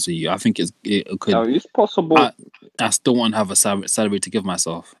 to be honest with you, I think it could. No, it's possible. I still want to have a salary to give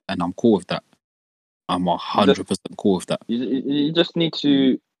myself, and I'm cool with that. I'm 100% cool with that. You just need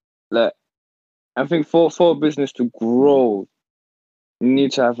to, like, I think for a business to grow, you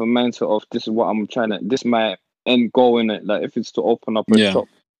need to have a mindset of this is what I'm trying to. This is my end goal in it. Like, if it's to open up a shop,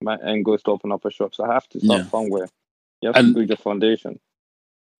 my end goal is to open up a shop. So I have to start somewhere. You have to build your foundation.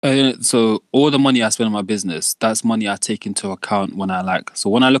 So all the money I spend on my business, that's money I take into account when I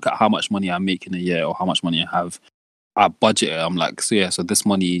look at how much money I make in a year or how much money I have, I budget it. I'm like, so this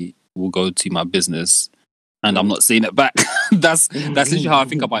money will go to my business, and I'm not seeing it back. that's literally how I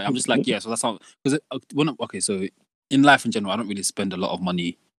think about it. I'm just like, so that's how, because so in life in general, I don't really spend a lot of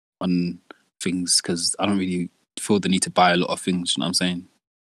money on things because I don't really feel the need to buy a lot of things. You know what I'm saying?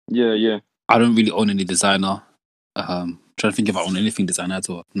 Yeah. I don't really own any designer. Trying to think if I own anything designer at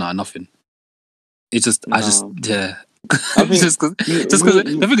all. Nah, nothing. It's just just because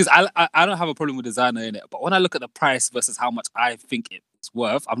the thing is, I don't have a problem with designer in it, but when I look at the price versus how much I think it's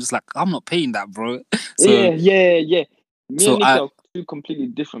worth, I'm just like, I'm not paying that, bro. So, yeah. Me and Nick are two completely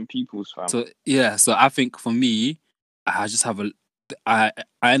different people's fam. So I think for me, I just have I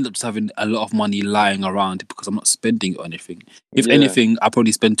end up just having a lot of money lying around because I'm not spending it on anything. If anything, I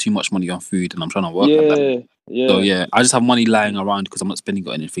probably spend too much money on food, and I'm trying to work at that. So I just have money lying around because I'm not spending it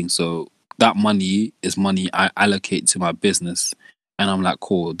on anything. So that money is money I allocate to my business, and I'm like,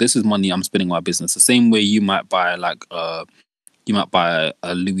 cool, this is money I'm spending on my business. The same way you might buy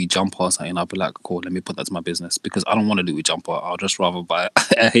a Louis jumper or something. I'll be like, cool, let me put that to my business because I don't want a Louis jumper. I'll just rather buy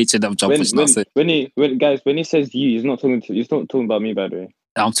a H&M jumper. When he says you, he's not talking about me, by the way.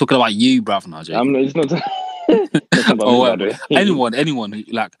 I'm talking about you, bruv. Now, Jake. He's not talking about me, by the way. Anyone who,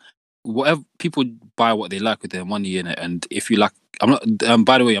 like, whatever, people buy what they like with their money in it, and if you like, I'm not.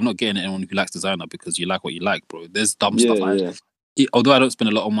 By the way, I'm not getting anyone who likes designer because you like what you like, bro. There's dumb stuff. Although I don't spend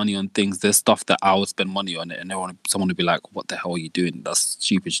a lot of money on things, there's stuff that I would spend money on it, and someone would be like, "What the hell are you doing? That's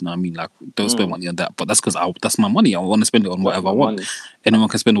stupid." You know what I mean? Like, don't spend money on that. But that's because that's my money. I want to spend it on whatever I want. Anyone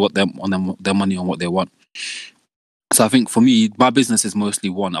can spend their money on what they want. So I think for me, my business is mostly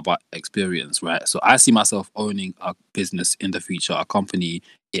one about experience, right? So I see myself owning a business in the future, a company.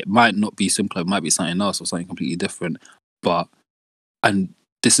 It might not be Simpler, it might be something else or something completely different. And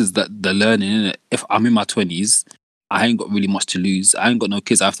this is the learning, innit? If I'm in my 20s, I ain't got really much to lose. I ain't got no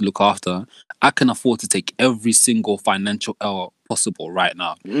kids I have to look after. I can afford to take every single financial L possible right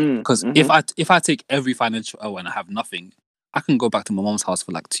now. Because if I take every financial L and I have nothing, I can go back to my mom's house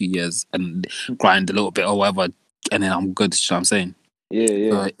for like 2 years and grind a little bit or whatever, and then I'm good. You know what I'm saying?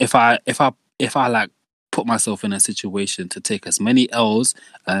 Yeah. If I like put myself in a situation to take as many L's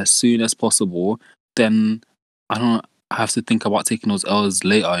as soon as possible, then I have to think about taking those L's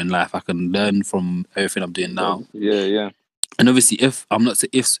later in life. I can learn from everything I'm doing now. Yeah. And obviously, if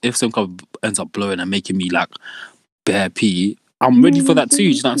some club ends up blowing and making me like bare P, I'm ready for that too.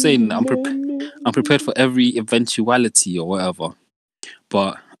 You know what I'm saying? I'm prepared for every eventuality or whatever.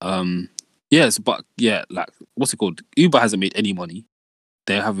 But like, what's it called? Uber hasn't made any money.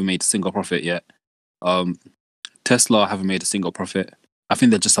 They haven't made a single profit yet. Tesla haven't made a single profit. I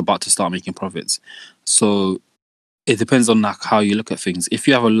think they're just about to start making profits. So it depends on like how you look at things. If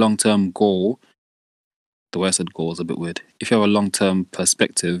you have a long-term goal, the way I said goal is a bit weird. If you have a long-term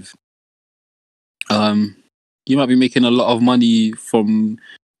perspective, you might be making a lot of money from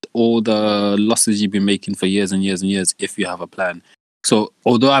all the losses you've been making for years and years and years if you have a plan. So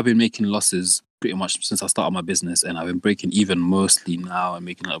although I've been making losses pretty much since I started my business, and I've been breaking even mostly now and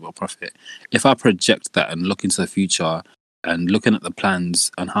making a little bit of profit, if I project that and look into the future and looking at the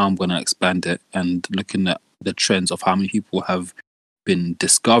plans and how I'm going to expand it and looking at the trends of how many people have been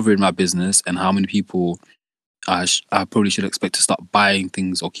discovering my business and how many people I probably should expect to start buying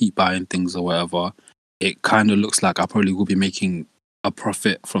things or keep buying things or whatever, it kind of looks like I probably will be making a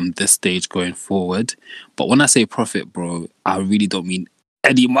profit from this stage going forward. But when I say profit, bro, I really don't mean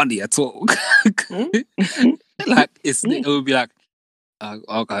any money at all. Like it would be like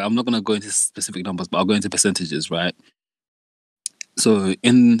Okay, I'm not gonna go into specific numbers, but I'll go into percentages, right? So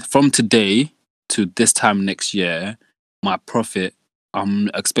from today to this time next year, my profit, I'm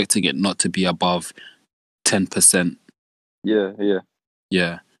expecting it not to be above 10%. Yeah.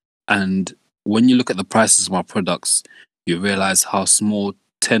 And when you look at the prices of my products, you realize how small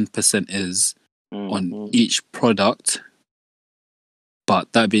 10% is on each product.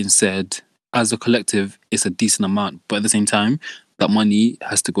 But that being said, as a collective, it's a decent amount. But at the same time, that money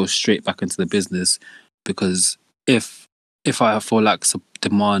has to go straight back into the business, because if I feel like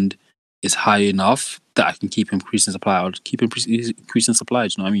demand is high enough that I can keep increasing supply, I'll keep increasing supply.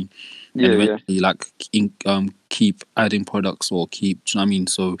 Do you know what I mean? And eventually, like keep adding products or keep. Do you know what I mean?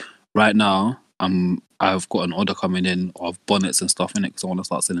 So right now, I've got an order coming in of bonnets and stuff in it, because I want to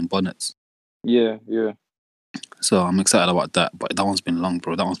start selling bonnets. Yeah. So I'm excited about that, but that one's been long,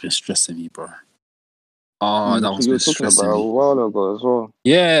 bro. That one's been stressing me, bro. Oh, that one's you been were talking stressing about me a while ago as well.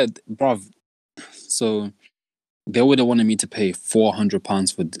 Yeah, bruv. So they would have wanted me to pay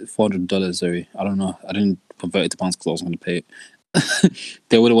 $400 for $400. Sorry, I don't know. I didn't convert it to pounds because I was going to pay it.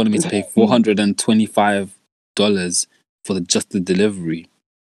 They would have wanted me to pay $425 for just the delivery.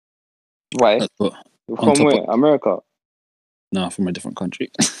 Why? From where? America? No, from a different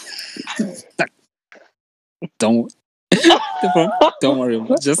country. Don't worry.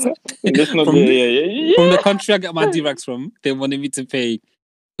 Just from the country I get my D-Rax from, they wanted me to pay.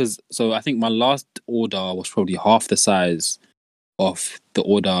 So I think my last order was probably half the size of the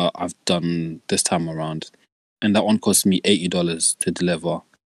order I've done this time around, and that one cost me $80 to deliver,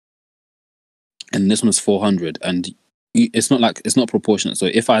 and this one's $400, and it's not proportionate. So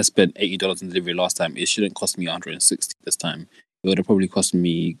if I spent $80 in delivery last time, it shouldn't cost me $160 this time. It would have probably cost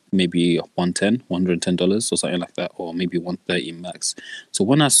me maybe $110 or something like that, or maybe $130 max. So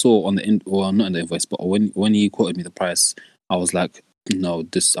when I saw on the not in the invoice, but when he quoted me the price, I was like, no,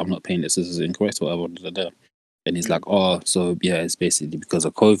 I'm not paying this. This is incorrect or whatever. And he's like, oh, so yeah, it's basically because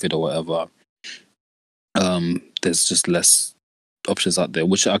of COVID or whatever. There's just less options out there,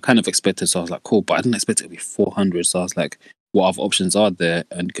 which I kind of expected. So I was like, cool, but I didn't expect it to be 400. So I was like, what other options are there?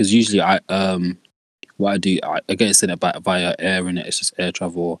 And because usually what I do, I get it sent via air, and it's just air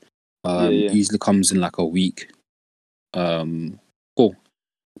travel. Usually comes in like a week. Cool.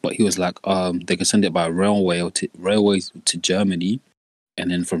 But he was like, they can send it by railway to Germany, and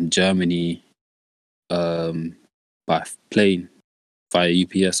then from Germany, by plane via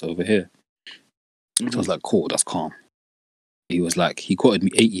UPS over here. So I was like, cool, that's calm. He was like, he quoted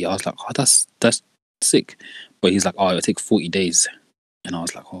me 80. I was like, oh, that's sick. But he's like, oh, it'll take 40 days. And I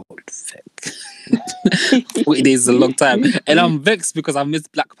was like, oh, fuck. 40 days is a long time. And I'm vexed because I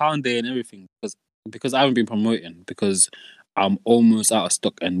missed Black Pound Day and everything. Because I haven't been promoting, because I'm almost out of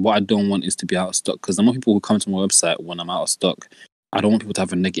stock. And what I don't want is to be out of stock, because the more people who come to my website when I'm out of stock, I don't want people to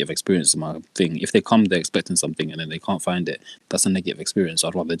have a negative experience in my thing. If they come, they're expecting something and then they can't find it, that's a negative experience.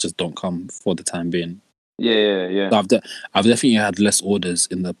 I'd rather just don't come for the time being. Yeah. So I've definitely had less orders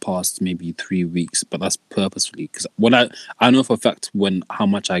in the past maybe 3 weeks, but that's purposefully, because when I know for a fact how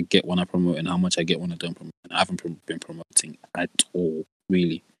much I get when I promote and how much I get when I don't promote. And I haven't been promoting at all,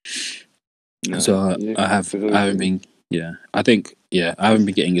 really. No, so I haven't been. Yeah, I think I haven't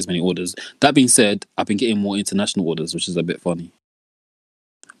been getting as many orders. That being said, I've been getting more international orders, which is a bit funny.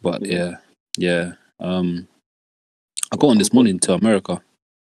 But I got on this morning to America.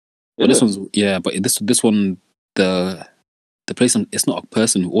 But this one's but this one, the place, it's not a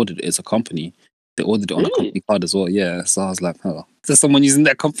person who ordered it, it's a company. They ordered it on a company card as well. Yeah, so I was like, oh, there's someone using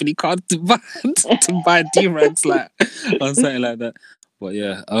that company card to buy D-Rags, like, or something like that. But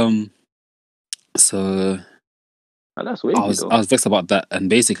yeah, so that's I was vexed about that, and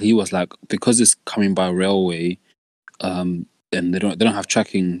basically he was like, because it's coming by railway, and they don't have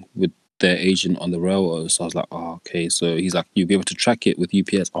tracking with their agent on the railroad. So I was like, oh, okay. So he's like, you'll be able to track it with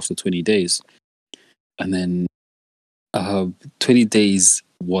UPS after 20 days. And then 20 days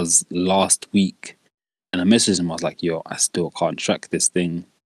was last week. And I messaged him, I was like, yo, I still can't track this thing.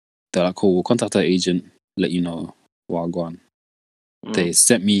 They're like, cool, we'll contact our agent, let you know while gone. They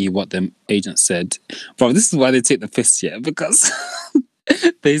sent me what the agent said. Bro, this is why they take the piss, because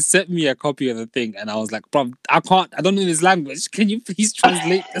they sent me a copy of the thing, and I was like, bro, I don't know this language. Can you please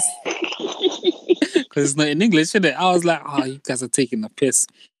translate this? Because it's not in English, is it? I was like, you guys are taking the piss.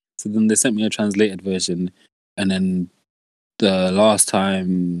 So then they sent me a translated version, and then the last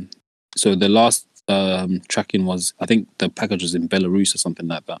tracking was, I think the package was in Belarus or something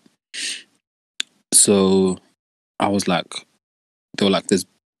like that. So I was like, they were like, he's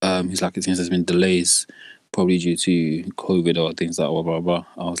like, it seems there's been delays, probably due to COVID or things like blah, blah, blah.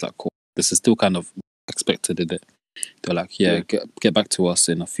 I was like, cool. This is still kind of expected, isn't it? They're like, get back to us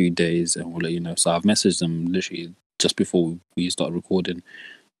in a few days and we'll let you know. So I've messaged them literally just before we start recording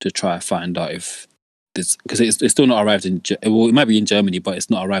to try to find out if this, because it's still not arrived in, well, it might be in Germany, but it's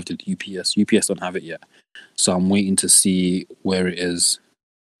not arrived at UPS. UPS don't have it yet. So I'm waiting to see where it is.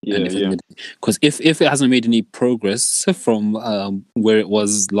 Because if it hasn't made any progress from where it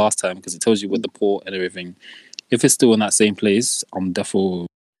was last time, because it tells you with the port and everything, if it's still in that same place, I'm definitely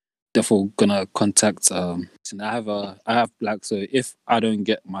gonna contact. I have like, so if I don't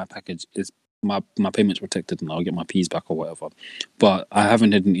get my package, it's my payment's protected and I'll get my P's back or whatever. But I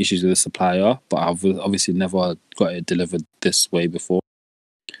haven't had any issues with the supplier, but I've obviously never got it delivered this way before.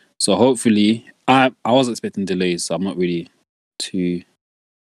 So hopefully, I was expecting delays, so I'm not really too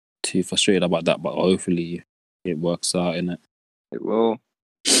frustrated about that. But hopefully, it works out, innit? It will.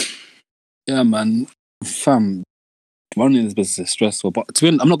 Yeah, man, fam. Running this business is stressful, but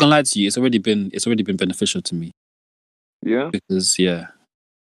I'm not gonna lie to you. It's already been beneficial to me. Yeah. Because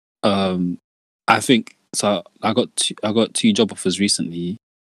I think so. I got two job offers recently,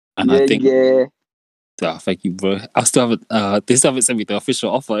 and I think thank you, bro. I still haven't. They still haven't sent me the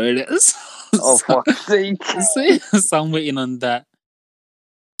official offer. Oh, fuck's sake! So I'm waiting on that.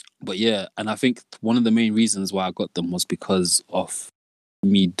 But yeah, and I think one of the main reasons why I got them was because of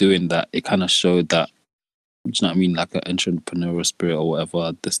me doing that. It kind of showed that, do you know what I mean, like an entrepreneurial spirit or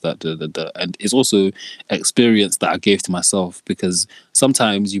whatever, this, that, and it's also experience that I gave to myself, because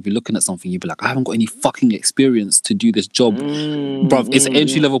sometimes you'd be looking at something, you'd be like, I haven't got any fucking experience to do this job. Bruv, it's an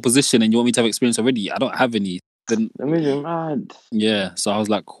entry-level position and you want me to have experience already? I don't have any. Then that made me mad. Yeah, so I was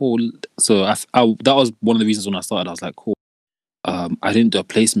like, cool. So I that was one of the reasons when I started. I was like, cool. I didn't do a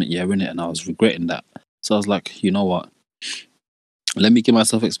placement year in it, and I was regretting that. So I was like, you know what? Let me give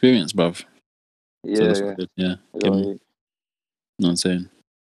myself experience, bruv. Yeah, so yeah. You know what I'm saying?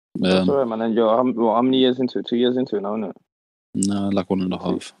 That's alright, man. And how many years into it? 2 years into it now, isn't it? No, like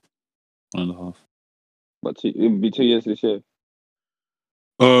 1.5. 1.5. But it'll be 2 years this year.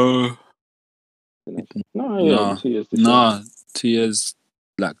 No, 2 years this year. 2 years,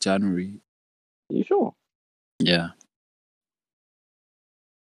 like January. Are you sure? Yeah.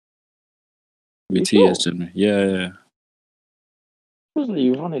 It'll be 2 years January. Yeah. Wasn't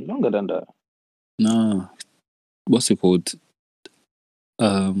you run it longer than that? No. What's it called?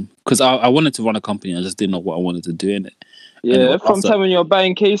 Because I wanted to run a company, I just didn't know what I wanted to do in it. Yeah, from time when you're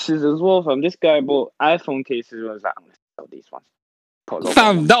buying cases as well, fam. This guy bought iPhone cases and was like, I'm gonna sell these ones.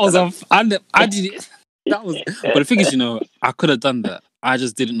 Fam, that was I did it. That was, but the thing is, I could have done that. I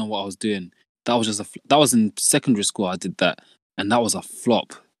just didn't know what I was doing. That was just that was in secondary school. I did that, and that was a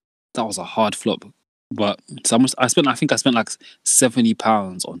flop. That was a hard flop. But so I think I spent like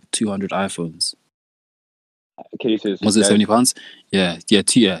 £70 on 200 iPhones. Cases. Was it £70? Yeah,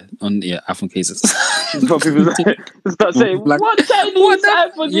 on iPhone cases. People start saying, like, what Chinese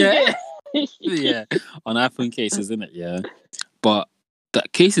iPhone you get? Yeah, on iPhone cases, isn't it? Yeah, but the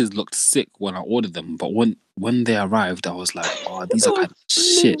cases looked sick when I ordered them. But when they arrived, I was like, oh, these are kind of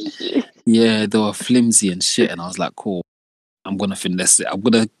shit. Yeah, they were flimsy and shit, and I was like, cool. I'm gonna finesse it. I'm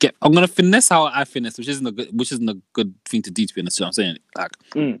gonna finesse how I finesse, which isn't a good thing to do, to be honest. You know what I'm saying? Like,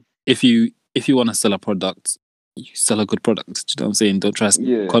 if you want to sell a product, you sell a good product. Do you know what I'm saying? Don't try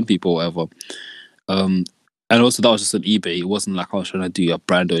to con people or whatever. And also that was just on eBay. It wasn't like I was trying to do a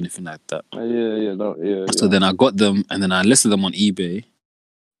brand or anything like that. So then I got them, and then I listed them on eBay,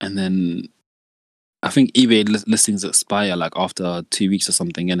 and then I think eBay listings expire like after 2 weeks or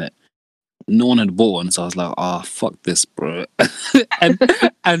something, innit? No one had bought one, so I was like, fuck this, bro.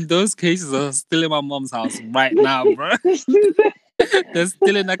 and those cases are still in my mom's house right now, bro. They're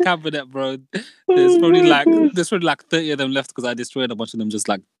still in the cabinet, bro. There's probably like 30 of them left because I destroyed a bunch of them just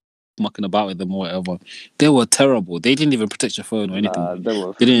like mucking about with them or whatever. They were terrible. They didn't even protect your phone or anything.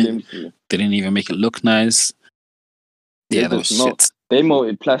 They didn't even make it look nice. Yeah, that was shit. They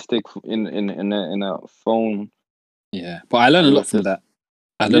molded plastic in a phone. Yeah, but I learned a lot from that.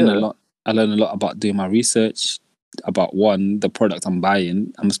 I learned a lot about doing my research about the product I'm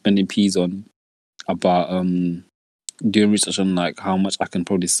buying. I'm spending P's on, about doing research on like how much I can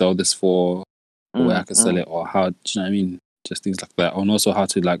probably sell this for, or where I can sell it, or how, do you know what I mean? Just things like that. And also how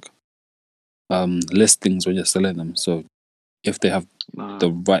to like list things when you're selling them. So if they have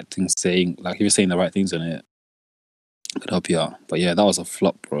the right things saying, like if you're saying the right things on it, it could help you out. But yeah, that was a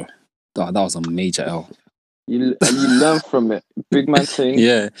flop, bro. That was a major L. You learn from it. Big man saying.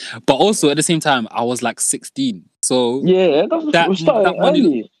 Yeah. But also at the same time, I was like 16. So yeah, that money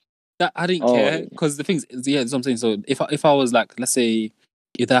early. That I didn't care, because the thing is, that's what I'm saying. So if I was like, let's say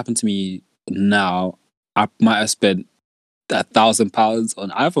if that happened to me now, I might have spent £1,000 on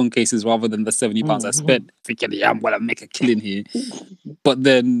iPhone cases rather than the £70 I spent, thinking, yeah, I'm gonna make a killing here. But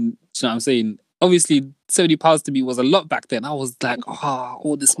then, you know what I'm saying? Obviously, £70 to me was a lot back then. I was like,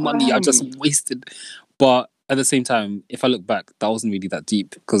 all this money I just wasted. But at the same time, if I look back, that wasn't really that deep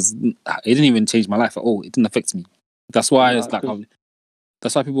because it didn't even change my life at all. It didn't affect me. That's why it's like,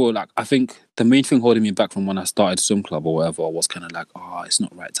 that's why people were like, I think the main thing holding me back from when I started swim club or whatever was kind of like, it's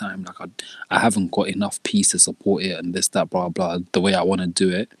not right time. Like I haven't got enough peace to support it and this, that, blah, blah, the way I want to do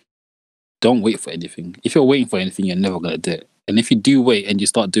it. Don't wait for anything. If you're waiting for anything, you're never going to do it. And if you do wait and you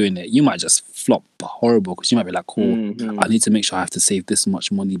start doing it, you might just flop horrible because you might be like, I need to make sure I have to save this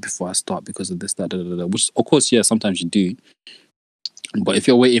much money before I start because of this, that, which of course, yeah, sometimes you do. But if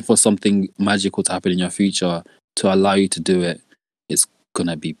you're waiting for something magical to happen in your future to allow you to do it, it's going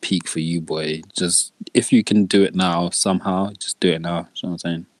to be peak for you, boy. Just, if you can do it now, somehow, just do it now. You know what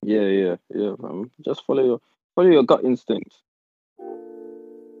I'm saying? Yeah, man. Just follow your gut instinct.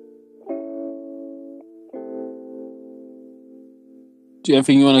 Do you have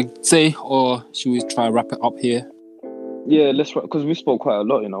anything you want to say, or should we try wrap it up here? Yeah, let's wrap, because we spoke quite a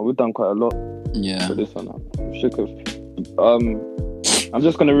lot, we've done quite a lot. Yeah. For this one. I'm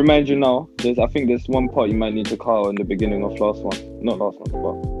just going to remind you now, I think there's one part you might need to cut in the beginning of last one. Not last one, but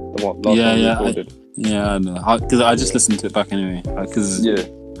the one last one we recorded. I know. Because I just listened to it back anyway. Because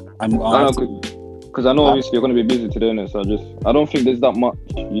I know obviously you're going to be busy today, innit? So I don't think there's that much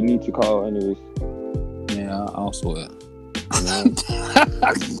you need to cut out anyways. Yeah, I'll sort it.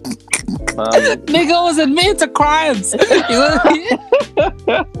 Nigga was admitted to crimes.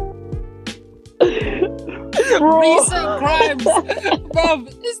 Recent crimes, bro.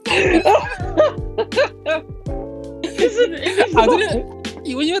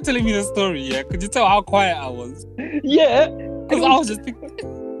 When you were telling me the story, could you tell how quiet I was? Yeah, because I was just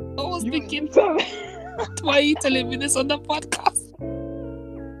thinking, why are you telling me this on the podcast?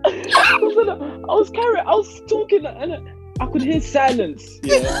 I was talking and I could hear silence.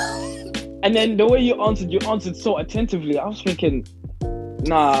 Yeah. And then the way you answered so attentively. I was thinking,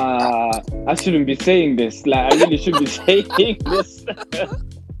 nah, I shouldn't be saying this. Like, I really shouldn't be saying this.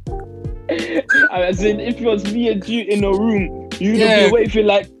 As in, if it was me and you in a room, you'd be waving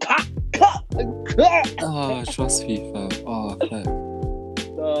like, cut. Oh, trust me, fam. Oh, okay.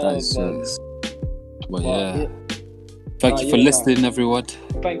 That's just... Well, yeah. Thank you for listening, everyone.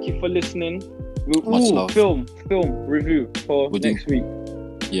 Thank you for listening. Much love. Film review for next week.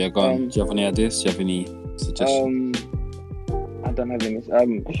 Yeah, go on. Do you have any ideas? Do you have any suggestions? I don't have any.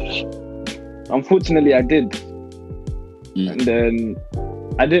 Unfortunately, I did. And then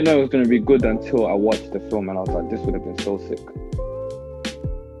I didn't know it was going to be good until I watched the film and I was like, this would have been so sick.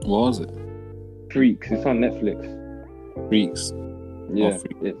 What was it? Freaks. It's on Netflix. Freaks? Yeah,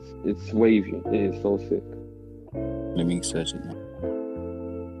 it's wavy. It is so sick. Let me search it now.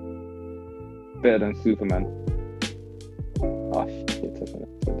 Better than Superman. Oh shit, I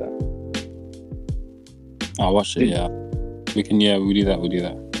said that. I'll watch it, yeah. We'll do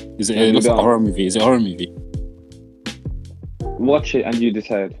that. Is it looks like a horror movie? Is it a horror movie? Watch it and you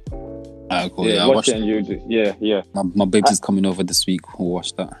decide. Alright, cool. Yeah, watch it and you do. Yeah. My babes is coming over this week. We'll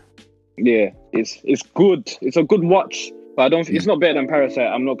watch that. Yeah, it's good. It's a good watch. But it's not better than Parasite.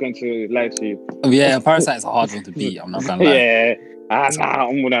 I'm not going to lie to you. Yeah, Parasite is a hard one to beat. I'm not gonna lie. Yeah,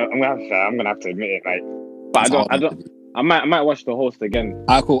 I'm gonna have to admit it. Like, but I might watch The Host again.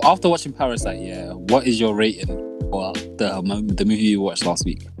 Alright, cool. After watching Parasite, what is your rating for the movie you watched last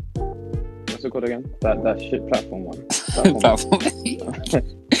week? What's it called again? That shit platform one. Platform.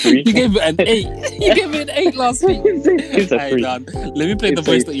 You gave it an 8. You gave it an 8 last week. It's a 3. Let me play the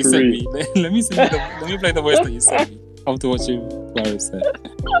voice that you sent me. Let me play the voice that you sent me. After watching Parasite.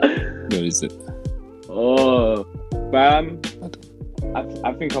 Where is it? Oh, bam.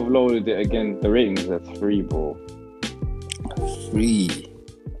 I think I've lowered it again. The rating is at 3, bro. 3.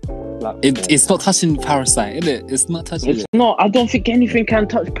 It's not touching Parasite, is it? It's not touching it. It's not. I don't think anything can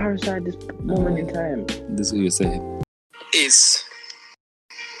touch Parasite at this moment in time. This is what you're saying. It's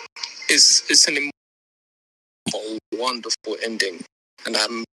an wonderful ending, and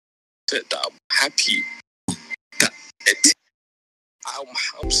I'm happy that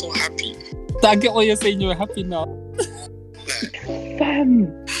I'm so happy. I get what you're saying. You're happy now.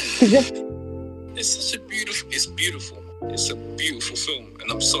 Fam, it's beautiful. It's a beautiful film,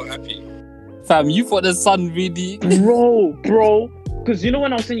 and I'm so happy. Fam, you thought the sun really... Bro. Because you know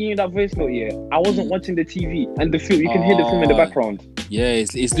when I was sending you that voice note, I wasn't watching the TV and the film. You can hear the film in the background. Yeah,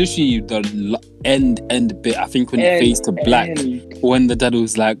 it's literally the end bit. I think when it fades to black, when the dad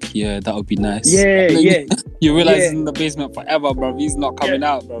was like, "Yeah, that would be nice." Yeah. You realize he's in the basement forever, bro. He's not coming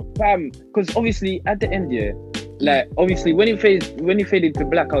out, bro. Fam, because obviously at the end, Like, obviously, when he faded to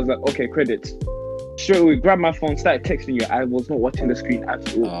black, I was like, okay, credits. Straight away, grabbed my phone, started texting you. I was not watching the screen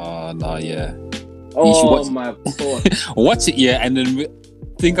at all. Oh no, yeah. Oh my god. Watch it, yeah, and then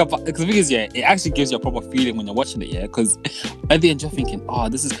think about, because the thing is, yeah, it actually gives you a proper feeling when you're watching it, yeah, because at the end you're thinking, oh,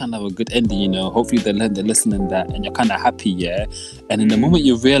 this is kind of a good ending, you know, hopefully they're listening that, and you're kind of happy, yeah, and in the moment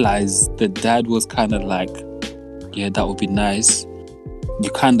you realize the dad was kind of like, yeah, that would be nice, you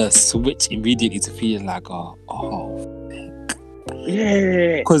kind of switch immediately to feeling like,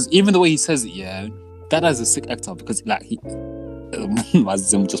 yeah, because even the way he says it, yeah, that is a sick actor, because like my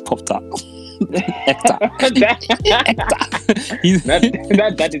Zim just popped up. Actor. That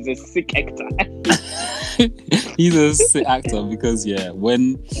is a sick actor. He's a sick actor because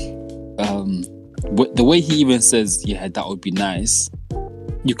when the way he even says that would be nice,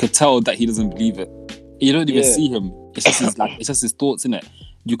 you could tell that he doesn't believe it. You don't even see him. It's just his thoughts, innit?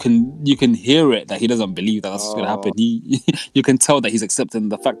 You can hear it that he doesn't believe that's what's gonna happen. You can tell that he's accepting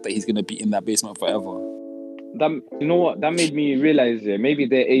the fact that he's gonna be in that basement forever. That, you know what? That made me realize maybe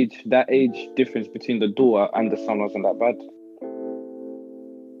that age difference between the daughter and the son wasn't that bad.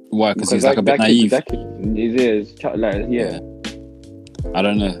 Why? Because he's like a bit naive. I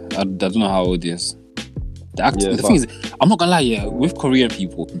don't know. I don't know how old he is. The thing is, I'm not gonna lie. With Korean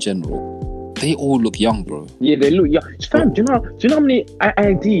people in general, they all look young, bro. Yeah, they look young. Fam, do you know how many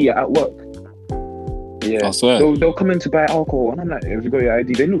ID at work? Yeah, I swear. They'll come in to buy alcohol, and I'm like, have you got your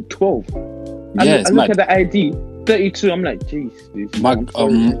ID? They look 12. I look at the ID, 32. I'm like, jeez. My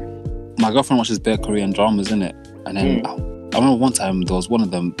girlfriend watches bare Korean dramas, innit? And then I remember one time there was one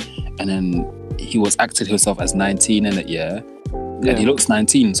of them, and then he was acting himself as 19, innit? Yeah. And he looks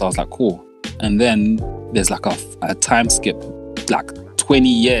 19, so I was like, cool. And then there's like a time skip, like 20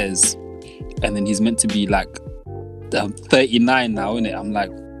 years, and then he's meant to be like 39 now, innit? I'm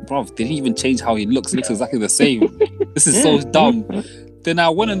like, bro, they didn't even change how he looks. He looks exactly the same. This is so dumb. Then I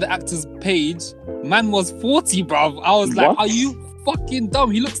went on the actor's page. Man was 40, bro. I was like, are you fucking dumb?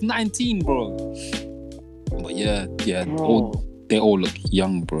 He looks 19, bro. But they all look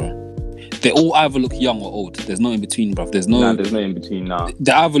young, bro. They all either look young or old. There's no in between, bro. There's no in between now.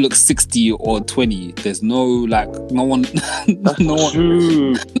 They either look 60 or 20. There's no no one. That's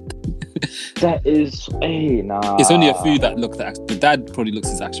true. That is nah. It's only a few that look the dad probably looks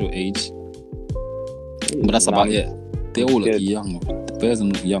his actual age. But that's about it. They all look young. The bears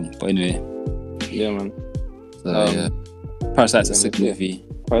look young. But anyway. Yeah, man. So, Parasite's a sick movie.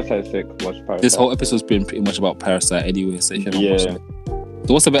 Parasite's sick. Watch Parasite. This whole episode's been pretty much about Parasite anyway. So if you haven't watched it.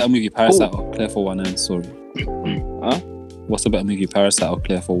 So what's a better movie, Parasite or Claire 419 Story? Huh? What's a better movie, Parasite or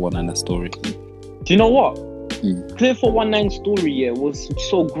Claire 419 Story? Do you know what? Claire 419 Story was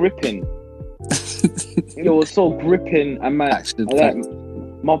so gripping. It was so gripping, and my action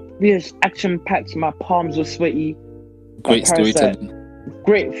packed. My palms were sweaty. Great storytelling.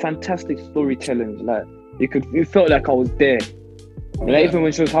 Great, fantastic storytelling. Like you felt like I was there. Like even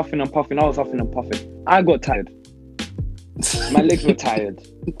when she was huffing and puffing, I was huffing and puffing. I got tired. My legs were tired.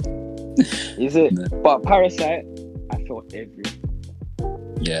 Is it? No. But Parasite, I felt everything.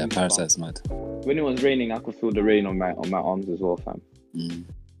 Yeah, Parasite's mad. When it was raining, I could feel the rain on my arms as well, fam.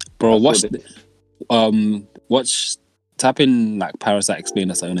 Bro, type in like Parasite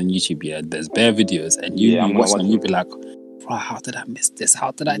Explainer something on YouTube. Yeah, there's bare videos, and you watch them, you be like, bro, how did I miss this?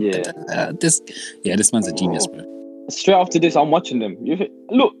 How did I this? Yeah, this man's a genius, bro. Straight after this, I'm watching them.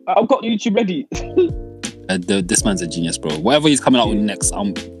 Look, I've got YouTube ready. This man's a genius, bro. Whatever he's coming out with next,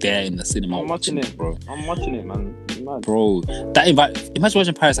 I'm there in the cinema. I'm watching it, bro. I'm watching it, man. Bro, imagine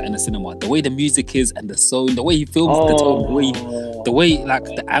watching Parasite in the cinema. The way the music is and the song, the way he films the tone, the way like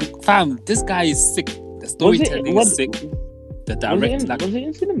fam, this guy is sick. The storytelling is sick. The direct, was it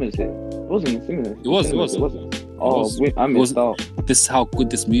in cinemas? It wasn't in cinemas. It was. I missed out. This is how good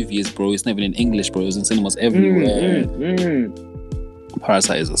this movie is, bro. It's not even in English, bro. It was in cinemas everywhere.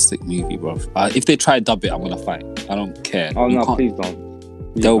 Parasite is a sick movie, bro. If they try to dub it, I'm gonna fight. I don't care. Oh no, please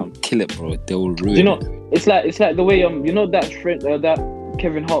don't. They'll kill it, bro. They will ruin. Do you know? It's like the way you know that that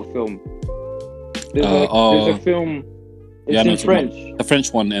Kevin Hart film. There's a film. It's in French. The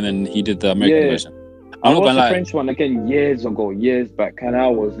French one, and then he did the American version. I'm not gonna lie. The French one again years back, and I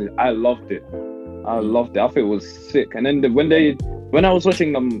loved it. I thought it was sick. And then when I was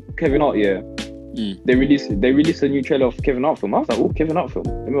watching Kevin Hart, they released a new trailer of Kevin Hart film. I was like, oh, Kevin Hart film.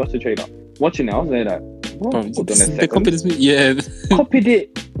 Let me watch the trailer. Watching it, I was there like, what? Hold on a second. They copied this movie. Yeah. Copied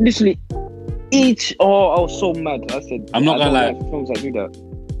it literally. I was so mad. I said, I'm not gonna lie. Films that do that.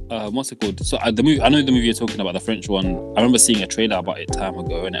 what's it called? So the movie, I know the movie you're talking about, the French one. I remember seeing a trailer about it time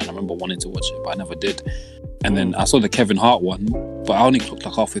ago, and I remember wanting to watch it, but I never did. And then I saw the Kevin Hart one, but I only clocked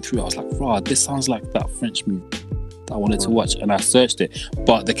like halfway through. I was like, "Bro, this sounds like that French movie that I wanted to watch," and I searched it.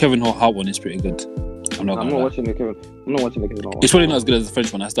 But the Kevin Hart one is pretty good. I'm not watching the Kevin Hart one. It's probably not as good as the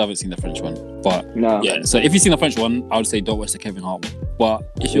French one. I still haven't seen the French one, but yeah. So if you've seen the French one, I would say don't watch the Kevin Hart one. But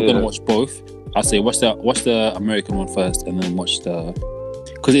if you're gonna watch both, I'd say watch the American one first, and then watch the.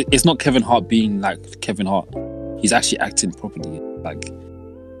 Because it's not Kevin Hart being like Kevin Hart. He's actually acting properly. Like,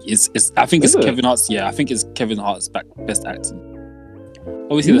 I think it's Kevin Hart's. Yeah, I think it's Kevin Hart's best acting.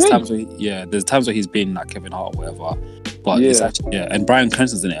 Obviously, there's times where he's been like Kevin Hart or whatever. But it's actually and Bryan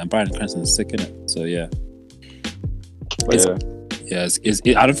Cranston's in it, and Bryan Cranston's sick in it. So yeah. I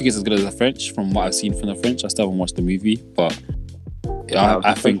don't think it's as good as the French. From what I've seen from the French, I still haven't watched the movie, but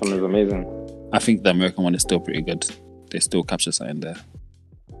I think one is amazing. I think the American one is still pretty good. They still capture something there.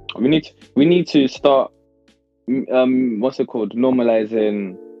 We need to start what's it called,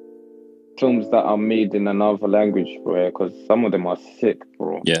 normalizing films that are made in another language, bro, because some of them are sick,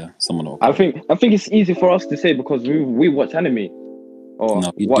 bro. Yeah, some of them. I think it's easy for us to say because we watch anime.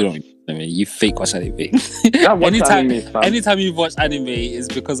 No, you don't. I mean, you fake watch anime. Anytime you watch anime is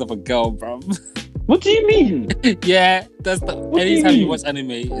because of a girl, bro. What do you mean? Yeah, anytime you watch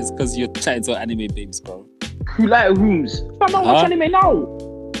anime is because you're chatting to anime babes, bro. Who like rooms? I'm not watch anime now.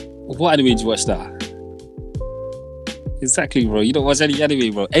 What anime did you watch that? Exactly, bro. You don't watch any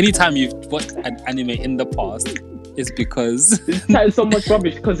anime, bro. Anytime you've watched an anime in the past, it's because it's so much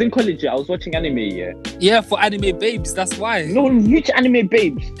rubbish. Because in college, I was watching anime. Yeah, for anime babes. That's why. No, which anime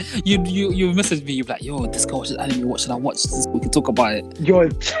babes? You message me. You're like, yo, this girl watches anime. What should I watch? We can talk about it. You're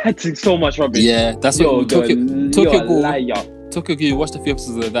chatting so much rubbish. Yeah, that's what Tokyo Ghoul. Tokyo Ghoul. You watched a few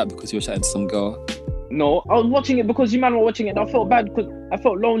episodes of that because you were chatting to some girl. No, I was watching it because you man were watching it. And I felt bad because I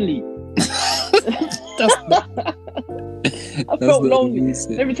felt lonely. I felt lonely.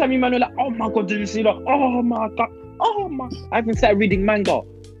 Every time you man were like, "Oh my god, did you see that? Oh my god, oh my!" I even started reading manga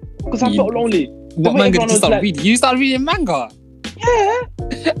because I felt lonely. What manga did you start reading? You started reading manga? Yeah.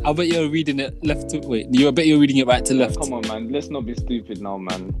 I bet you're reading it left to wait. I bet you're reading it right to left. Come on, man. Let's not be stupid now,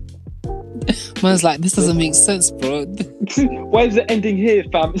 man. Man's like, this doesn't make sense, bro. Why is the ending here,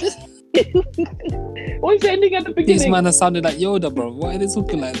 fam? Why is the ending at the beginning? This man has sounded like Yoda, bro. Why are they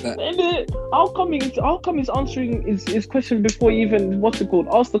talking like that? How come he's answering his question before he even ask the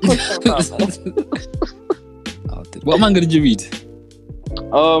question? What manga did you read?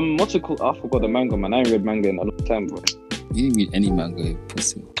 What's it called? I forgot the manga, man. I ain't read manga in a long time, bro. You didn't read any manga, you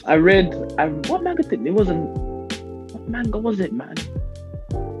pussy. What manga did it? What manga was it, man?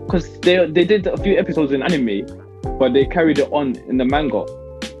 Because they did a few episodes in anime, but they carried it on in the manga.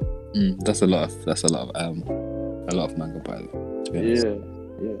 That's a lot of manga, by the way, to be honest.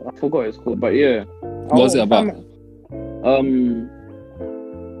 Yeah. I forgot it's called, but yeah. What was it about?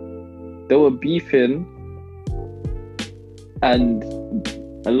 They were beefing, and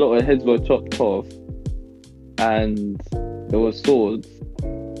a lot of heads were chopped off, and there were swords,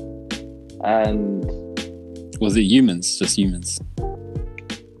 and was it humans? Just humans?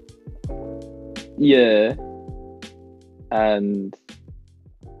 Yeah, and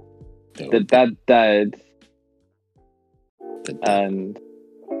the dad died, and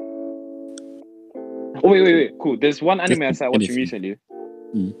wait, cool. There's one anime I started watching recently,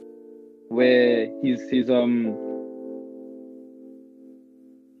 where his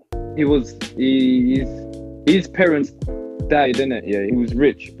parents died, innit? Yeah, he was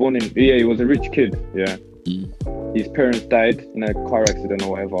rich, he was a rich kid. Yeah, his parents died in a car accident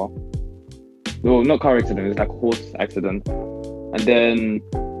or whatever. No, not car accident. It's like a horse accident, and then.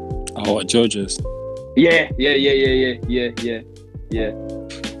 JoJo's. Yeah.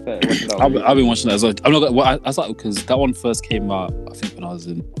 I've been watching that as well. I'm not. Well, I started because that one first came out. I think when I was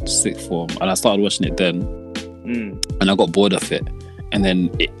in sixth form, and I started watching it then, and I got bored of it. And then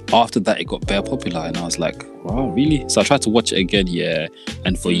after that, it got very popular, and I was like, "Wow, really?" So I tried to watch it again,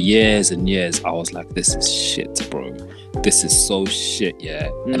 and for years and years, I was like, "This is shit, bro. This is so shit, yeah."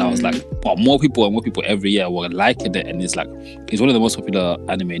 And I was like, but more people every year were liking it, and it's one of the most popular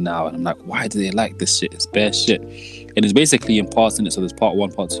anime now. And I'm like, why do they like this shit? It's bare shit. And it's basically in parts in it. So there's part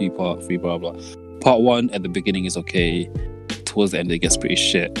 1, part 2, part 3, blah blah. Part 1 at the beginning is okay. Towards the end, it gets pretty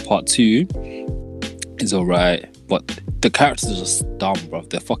shit. Part 2 is alright, but the characters are just dumb, bro.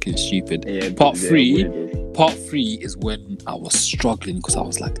 They're fucking stupid. Yeah, part 3 is when I was struggling because I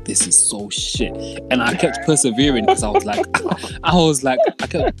was like, this is so shit, and I kept persevering because I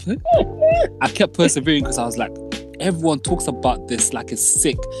kept persevering because I was like, everyone talks about this like it's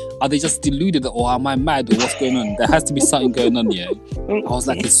sick. Are they just deluded or am I mad or what's going on? There has to be something going on, yeah. I was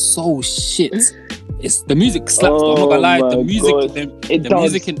like, it's so shit. It's the music slaps. I'm not gonna lie, the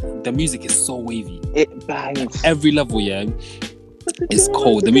music is so wavy. It bangs every level, yeah. It's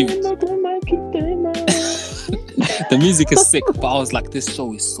cold. The music is sick, but I was like, this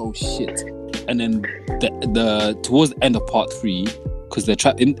show is so shit. And then the towards the end of part 3, because they're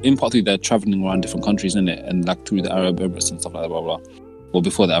in part 3 they're traveling around different countries, innit, and like through the Arab Emirates and stuff like that, blah blah. Well,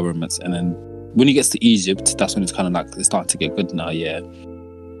 before the Arab Emirates, and then when he gets to Egypt, that's when it's kind of like it's starting to get good now, yeah.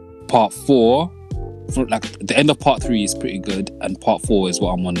 Part 4. Like the end of part 3 is pretty good, and part 4 is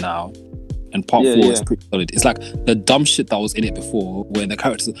what I'm on now, and part 4 is pretty solid. It's like the dumb shit that was in it before, where the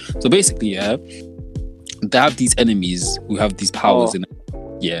characters. So basically, yeah, they have these enemies who have these powers in it,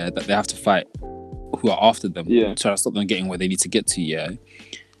 yeah, that they have to fight, who are after them, trying to stop them getting where they need to get to, yeah,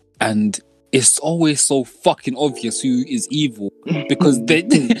 and it's always so fucking obvious who is evil because they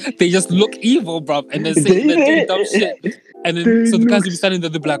just look evil, bruv, and they're saying they're doing dumb shit. And then so the guys will be standing there,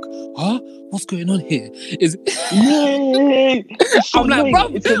 they'll be like, huh? What's going on here? I'm like,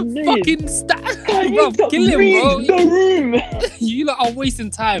 bruv, fucking bruv, kill him, bro. You lot are wasting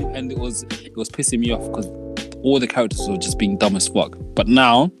time. And it was pissing me off because all the characters were just being dumb as fuck. But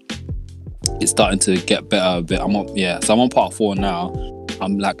now it's starting to get better a bit. So I'm on part 4 now.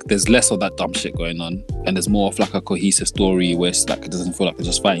 I'm like, there's less of that dumb shit going on, and there's more of like a cohesive story where it's like it doesn't feel like they're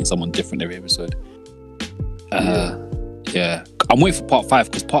just fighting someone different every episode. Yeah, I'm waiting for part 5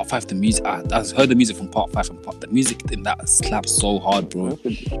 because part 5, the music, I heard the music from part 5, and the music in that slaps so hard, bro.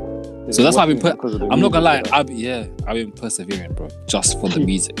 So that's why I've been I'm not gonna lie, I've been persevering, bro, just for the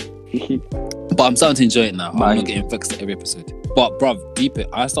music. But I'm starting to enjoy it now. I'm not getting vexed at every episode. But bruv, deep it,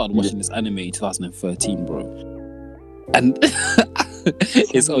 I started watching this anime in 2013, bro, and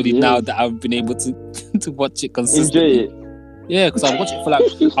it's only now that I've been able to watch it consistently. Enjoy it. Yeah, because I'd watch it for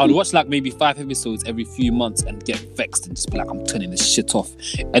I'd watch like maybe 5 episodes every few months and get vexed and just be like, I'm turning this shit off.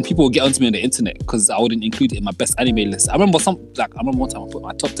 And people would get onto me on the internet because I wouldn't include it in my best anime list. I remember one time I put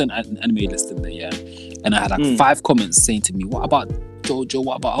my top 10 anime list in there, yeah, and I had like 5 comments saying to me, what about JoJo?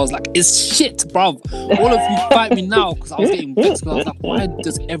 What about? I was like, it's shit, bruv. All of you fight me now, because I was getting vexed. I was like, why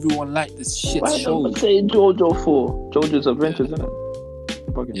does everyone like this shit show? Why say JoJo for JoJo's Adventures, isn't it?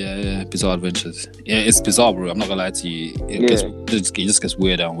 Yeah, Bizarre Adventures. Yeah, it's bizarre, bro. I'm not gonna lie to you. It just gets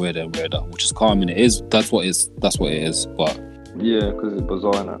weirder and weirder and weirder, which is calming. It is. That's what it is. But yeah, because it's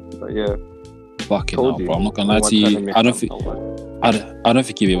bizarre, innit? But yeah, fucking hell, bro. I'm not gonna lie to you. I don't think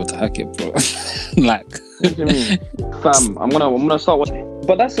you'll be able to hack it, bro. Like, what do you mean, fam? I'm gonna start watching.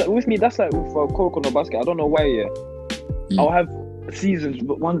 But that's with me. That's like with Kuroko no Basket. I don't know why. Yeah, I'll have seasons,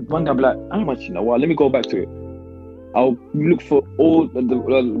 but one day I'm like, how much? You know what? Let me go back to it. I'll look for all the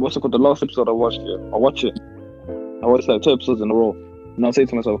what's it called, the last episode I watched. Yeah, I'll watch it. I watched like 2 episodes in a row, and I'll say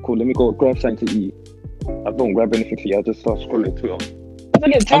to myself, "Cool, let me go grab something to eat." I don't grab anything to eat. I just start scrolling Twitter. I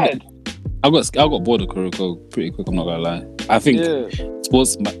get tired. I got bored of Kuroko pretty quick. I'm not gonna lie. I think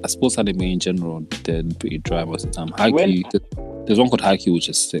sports anime in general, they're pretty dry most of the time. Haikyuu, there's one called Haikyuu which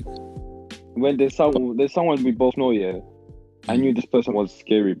is sick. When there's someone we both know, yeah, I knew this person was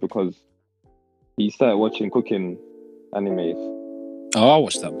scary because he started watching cooking animes. Oh, I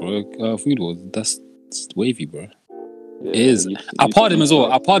watched that, bro. Food Wars. That's wavy, bro. Yeah, it is. I pardoned him as well.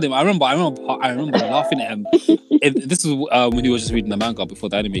 I remember laughing at him. This was when he was just reading the manga before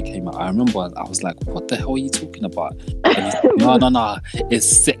the anime came out. I remember I was like, "What the hell are you talking about?" And he's like, no, it's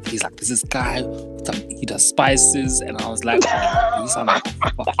sick. He's like, "There's this guy. He does spices," and I was like, "You sound like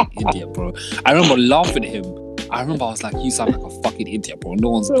a fucking idiot, bro." I remember laughing at him. I was like, "You sound like a fucking idiot, bro.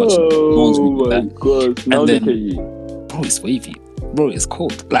 No one's watching. No one's reading that." God. Now look at you. Bro, it's wavy. Bro, it's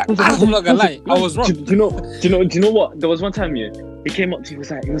cold. Like, I'm not gonna lie, I was wrong. Do you know what? There was one time, yeah, he came up to me,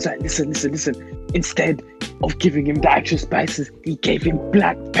 he was like, listen. Instead of giving him the actual spices, he gave him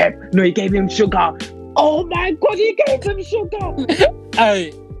black pepper. No, he gave him sugar. Oh my God, he gave him sugar.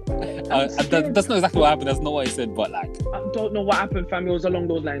 That's not exactly what happened. That's not what he said, but like, I don't know what happened, fam. It was along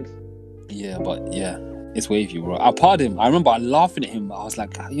those lines. Yeah, but yeah. It's wavy, bro. I pardoned him. I remember laughing at him. I was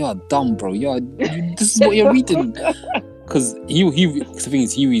like, "You're dumb, bro. This is what you're reading." Because the thing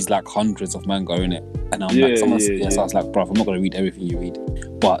is, he reads like hundreds of manga, innit? And I'm so I was like, "Bro, I'm not gonna read everything you read."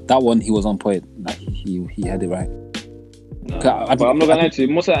 But that one, he was on point. Like he had it right. But I'm not gonna lie to you.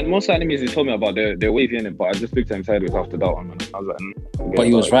 Most animes he told me about, they're wavy in it. But I just looked at him sideways after that one, man. I was like, but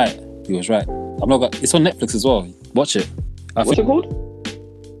he was right. He was right. It's on Netflix as well. Watch it. What's it called?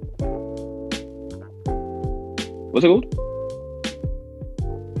 What's it called?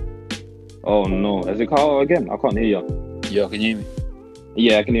 Oh no, is it called again? I can't hear you. Yo, can you hear me?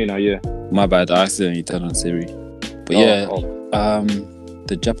 Yeah, I can hear you now, yeah. My bad, I accidentally turned on Siri. But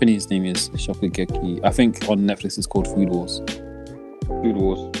the Japanese name is Shokugeki. I think on Netflix it's called Food Wars. Food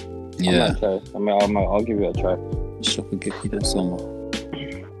Wars. Yeah. I'll give it a try. Shokugeki no Soma.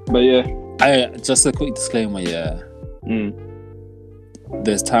 But yeah. Just a quick disclaimer, yeah.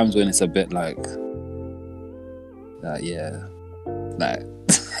 There's times when it's a bit like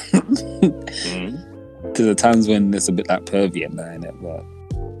there's times when it's a bit like pervy and that, innit? But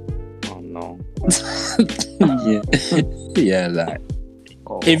oh no. yeah, like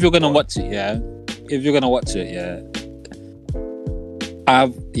if you're gonna watch it,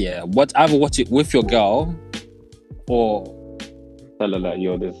 either watch it with your girl or tell her like,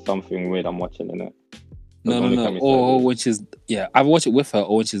 yo, there's something weird I'm watching, innit? No. Or when she's either watch it with her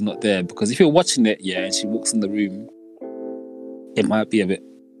or when she's not there. Because if you're watching it, and she walks in the room, it might be a bit.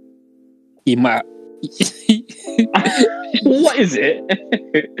 It might. What is it?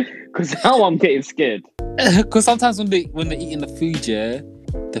 Because now I'm getting scared. Because sometimes when they're eating the food,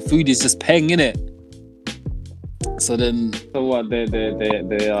 the food is just paying in it. So what? They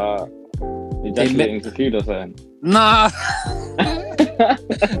are ejaculating the food or something? Nah.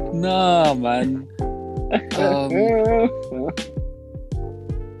 Nah, man.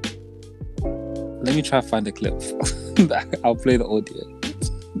 Let me try to find the clip. I'll play the audio.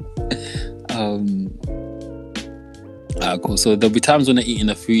 Cool. So there'll be times when they're eating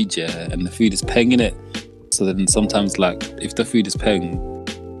the food, and the food is paying in it. So then sometimes, like, if the food is paying,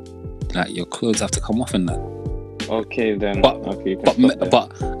 like, your clothes have to come off in that. Okay, then. But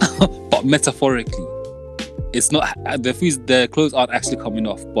metaphorically, it's not the clothes aren't actually coming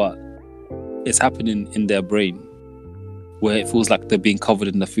off, but it's happening in their brain where it feels like they're being covered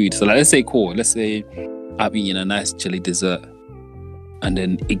in the food. So like, let's say I'm eating a nice jelly dessert and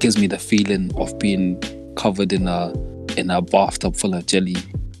then it gives me the feeling of being covered in a bathtub full of jelly,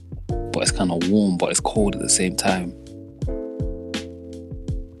 but it's kind of warm but it's cold at the same time.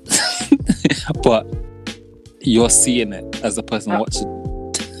 But you're seeing it as the person watching.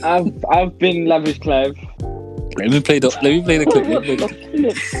 I've been Lavish Clive. Let me play the clip.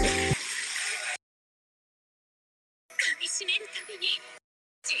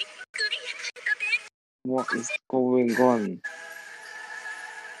 What is going on?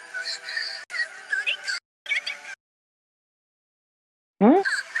 Huh?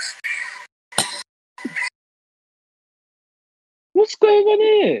 What's going on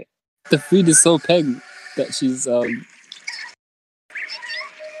here? The food is so pegged that she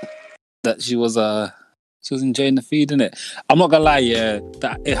was enjoying the feed, innit? I'm not gonna lie,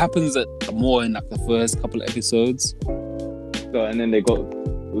 that it happens more in like the first couple of episodes. So, and then they got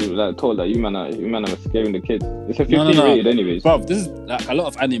told that you man are scaring the kids. It's a 15 rated anyways. Bro, this is like a lot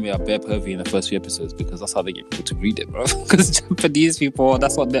of anime are bare pervy in the first few episodes because that's how they get people to read it, bro. Because Japanese people,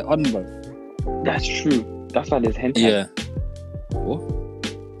 that's what they're on, bro. That's true. That's why there's hentai. Yeah. What?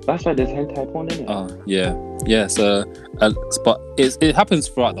 That's why there's hentai porn, isn't it? Oh, yeah. So, but it happens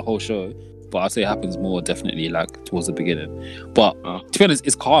throughout the whole show. But I'd say it happens more definitely like towards the beginning. But to be honest,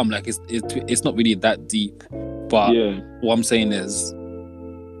 it's calm. Like it's not really that deep. But what I'm saying is,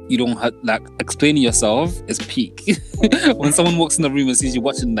 you don't have like explaining yourself is peak. When someone walks in the room and sees you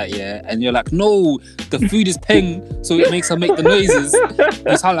watching that, and you're like, no, the food is paying, so it makes her make the noises.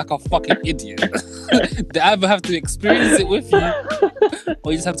 You sound like a fucking idiot. They either have to experience it with you,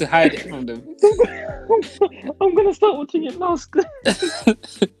 or you just have to hide it from them. I'm gonna start watching it now. It's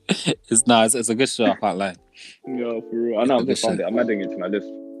a good show. I can't lie. Yeah, for real. I know I've just found it. I'm adding it to my list.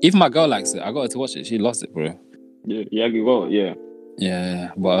 Even my girl likes it. I got her to watch it. She lost it, bro. Yeah, you got it. Yeah.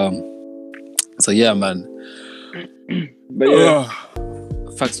 Yeah, but so yeah, man. But yeah,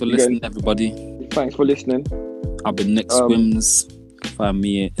 thanks for listening, everybody. Thanks for listening. I've been Nick Swims. Find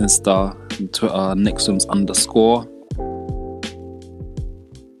me on Insta, Twitter, NickSwims_.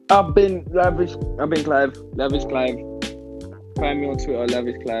 I've been Clive. Lavish Clive. Find me on Twitter,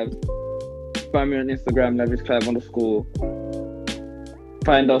 Lavish Clive. Find me on Instagram, Lavish Clive _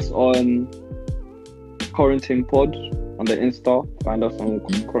 Find us on Quarantine Pod on the Insta. Find us on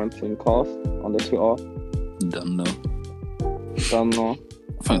Quarantine Cast on the Twitter. Don't know.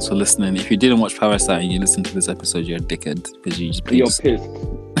 Thanks for listening. If you didn't watch Parasite and you listened to this episode, you're a dickhead because you just played. You're pissed.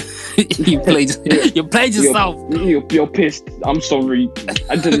 You played yourself. You're pissed. I'm sorry.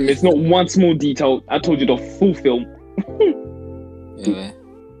 I didn't miss not one small detail. I told you the full film. Yeah.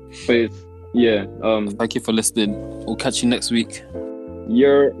 But thank you for listening. We'll catch you next week.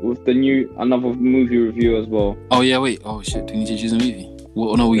 With another movie review as well. Oh yeah, wait. Oh shit, do we need to choose a movie?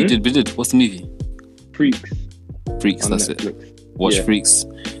 Well, no, we did. What's the movie? Freaks. That's Netflix. It. Watch Freaks.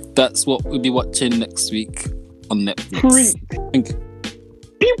 That's what we'll be watching next week on Netflix. Freaks.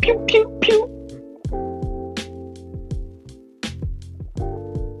 Pew pew pew pew.